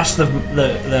to flash the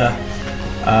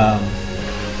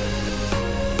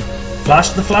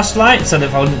flashlight instead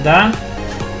of holding it down.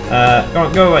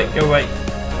 Go away.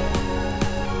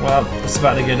 Well, it's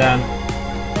about to go down.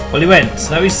 Well, he went.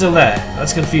 Now he's still there.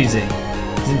 That's confusing.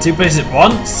 He's in 2 places at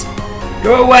once.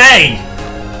 Go away!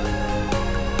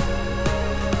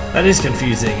 That is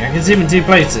confusing. I can see him in 2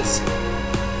 places.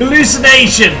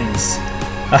 Hallucinations!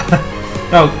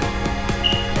 No.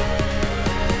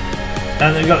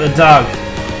 And they've got the dog.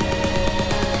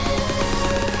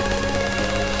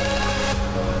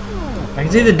 I can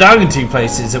see the dog in 2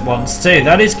 places at once too.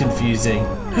 That is confusing.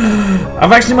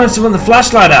 I've actually managed to run the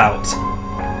flashlight out.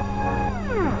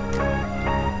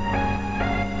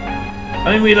 I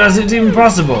didn't realise it's even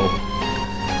possible.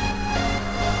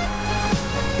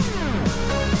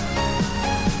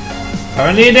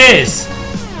 Apparently it is.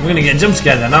 I'm gonna get a jump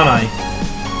scare then, aren't I?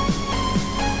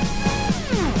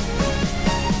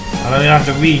 I'm gonna have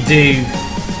to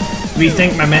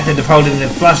rethink my method of holding the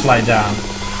flashlight down.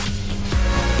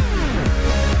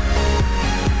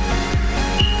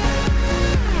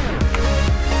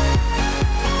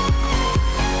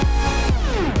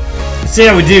 Let's see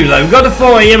how we do though. We've got to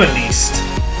 4 AM at least.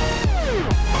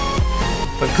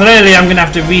 But clearly I'm gonna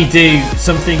have to redo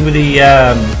something with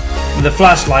the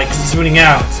flashlight because it's running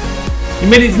out. You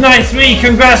made it to night 3.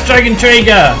 Congrats, Dragon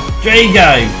Traeger.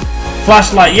 Drago.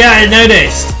 Flashlight. Yeah, I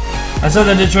noticed. I saw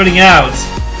that it's running out.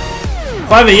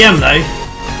 5 AM though.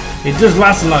 It does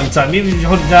last a long time, even if you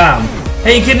hold it down.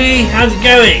 Hey Kitty, how's it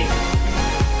going?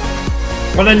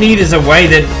 What I need is a way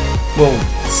that will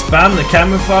spam the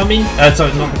camera for me.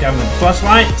 Sorry, not the camera, the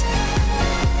flashlight.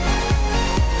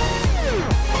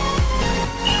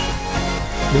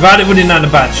 Without it running out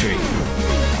of battery.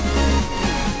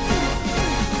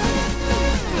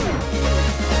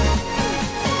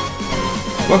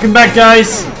 Welcome back,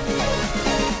 guys.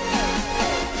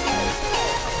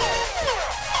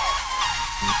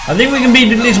 I think we can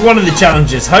beat at least one of the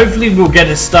challenges. Hopefully we'll get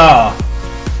a star.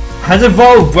 Has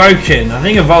Evolve broken? I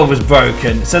think Evolve was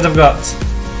broken. It says I've got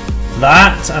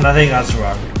that, and I think that's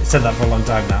wrong. It said that for a long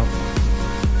time now.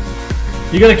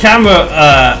 You got a camera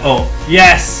up.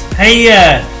 Yes. Hey,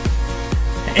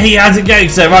 hey, how's it going,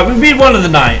 sir? Right, we beat one of the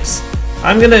nights.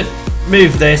 I'm going to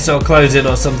move this or close it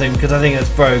or something because I think it's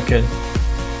broken.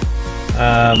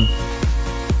 And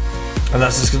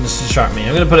that's just going to distract me.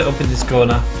 I'm going to put it up in this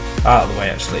corner. Out of the way,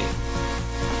 actually.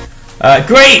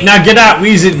 Great! Now get out,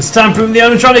 Weezins. Time for the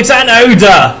animatronics and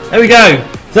Oda! There we go.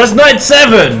 So that's night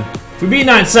 7. We beat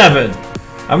night 7.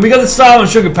 And we got the star on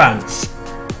Sugar Pants.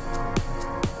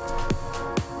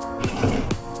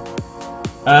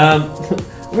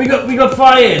 we got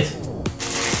fired.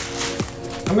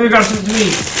 I'm gonna grab something to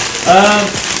eat.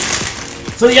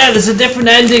 So yeah, there's a different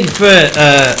ending for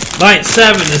night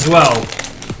 7 as well.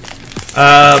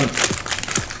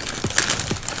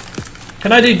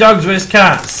 Can I do dogs vs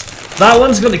cats? That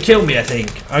one's gonna kill me, I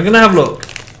think. I'm gonna have a look.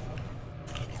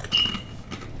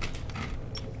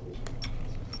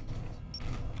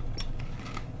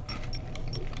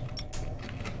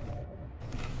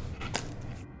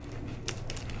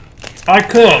 I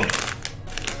could.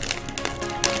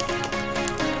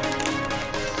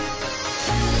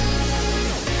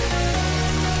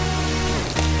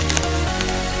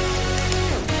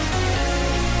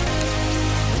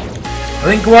 I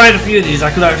think quite a few of these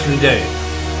I could actually do.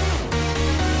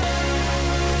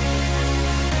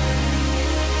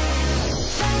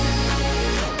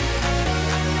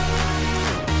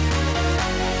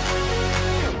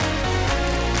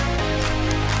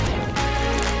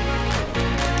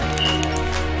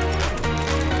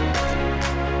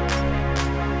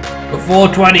 But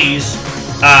 420s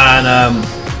and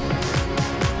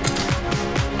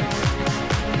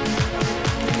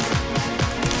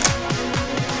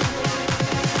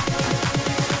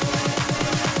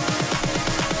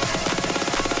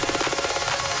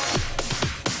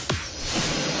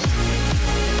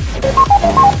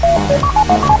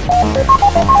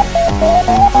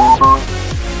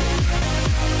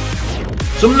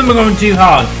some of them are going too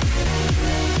hard.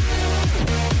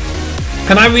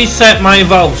 Can I reset my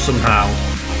Evolve somehow?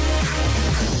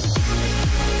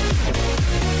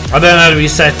 I don't know how to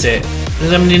reset it.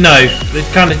 Does anybody know?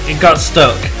 It got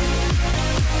stuck.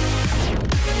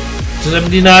 Does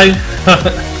anybody know?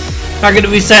 How can I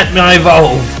reset my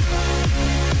Evolve?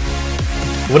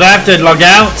 Would I have to log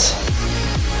out?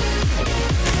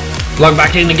 Log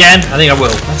back in again? I think I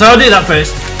will. So I'll do that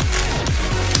first.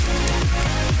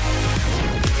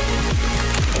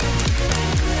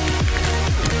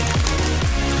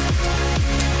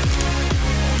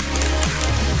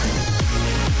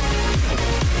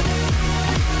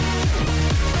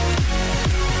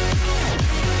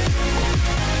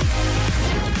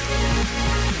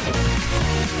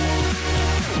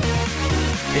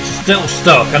 It's still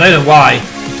stuck. I don't know why.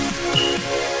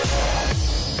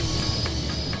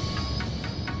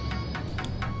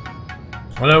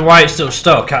 I don't know why it's still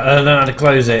stuck. I don't know how to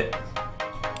close it.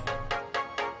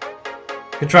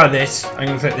 I can try this. I'm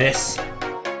going to click this.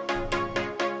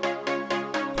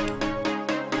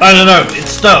 I don't know.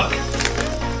 It's stuck.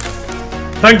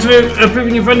 Thanks for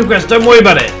approving your friend request. Don't worry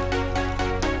about it.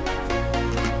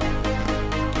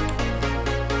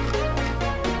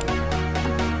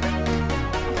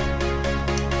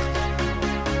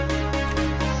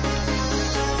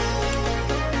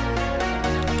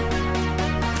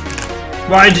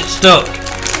 Why is it stuck?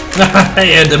 I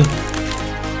heard them.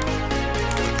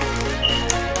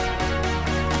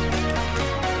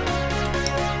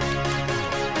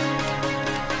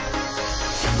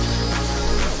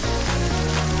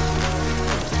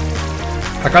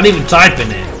 I can't even type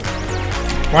in it.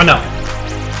 Why not?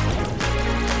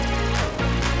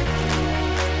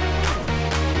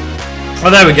 Oh,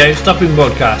 there we go. Stopping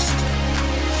broadcast.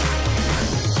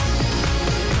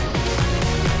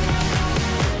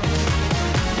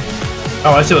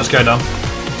 Oh, I see what's going on.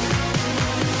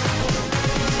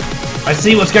 I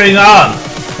see what's going on.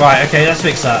 Right, okay, let's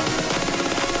fix that.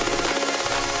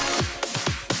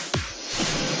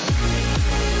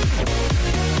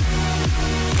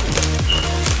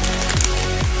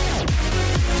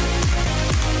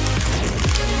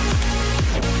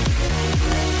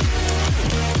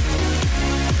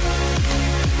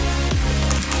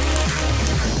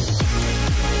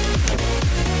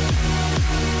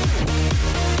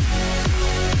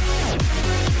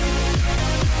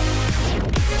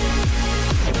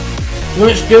 What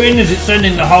it's doing is it's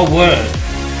sending the whole word.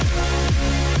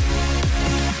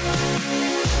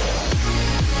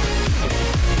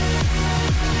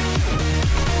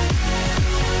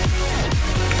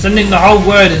 Sending the whole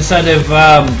word instead of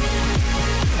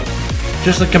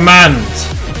just the command.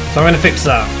 So I'm going to fix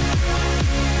that.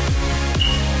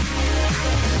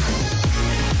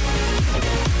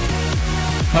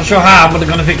 Not sure how, but I'm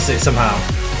going to fix it somehow.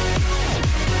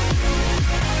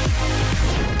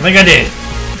 I think I did.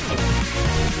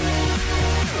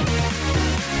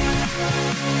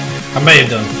 I may have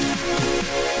done.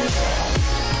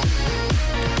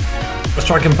 Let's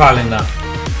try compiling that.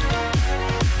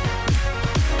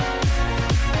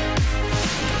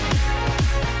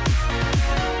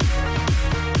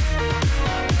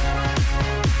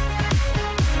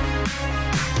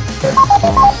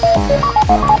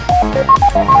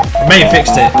 I may have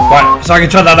fixed it. Right, so I can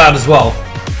try that out as well.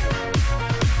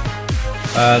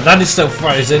 That is still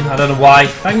frozen. I don't know why.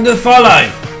 Thank you for the follow.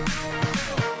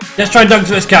 Let's try dogs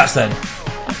vs cats then.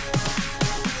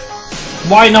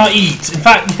 Why not eat? In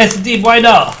fact, yes indeed, why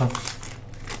not?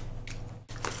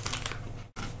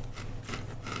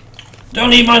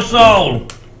 Don't eat my soul!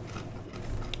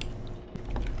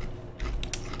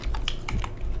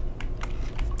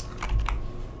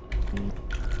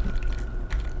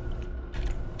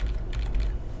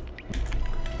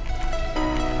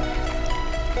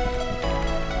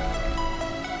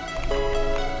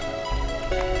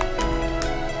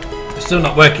 Still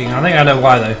not working. I think I know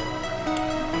why though.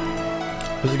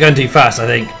 Because it's going too fast, I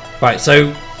think. Right,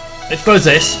 so let's close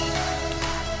this.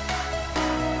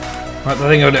 Right, I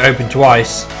think I got it open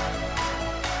twice.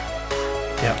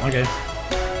 Yeah, okay.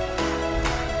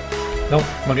 Nope,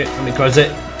 okay, let me close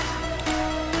it.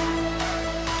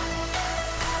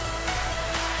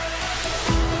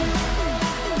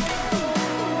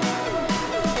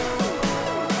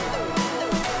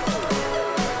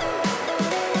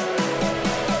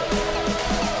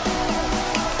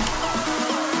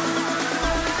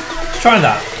 Try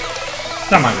that.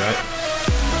 That might be right.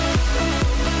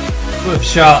 Worth a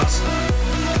shot.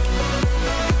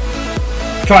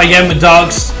 Try again with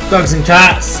dogs and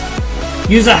cats.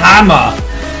 Use a hammer.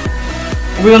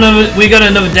 We got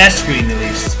another death screen at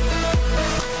least.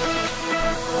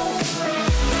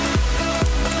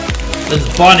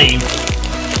 There's Bonnie.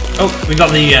 Oh, we got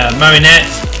the marionette.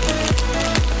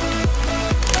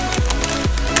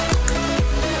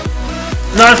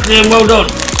 Nicely and well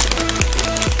done.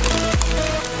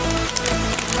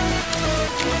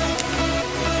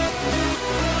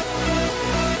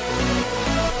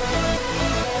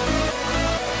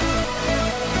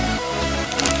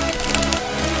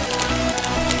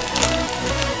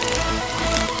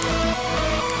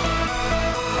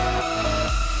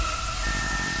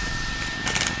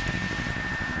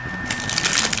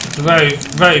 Very,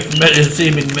 very familiar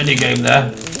seeming minigame there.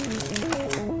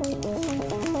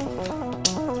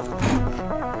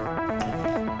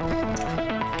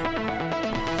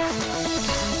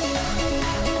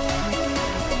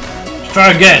 Let's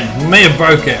try again. We may have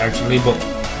broke it actually, but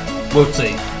we'll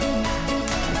see.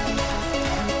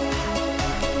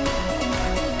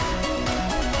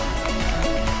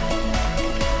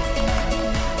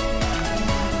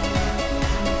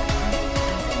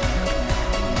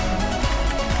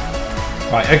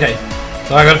 Right, okay.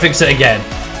 So I gotta fix it again.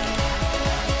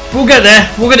 We'll get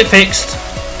there. We'll get it fixed.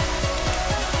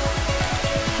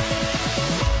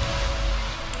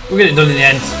 We'll get it done in the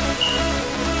end.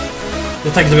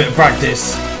 It takes a bit of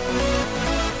practice.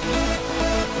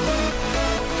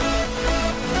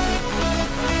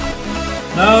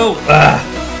 No.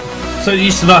 So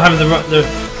used to not having the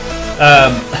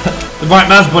the right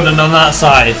mouse button on that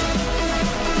side.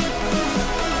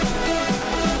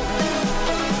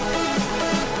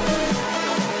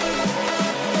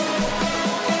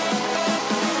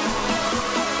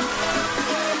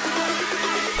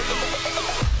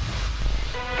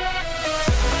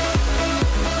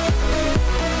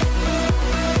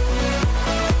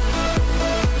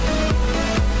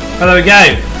 Oh, there we go.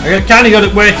 I kind of got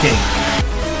it working.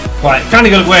 Right, kind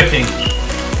of got it working.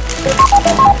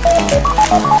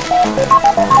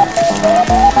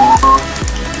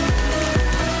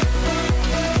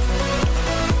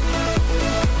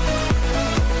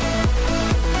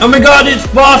 Oh my god, it's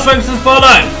boss folks to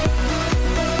follow!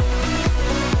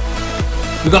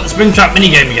 We've got the Springtrap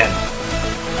minigame again.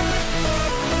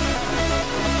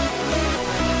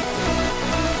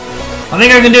 I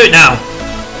think I can do it now.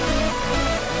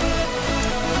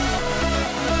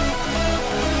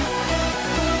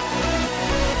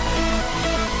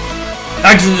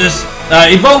 Exodus,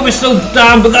 Evolve is still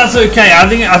down, but that's okay. I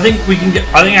think we can.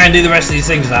 I think I can do the rest of these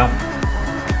things now.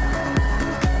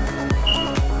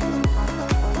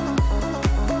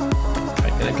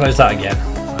 Right, gonna close that again.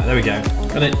 Right, there we go.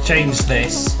 Gonna change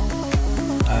this.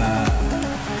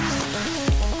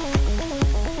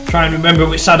 Try and remember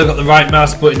which side I've got the right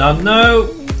mouse button on.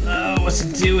 No, no, what's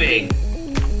it doing?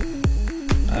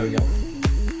 There we go.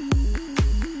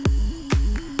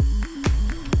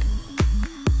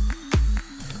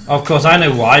 Of course, I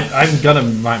know why. I haven't got a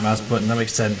right mouse button. That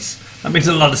makes sense. That makes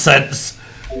a lot of sense.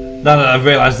 Now that I've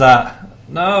realised that.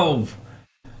 No.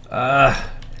 Right,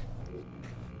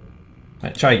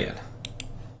 try again.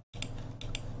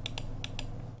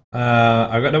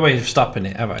 I've got no way of stopping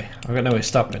it, have I? I've got no way of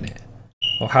stopping it.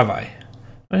 Or have I?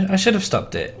 I should have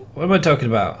stopped it. What am I talking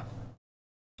about?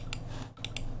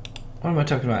 What am I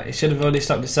talking about? It should have already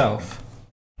stopped itself.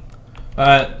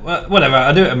 Whatever.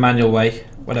 I'll do it a manual way.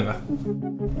 Whatever.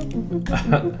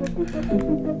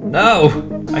 No!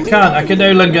 I can't. I can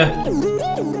no longer.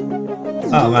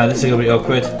 Oh man, this is gonna be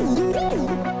awkward.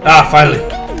 Ah, finally.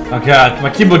 Oh god, my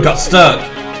keyboard got stuck.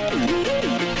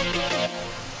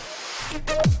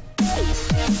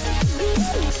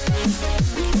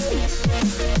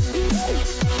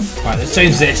 Right, let's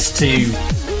change this to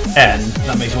N.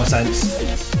 That makes more sense.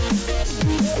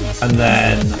 And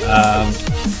then,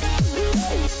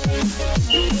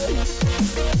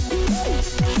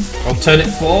 alternate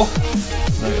 4?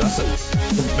 No, that's it.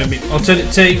 Maybe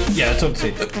alternate 2? Yeah,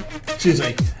 alternate 2. Excuse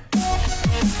me.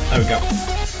 There we go.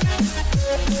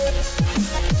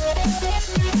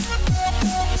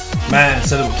 Man,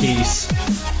 set up keys.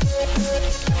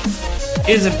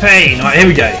 Is a pain. Right, here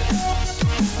we go.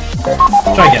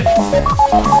 Try again.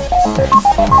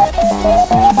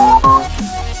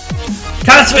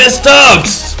 Cats vs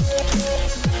dogs!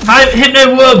 Hi,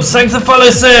 Hypno Wubs, thanks for the follow,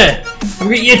 sir. I've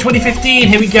got year 2015,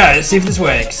 here we go, let's see if this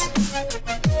works.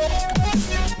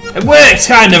 It works,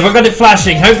 kind of, I've got it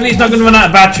flashing. Hopefully it's not going to run out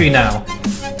of battery now.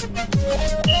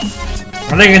 I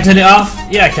think I can turn it off?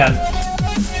 Yeah, I can.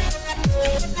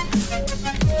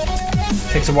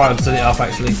 Takes a while to turn it off,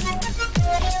 actually.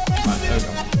 Right, there we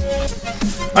go.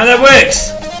 Right, that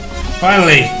works!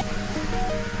 Finally.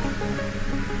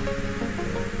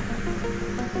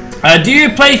 Do you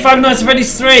play Five Nights at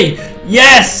Freddy's 3?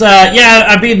 Yes, yeah,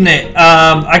 I've beaten it.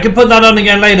 I can put that on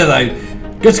again later though.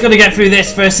 Just gonna get through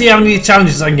this first, see how many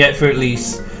challenges I can get through at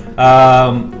least.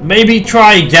 Maybe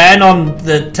try again on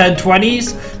the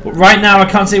 1020s, but right now I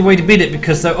can't see a way to beat it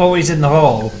because they're always in the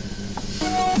hall.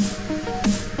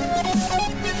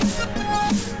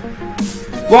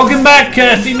 Welcome back,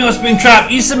 Female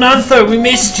Springtrap. You Samantha, we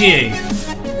missed you.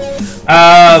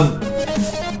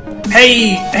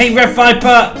 Hey, Red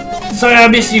Viper. Sorry I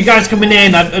missed you guys coming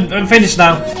in. I'm finished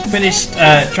now. Finished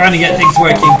trying to get things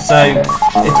working, so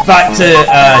it's back to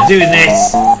doing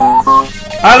this.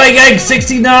 I like egg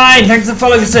 69. Thanks for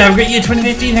following us. Have a great year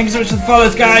 2015. Thank you so much for the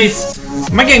follows, guys.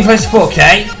 Am I getting close to 4K?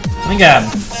 I think I am.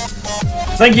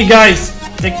 Thank you, guys.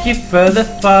 Thank you for the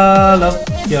follow.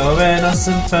 You're an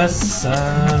awesome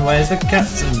person. Where's the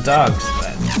cats and dogs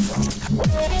then?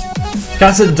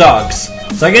 Cats and dogs.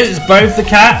 So I guess it's both the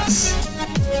cats.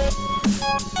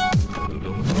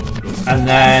 And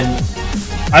then,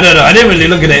 I don't know, I didn't really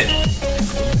look at it.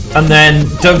 And then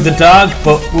Doug the dog,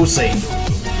 but we'll see.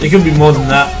 It could be more than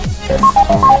that.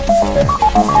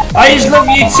 I just love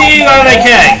you too, I like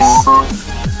eggs.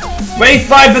 Wave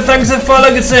 5 for thanks for the follow.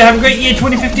 Good to say, have a great year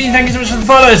 2015. Thank you so much for the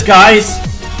follows, guys.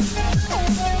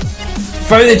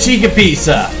 Throw the Chica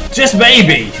pizza. Just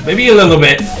maybe. Maybe a little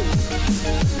bit.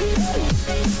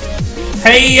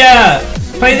 Hey,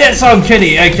 play that song,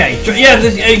 Kenny. Okay. Yeah,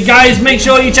 guys, make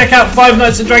sure you check out Five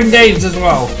Nights at Dragon Days as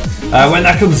well. When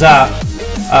that comes out.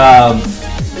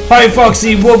 Pirate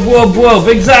Foxy, whoop whoop whoop,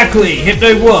 exactly,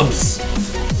 Hypno Whoops.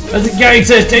 How's it going,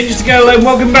 sir? Dangerous to go alone,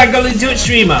 welcome back, Golden Twitch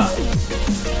streamer.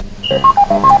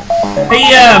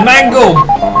 Hey, Mangle,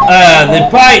 the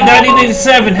Bite,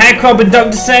 1987, Haircrop and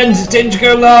Dr. Sens, it's Dangerous to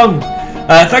go along.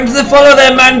 Thanks for the follow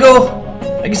there, Mangle.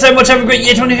 Thank you so much, have a great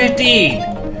year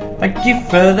 2015. Thank you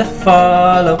for the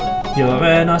follow, you're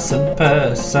an awesome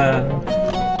person.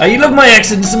 You love my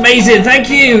accent, it's amazing, thank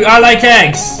you, I like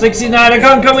eggs. 69, I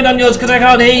can't comment on yours because I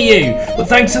can't hear you. But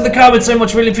thanks for the comment so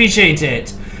much, really appreciate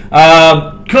it.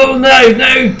 Cool,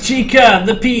 no, Chica,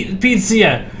 the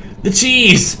pizza, the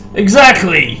cheese,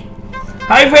 exactly.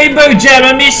 Hi Rainbow Gem,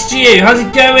 I missed you, how's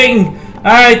it going?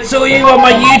 I saw you on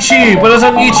my YouTube, when I was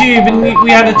on YouTube and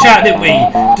we had a chat, didn't we?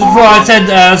 Just before I said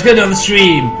I was going on the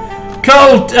stream.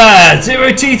 Cold,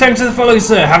 02, thanks for the follow,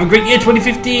 sir. Have a great year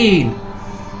 2015.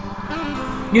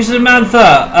 You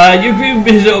Samantha, your group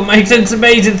visual makes sense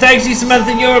amazing. Thanks you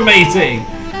Samantha, you're amazing.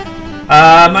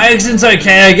 My accent's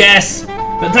okay I guess,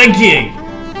 but thank you.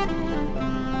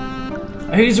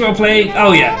 Who's role playing?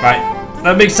 Oh yeah, right.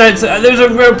 That makes sense. There's a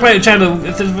role player channel.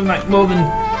 If there's like more than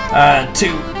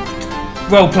 2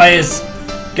 role players,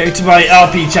 go to my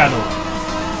RP channel.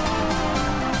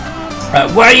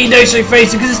 Why are you no show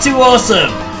face? Because it's too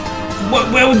awesome.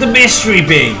 Where would the mystery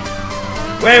be?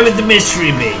 Where would the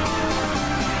mystery be?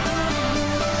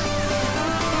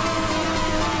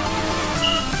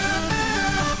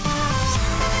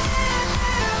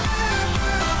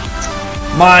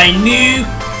 My new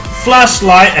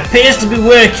flashlight appears to be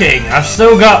working. I've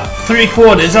still got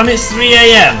 3/4 and it's 3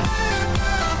 AM.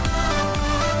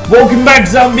 Welcome back,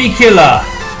 Zombie Killer.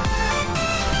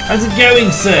 How's it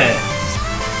going, sir?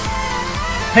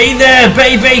 Hey there,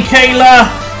 Baby Kayla.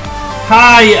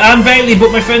 Hi, I'm Bailey,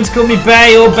 but my friends call me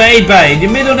Bay or Baby.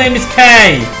 Your middle name is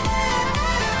Kay.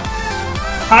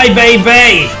 Hi,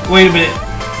 Baby. Wait a minute.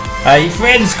 Your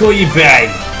friends call you Bay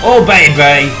or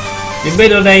Baby. Your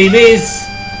middle name is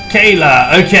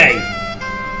Kayla. Okay.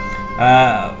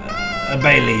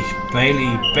 Bailey, Baby.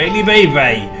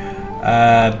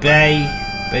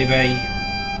 Baby.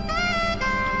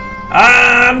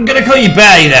 I'm gonna call you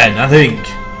Bay then, I think.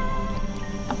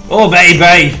 Or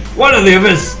Baby. One of the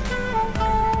others.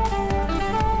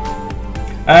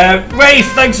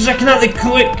 Rafe, thanks for checking out the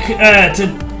quick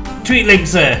tweet link,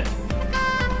 sir.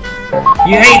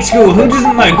 You hate school. Who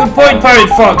doesn't know? Good point, Pirate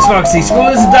Foxy. School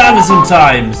is a downer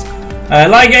sometimes.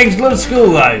 Like eggs, love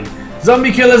school though.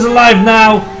 Zombie Killer's alive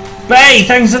now. Bay,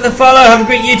 thanks for the follow. Have a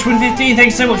great year 2015.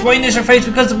 Thanks so much. Why in your face?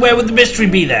 Because where would the mystery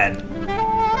be then?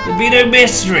 There'd be no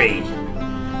mystery.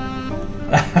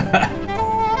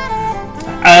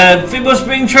 Fibble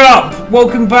Springtrap,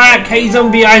 welcome back. Hey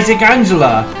Zombie Isaac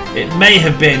Angela. It may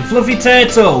have been. Fluffy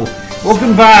Turtle,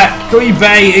 welcome back. Call you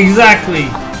Bay, exactly.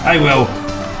 I will.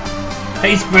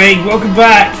 Hey Spring, welcome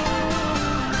back.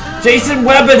 Jason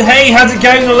Webber, hey, how's it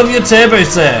going? I love your turbo,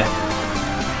 sir.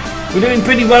 We're doing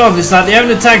pretty well on this night. They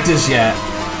haven't attacked us yet.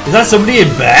 Is that somebody in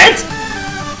bed? Is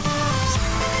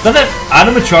that an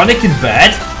animatronic in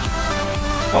bed?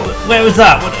 Where was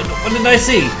that? What did I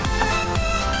see?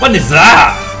 What is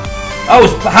that? Oh,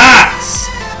 it's hats!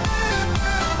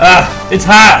 It's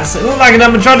hats. It looked like an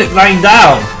animatronic lying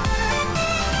down.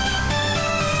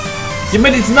 You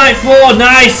made it to night 4.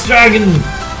 Nice, Dragon.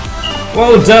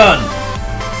 Well done.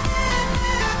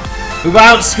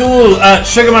 Without school,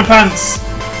 sugar my pants.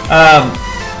 I'm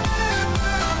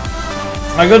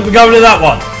going to be going to that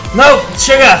one. No,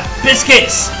 sugar,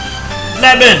 biscuits,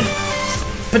 lemon,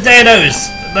 potatoes.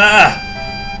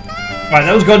 Right,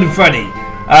 that was Golden Freddy.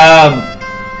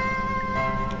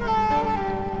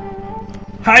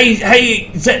 Hey,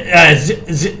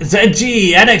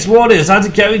 ZG, NX Waters, how's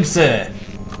it going, sir?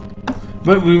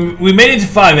 But we made it to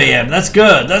 5 AM, that's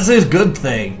good, that's a good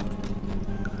thing.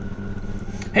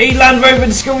 Hey, Land Rover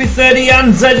Discovery 30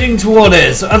 and Zedging toward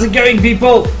us, how's it going,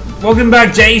 people? Welcome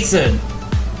back, Jason.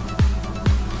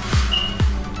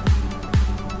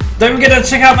 Don't forget to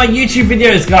check out my YouTube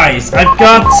videos, guys. I've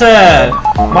got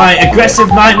my Aggressive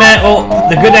Nightmare, or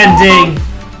the good ending,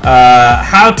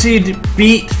 how to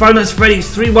beat Five Nights at Freddy's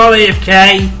 3 while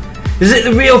AFK. Is it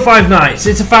the real Five Nights?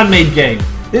 It's a fan-made game.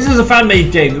 This is a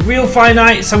fan-made game. The real Five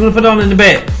Nights, I'm going to put on in a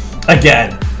bit.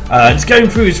 Again. Just going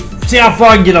through, see how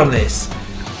far I can get on this.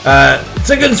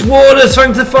 Seconds Waters,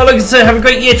 thanks for the follow. Have a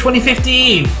great year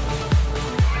 2015.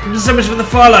 Thank you so much for the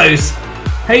follows.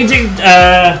 Hey, Dick,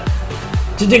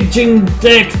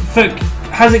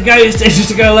 how's it going? It's just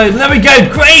to go alone. There we go,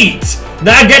 great!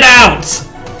 Now get out!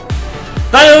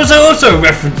 That was also a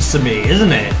reference to me,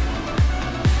 isn't it?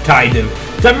 Kind of.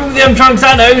 Don't remember the Trunks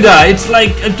and Oda. It's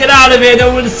like, get out of here, I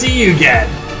don't want to see you again.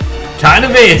 Kind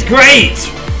of is, great!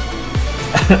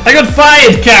 I got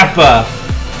fired, Kappa!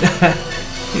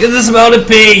 You got the smell of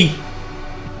pee!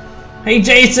 Hey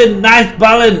Jason, nice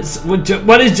balance!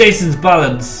 What is Jason's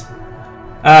balance?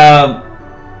 I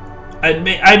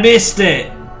missed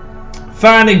it.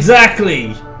 Fine,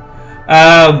 exactly.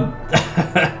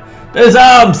 Those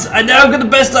arms! I now got the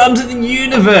best arms in the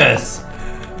universe!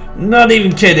 Not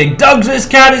even kidding. Dogs vs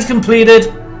Cat is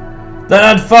completed. Then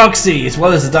add Foxy, as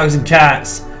well as the dogs and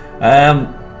cats.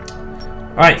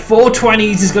 Right,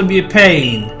 420s is going to be a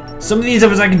pain. Some of these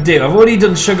others I can do. I've already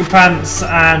done Sugar Pants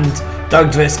and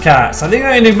Dogs vs Cats. I think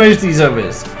I can do most of these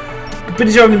others. I'm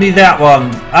pretty sure I'm going to do that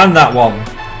one and that one.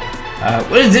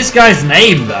 What is this guy's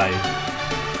name, though?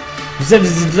 He said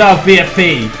it's a dog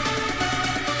BFP.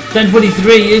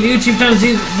 1023, your YouTube channel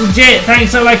seems legit.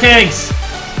 Thanks, I like eggs.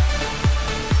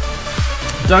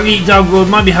 Dog Eat Dog World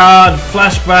might be hard.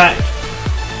 Flashback.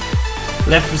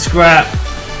 Left for Scrap.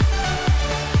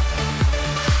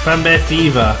 Fanbear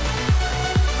Fever.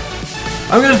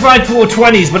 I'm going to try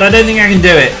 420s, but I don't think I can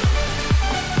do it.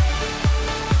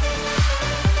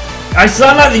 I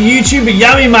sound like the YouTuber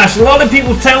Yummy Mash. A lot of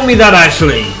people tell me that,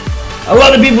 actually. A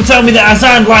lot of people tell me that I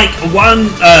sound like one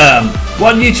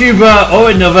YouTuber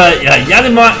or another. Yeah,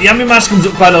 Yummy Mash comes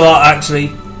up quite a lot,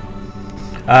 actually.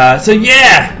 So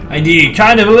yeah, I do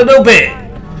kind of a little bit.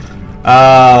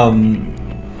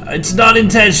 It's not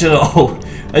intentional.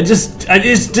 I just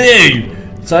do.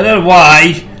 So I don't know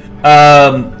why.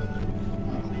 I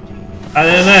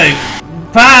don't know.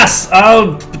 Pass.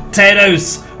 Oh,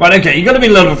 potatoes. Right, okay. You got to be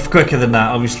a little bit quicker than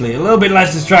that, obviously. A little bit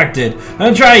less distracted. I'm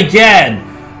gonna try again.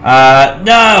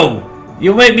 No.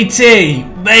 You'll make me tea.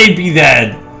 Maybe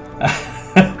then.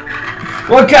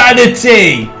 What kind of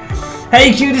tea?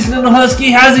 Hey, cutest little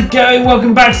husky, how's it going?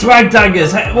 Welcome back, Swag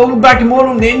Daggers. Hey, welcome back,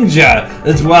 Immortal Ninja,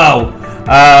 as well.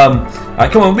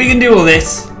 Alright, come on, we can do all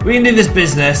this. We can do this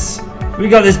business. We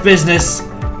got this business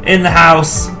in the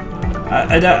house.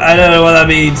 I don't know what that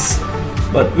means,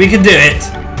 but we can do it.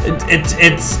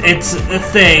 It's a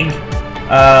thing.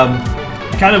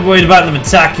 Kind of worried about them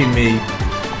attacking me.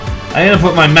 I'm gonna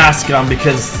put my mask on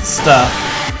because stuff.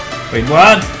 Wait,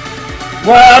 what?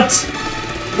 What?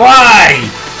 Why?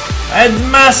 I had the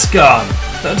mask on.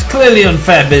 That's clearly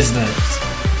unfair business.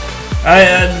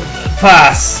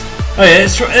 Pass. Oh yeah,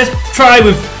 let's try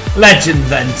with Legend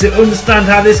then to understand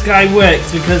how this guy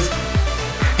works, because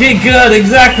good,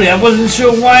 exactly. I wasn't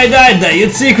sure why I died there. You're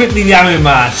secretly Yummy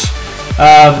Mash.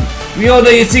 We all know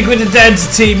your secret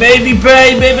identity. Maybe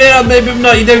Bray, maybe I'm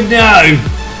not. You don't know.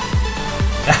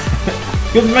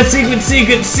 Give my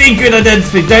secret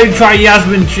identity. Don't try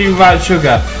Yasmin Tree without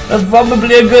sugar. That's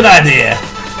probably a good idea.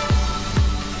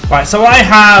 Right, so I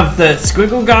have the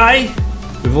squiggle guy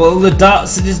with all the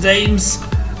dots in his names,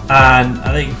 and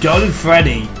I think Golden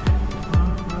Freddy,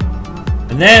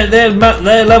 and they're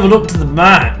leveled up to the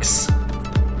max.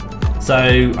 So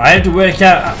I have to work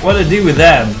out what to do with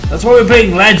them. That's why we're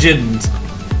playing Legend,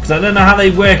 because I don't know how they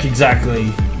work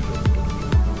exactly.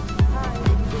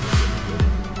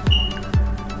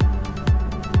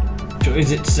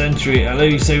 Is it Century? Hello,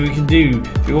 you say we can do.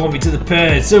 If you want me to the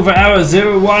pair. Silver Hour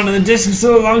 01 and the disc is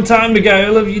still a long time ago. I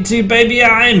love you too, baby.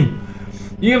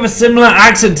 You have a similar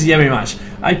accent to Yummy Mash.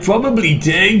 I probably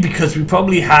do, because we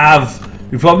probably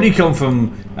come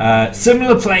from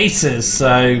similar places.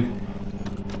 So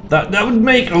that would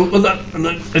make.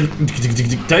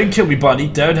 Don't kill me, buddy.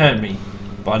 Don't hurt me,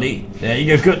 buddy. There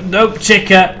you go. Good. Nope,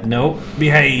 chicka. Nope.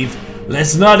 Behave.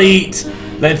 Let's not eat.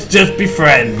 Let's just be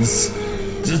friends.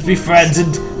 Just be friends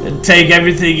and take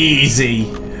everything easy.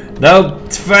 No,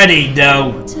 Freddy,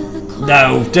 no.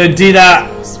 No, don't do that.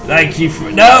 Thank you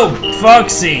for. No,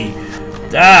 Foxy.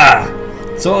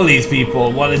 It's all these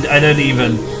people. What? I don't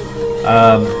even.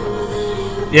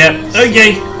 Yeah,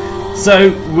 okay.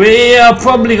 So, we are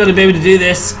probably going to be able to do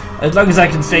this as long as I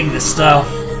can figure this stuff.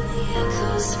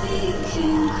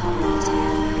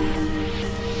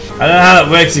 I don't know how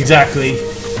that works exactly.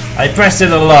 I pressed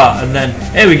it a lot, and then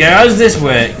here we go. How does this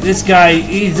work? This guy,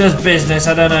 he does business.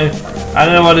 I don't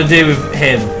know what to do with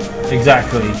him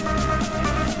exactly.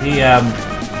 He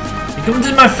comes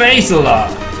in my face a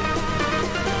lot.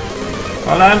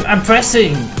 Well, I'm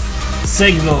pressing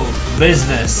signal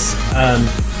business, and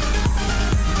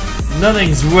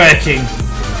nothing's working.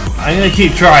 I'm gonna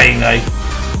keep trying though.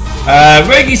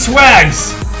 Reggie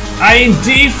Swags, I am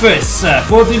Defus,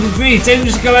 433. Same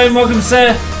just go home. Welcome,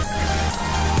 sir.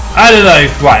 I don't know.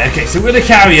 Right, okay, so we're gonna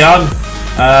carry on.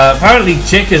 Apparently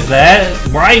Chica's there.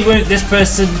 Why won't this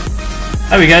person...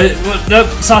 There we go. Nope,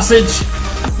 sausage.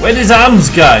 Where does his arms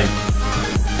go?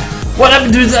 What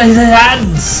happened to his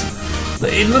hands?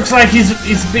 It looks like he's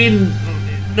been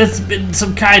there's been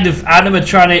some kind of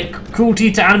animatronic cruelty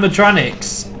to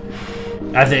animatronics.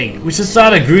 I think we should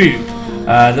start a group.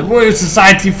 The Royal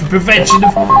Society for Prevention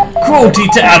of Cruelty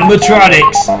to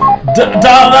Animatronics.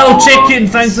 Darnell Chicken,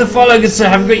 thanks for following us.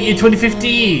 Have a great year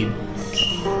 2015.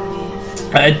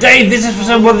 Dave, this is for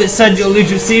someone that said your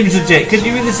illusion seems legit. Could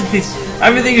you read this please?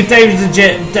 Everything with Dave is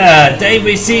legit. Dave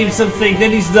may seem something,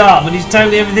 then he's not, but he's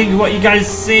totally everything what you guys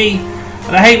see.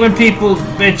 And I hate when people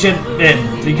bitch at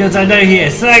him because I know he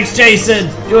is. Thanks,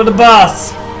 Jason. You're the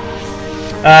boss.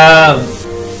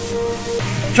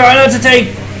 Try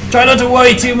not to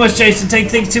worry too much, Jason. Take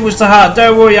things too much to heart.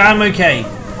 Don't worry, I'm okay.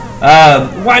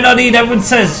 Why not eat? Everyone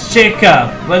says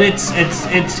chica, but it's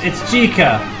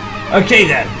chica. Okay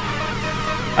then.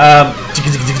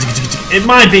 It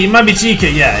might be chica.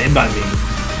 Yeah, it might be.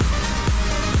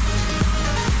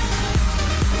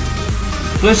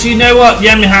 Plus, you know what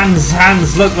Yummy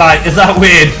hands look like? Is that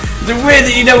weird? Is it weird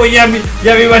that you know what Yummy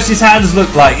Wash's hands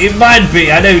look like? It might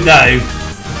be. I don't know.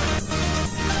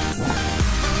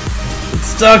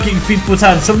 Stalking people's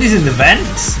hands. Somebody's in the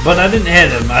vents, but I didn't hear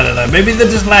them. I don't know. Maybe they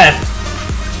just left.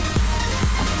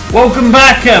 Welcome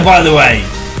back, by the way.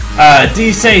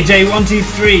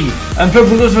 DSJ123 and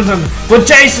Purple Guzman. Well,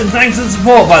 Jason, thanks for the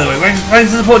support, by the way. Thanks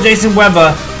for the support, Jason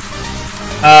Weber.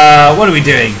 What are we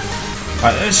doing?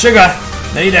 Right, sugar.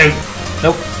 No, you don't.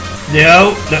 Nope.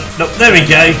 No. There we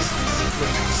go.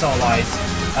 Soul eyes.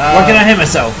 Why can I hear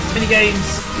myself? Mini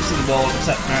games. You see the ball,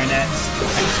 except marionettes. I'm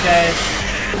scared.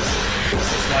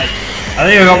 I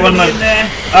think I got one in there.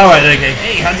 Oh, right, okay.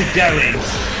 Hey, how's it going?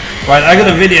 Right, I got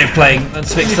a video playing.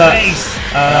 Let's fix that.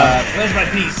 Where's my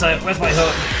pizza? Where's my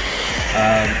hook?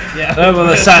 Yeah. Oh, well,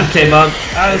 the sound came on.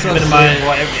 I was Bit of my.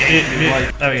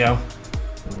 There we go.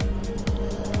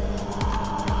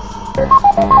 I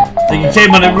think it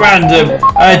came on at random.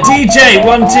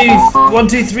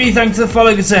 DJ123, thanks for the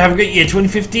follow. Good to have a great year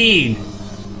 2015.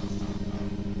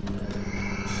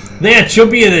 They are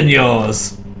chubbier than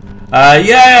yours.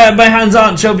 Yeah, my hands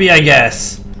aren't chubby, I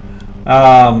guess.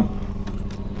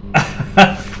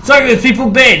 Sorry,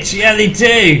 people bitch. Yeah, they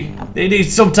do. They do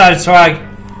sometimes, swag.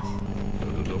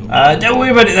 Don't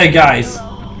worry about it though, guys.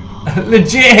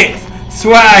 Legit.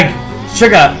 Swag.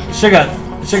 Sugar.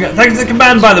 Thanks for the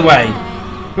command, by the way.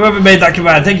 Whoever made that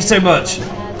command, thank you so much.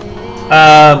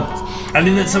 I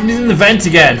think that somebody's in the vent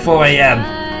again, 4 AM.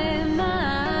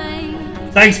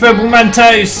 Thanks, Purple Man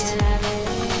Toast.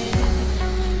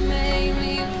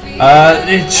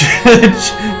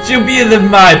 Chubbier than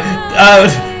mine.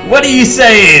 What are you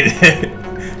saying?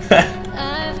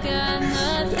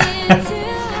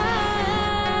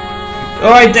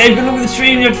 Alright, Dave, good luck with the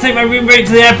stream. You have to take my room break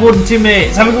to the airport in 2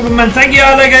 minutes. Have a good one, man. Thank you,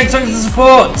 Alec. Thanks for the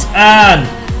support. And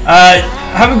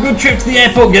have a good trip to the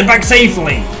airport. Get back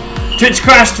safely. Twitch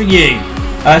crashed for you.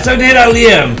 So to hear that,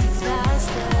 Liam.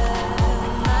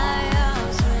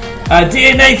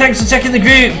 DNA, thanks for checking the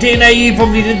group. DNA, you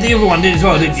probably did the other one, did as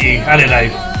well, didn't you? I don't know.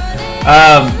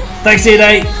 Thanks,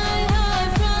 DNA.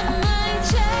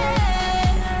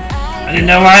 I didn't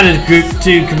know I had a group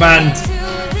 2 command.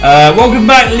 Welcome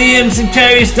back, Liam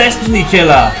Sincarius Destiny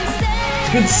Killer. It's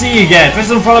good to see you again.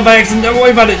 Press on follow by accident. Don't worry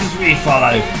about it, just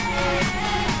refollow.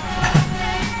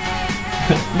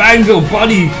 Mango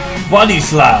body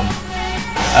slam.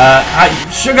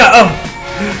 Sugar. Oh.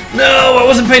 No, I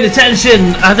wasn't paying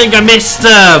attention. I think I missed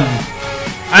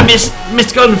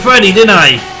Golden Freddy, didn't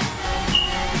I?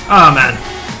 Oh man.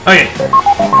 Okay.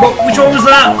 Which one was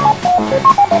that?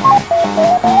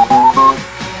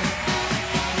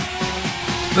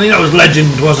 I think that was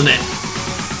Legend, wasn't it?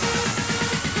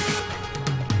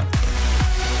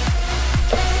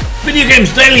 Video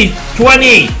Games Daily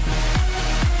 20.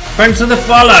 Thanks for the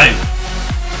follow.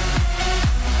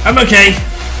 I'm okay.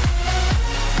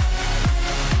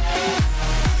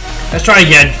 Let's try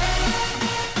again.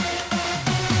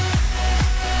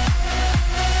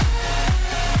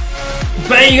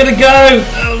 But you gotta go!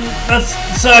 That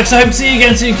sucks. I hope to see you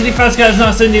again soon. Kitty Fast Guy's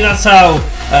not sending, that's how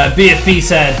BFP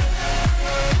said.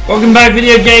 Welcome back,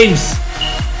 Video Games!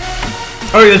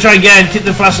 Oh, we're gonna try again. Keep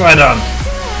the flashlight on.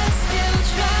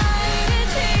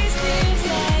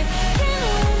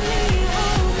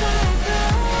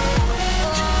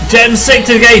 Gem's sick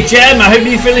today. Gem, I hope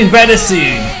you're feeling better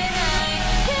soon.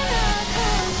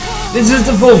 This is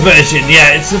the full version,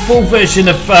 yeah, it's the full version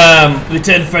of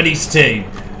Return of Freddy's 2.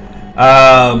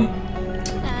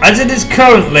 As it is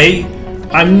currently,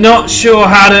 I'm not sure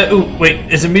how to... Oh,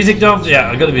 wait, is the music off? Yeah,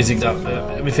 I got the music off.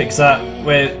 Let me fix that.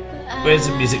 Where's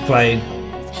the music playing?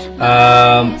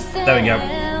 There we go.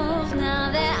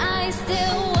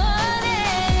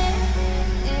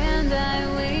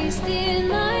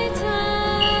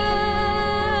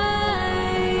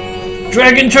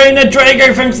 Dragon Trainer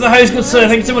Drago, thanks for the host, good sir.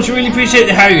 Thank you so much. I really appreciate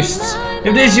the hosts.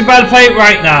 If it is, you're about to play it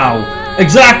right now.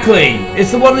 Exactly.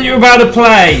 It's the one that you're about to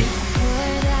play.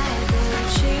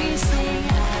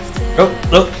 Oh,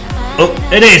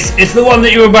 it is. It's the one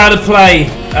that you're about to play,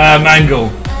 Mangle.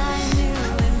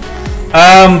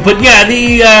 But yeah,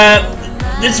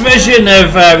 this version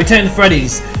of Return to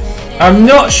Freddy's, I'm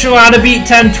not sure how to beat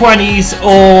 1020s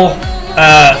or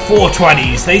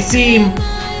 420s. They seem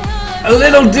a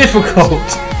little difficult,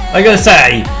 I gotta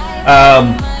say.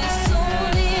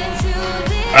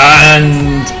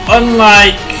 And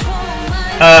unlike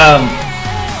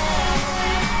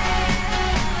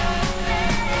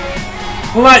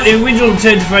the original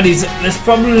Return to Freddy's, there's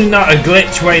probably not a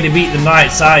glitch way to beat the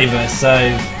knights either, so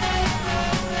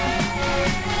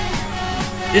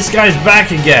this guy's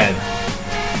back again.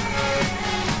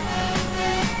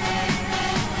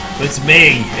 It's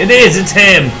me. It is, it's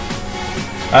him.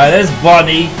 There's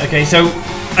Bonnie. Okay, so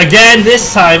again,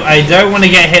 this time I don't want to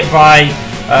get hit by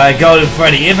Golden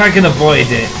Freddy if I can avoid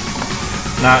it.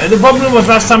 Now, if the problem was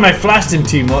last time I flashed him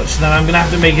too much, then I'm going to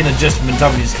have to make an adjustment,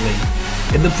 obviously.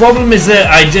 If the problem is that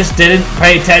I just didn't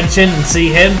pay attention and see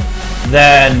him,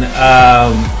 then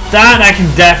that I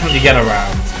can definitely get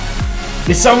around.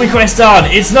 Is song request on?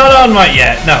 It's not on right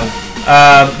yet, no.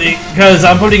 Because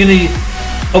I'm probably going to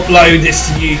upload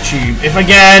this to YouTube. If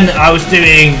again I was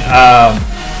doing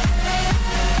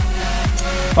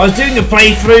a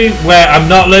playthrough where I'm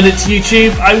not loaded to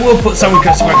YouTube, I will put song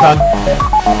request back on.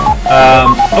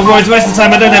 Otherwise the rest of the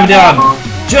time I don't have it on.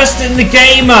 Justin the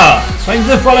Gamer, thanks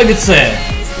for the follow, good sir.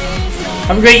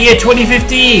 Have a great year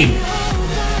 2015.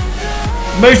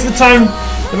 Most of the time,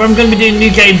 if I'm going to be doing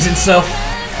new games and stuff,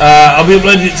 I'll be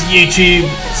uploading it to YouTube,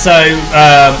 so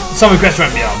some requests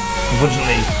won't be on,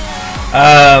 unfortunately.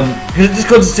 Because it just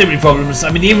causes too many problems.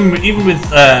 I mean, even with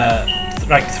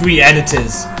like 3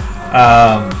 editors,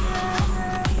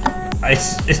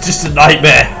 it's just a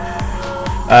nightmare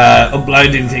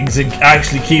uploading things and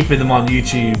actually keeping them on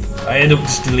YouTube. I end up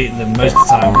just deleting them most of the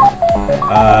time.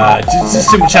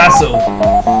 Just too much hassle.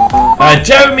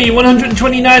 Jeremy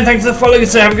 129, thanks for the follow.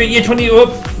 So have a great year 20.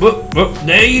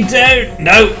 No, you don't.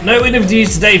 No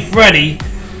interviews today, Freddy.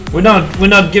 We're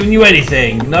not giving you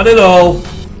anything. Not at all.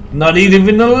 Not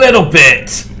even a little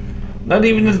bit. Not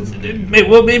even.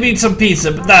 Well, maybe some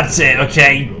pizza, but that's it.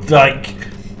 Okay, like,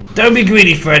 don't be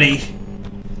greedy, Freddy.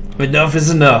 Enough is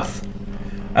enough.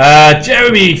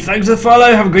 Jeremy, thanks for the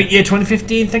follow. Have a great year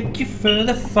 2015. Thank you for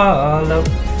the follow.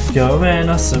 You're an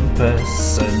awesome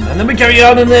person. And then we carry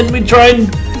on, and then we try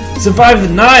and survive the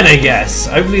night, I guess.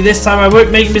 Hopefully this time I won't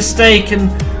make a mistake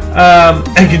and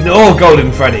ignore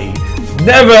Golden Freddy.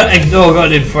 Never ignore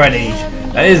Golden Freddy.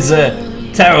 That is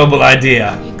a terrible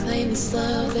idea.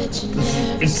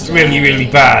 It's really, really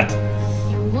bad.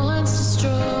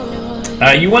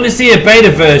 You want to see a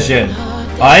beta version?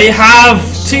 I have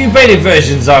 2 beta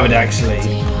versions of it actually,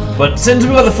 but since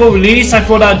we got the full release, I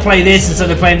thought I'd play this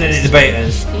instead of playing any of the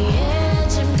betas.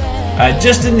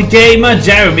 Justin the Gamer,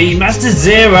 Jeremy, Master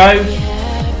Zero.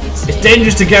 It's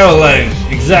dangerous to go alone.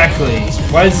 Exactly.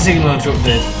 Why is the signal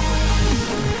interrupted?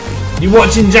 You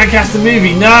watching Jackass the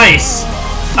movie? Nice.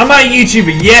 Am I a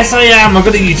YouTuber? Yes, I am. I've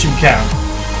got a YouTube account.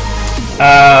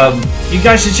 You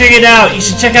guys should check it out. You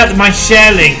should check out my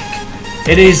share link.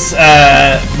 It is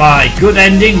my good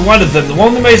ending, one of them, the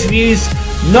one with the most views,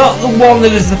 not the one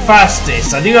that is the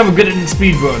fastest. I do have a good ending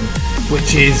speed run,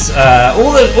 which is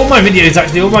all my videos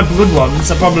actually, all my good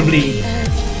ones are probably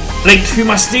linked through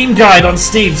my Steam guide on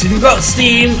Steam. So if you've got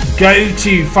Steam, go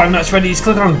to Five Nights at Freddy's,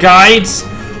 click on guides,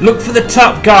 look for the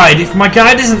top guide. If my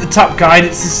guide isn't the top guide,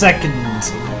 it's the second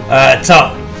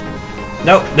top.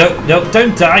 No,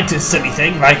 don't die to a silly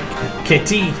thing like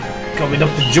Kitty coming up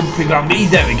and jumping on me.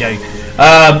 There we go.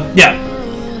 Yeah,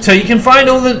 so you can find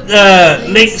all the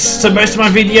links to most of my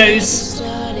videos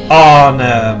on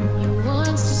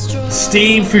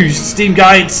Steam through Steam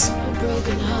guides,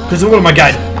 because all of my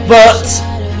guides. But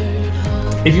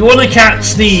if you want to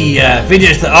catch the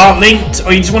videos that aren't linked,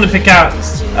 or you just want to pick out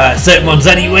certain ones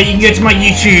anyway, you can go to my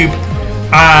YouTube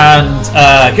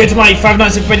and go to my Five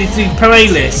Nights at Freddy's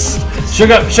playlist.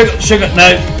 Sugar,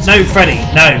 no, Freddy,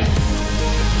 no.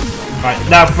 Right,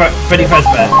 now Freddy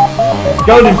Fazbear.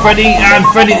 Golden Freddy and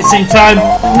Freddy at the same time,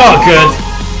 not good.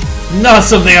 Not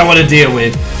something I want to deal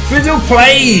with. Frizzle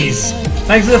Plays!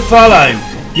 Thanks for the follow.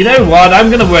 You know what, I'm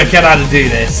going to work out how to do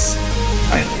this.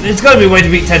 There's got to be a way to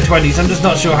beat 1020s, I'm just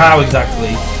not sure how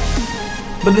exactly.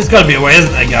 But there's got to be a way,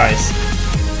 isn't there, guys?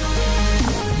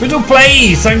 Frizzle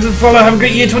Plays! Thanks for the follow, have a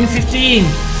great year 2015.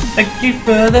 Thank you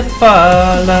for the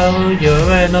follow,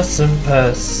 you're an awesome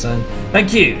person.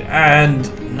 Thank you, and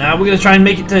now we're going to try and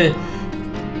make it to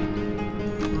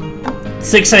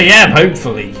 6 AM,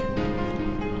 hopefully.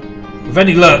 With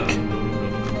any luck.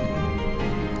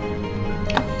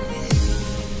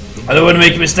 I don't want to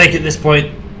make a mistake at this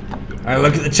point. I'll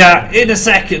look at the chat in a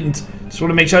second. Just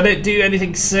want to make sure I don't do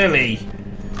anything silly.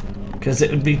 Because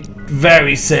it would be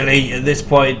very silly at this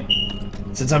point.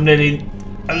 Since I'm nearly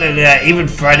there. Even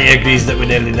Freddy agrees that we're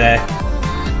nearly there.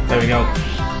 There we go.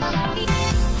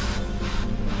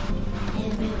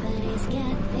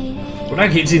 When I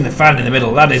keep seeing the fan in the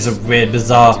middle, that is a weird,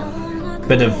 bizarre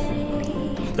bit of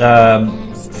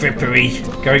frippery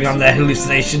going on there.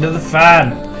 Hallucination of the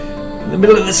fan in the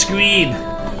middle of the screen.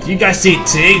 Do you guys see it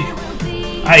too?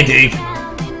 I do.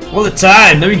 All the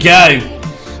time. There we go.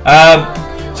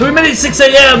 So we made it 6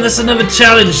 AM. That's another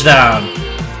challenge down.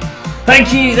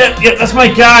 Thank you. That's my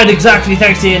guide. Exactly.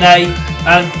 Thanks, DNA.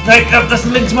 And that's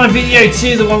the link to my video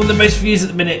too. The one with the most views at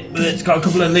the minute. It's got a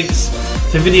couple of links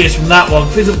to videos from that one.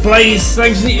 Please,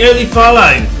 thanks for the early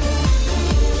follow.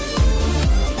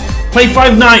 Play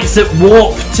 5 Nights at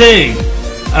Warp 2.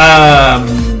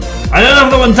 I don't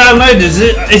have that one downloaded. Is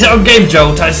it on Game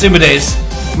Jolt? I assume it is.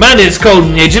 Man, it's cold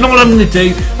in here. Do you know what I'm going to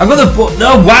do? I've got the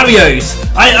Warriors.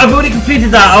 I've already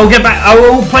completed that. I'll get back. I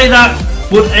will play that,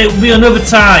 but it will be another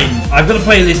time. I've got a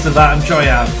playlist of that. I'm sure I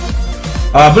have.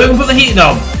 But I'm going to put the heating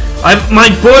on. My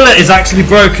boiler is actually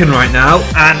broken right now,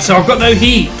 and so I've got no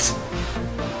heat.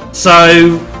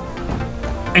 So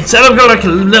instead of going like a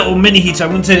little mini heater, I'm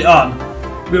going to turn it on.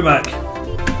 Be right back.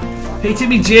 Hey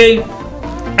Timmy G,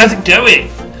 how's it going?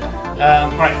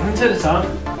 Right, I'm going to turn this on.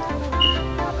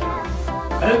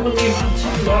 I don't want to leave it on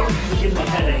too long because it gives me a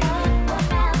headache.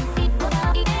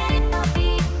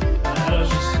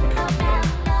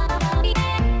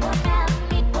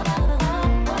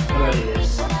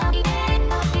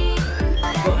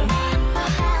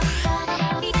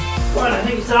 Right, I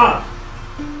think it's on.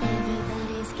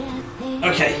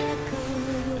 Okay.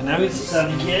 And now it's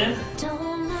done again.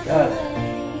 God.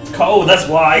 It's cold, that's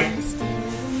why.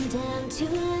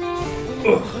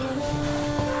 Ugh.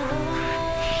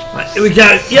 Right, here we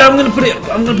go. Yeah, I'm gonna put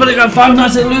it on 5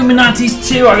 Nights at Illuminati's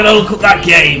 2. I'm gonna look up that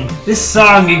game. This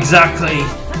song exactly.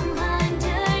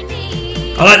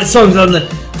 I like the songs on the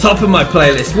top of my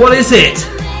playlist. What is it?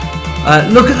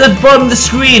 Look at the bottom of the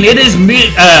screen. It is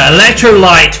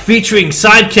Electrolyte featuring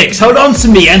Sidekicks. Hold on to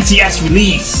me, NCS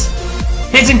release.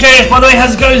 Hits and KF, by the way,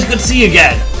 how's it going? It's good to see you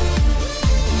again.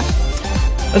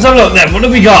 Let's have a look then. What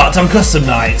have we got on Custom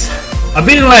Night? I've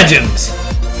been in Legends.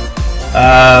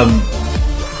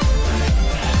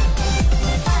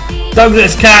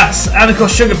 Douglas Cats, and of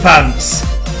course Sugar Pants.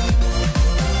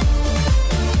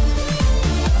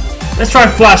 Let's try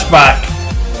Flashback.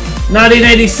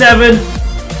 1987.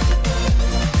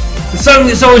 The song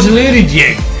that's always eluded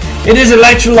you. It is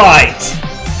Electrolyte.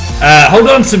 Hold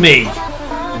On To Me.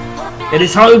 It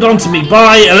is Hold On To Me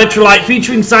by Electrolyte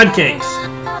featuring Sidekicks.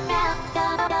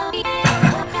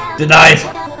 Denied.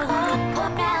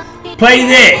 Play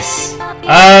this.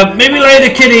 Maybe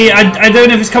later, Kitty. I don't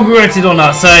know if it's copyrighted or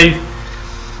not, so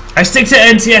I stick to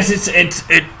NTS.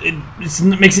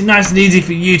 It makes it nice and easy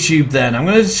for YouTube. Then I'm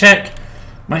going to check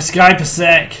my Skype a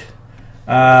sec.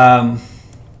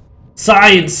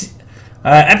 Science.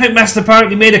 Epic Master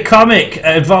apparently made a comic.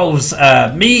 It involves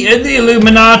me and the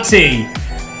Illuminati.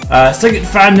 Second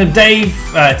fandom, Dave.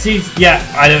 Yeah,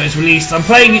 I know it's released. I'm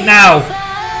playing it now.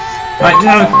 Right,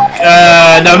 no,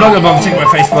 I'm not going to bother checking my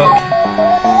Facebook.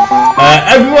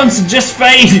 Everyone just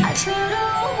fade.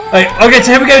 Right, okay,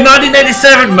 so here we go,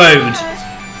 1987 mode.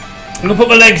 I'm going to put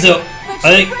my legs up,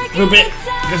 I think, for a bit,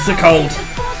 because they're cold.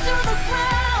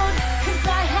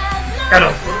 Get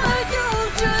up.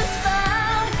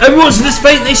 Everyone's just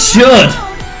fade, they should.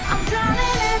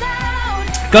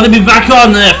 Gotta be back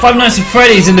on 5 Nights at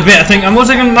Freddy's in a bit, I think. I'm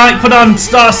also going to put on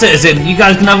Star Citizen. You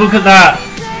guys can have a look at that.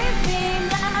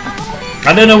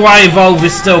 I don't know why Evolve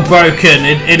is still broken.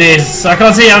 It is. I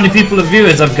can't see how many people and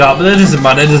viewers I've got, but it doesn't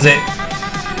matter, does it?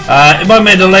 It might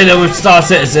make it later with Star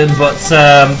Citizen, but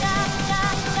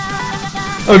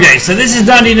okay, so this is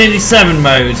 1987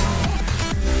 mode.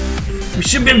 We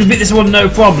should be able to beat this one no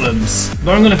problems,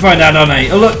 but I'm going to find out, aren't I?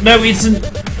 Oh look, no instant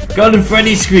Golden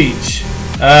Freddy Screech.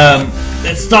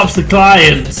 It stops the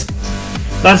client.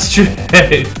 That's true.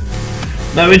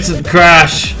 No instant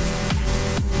crash.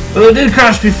 Well, it did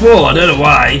crash before, I don't know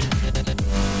why.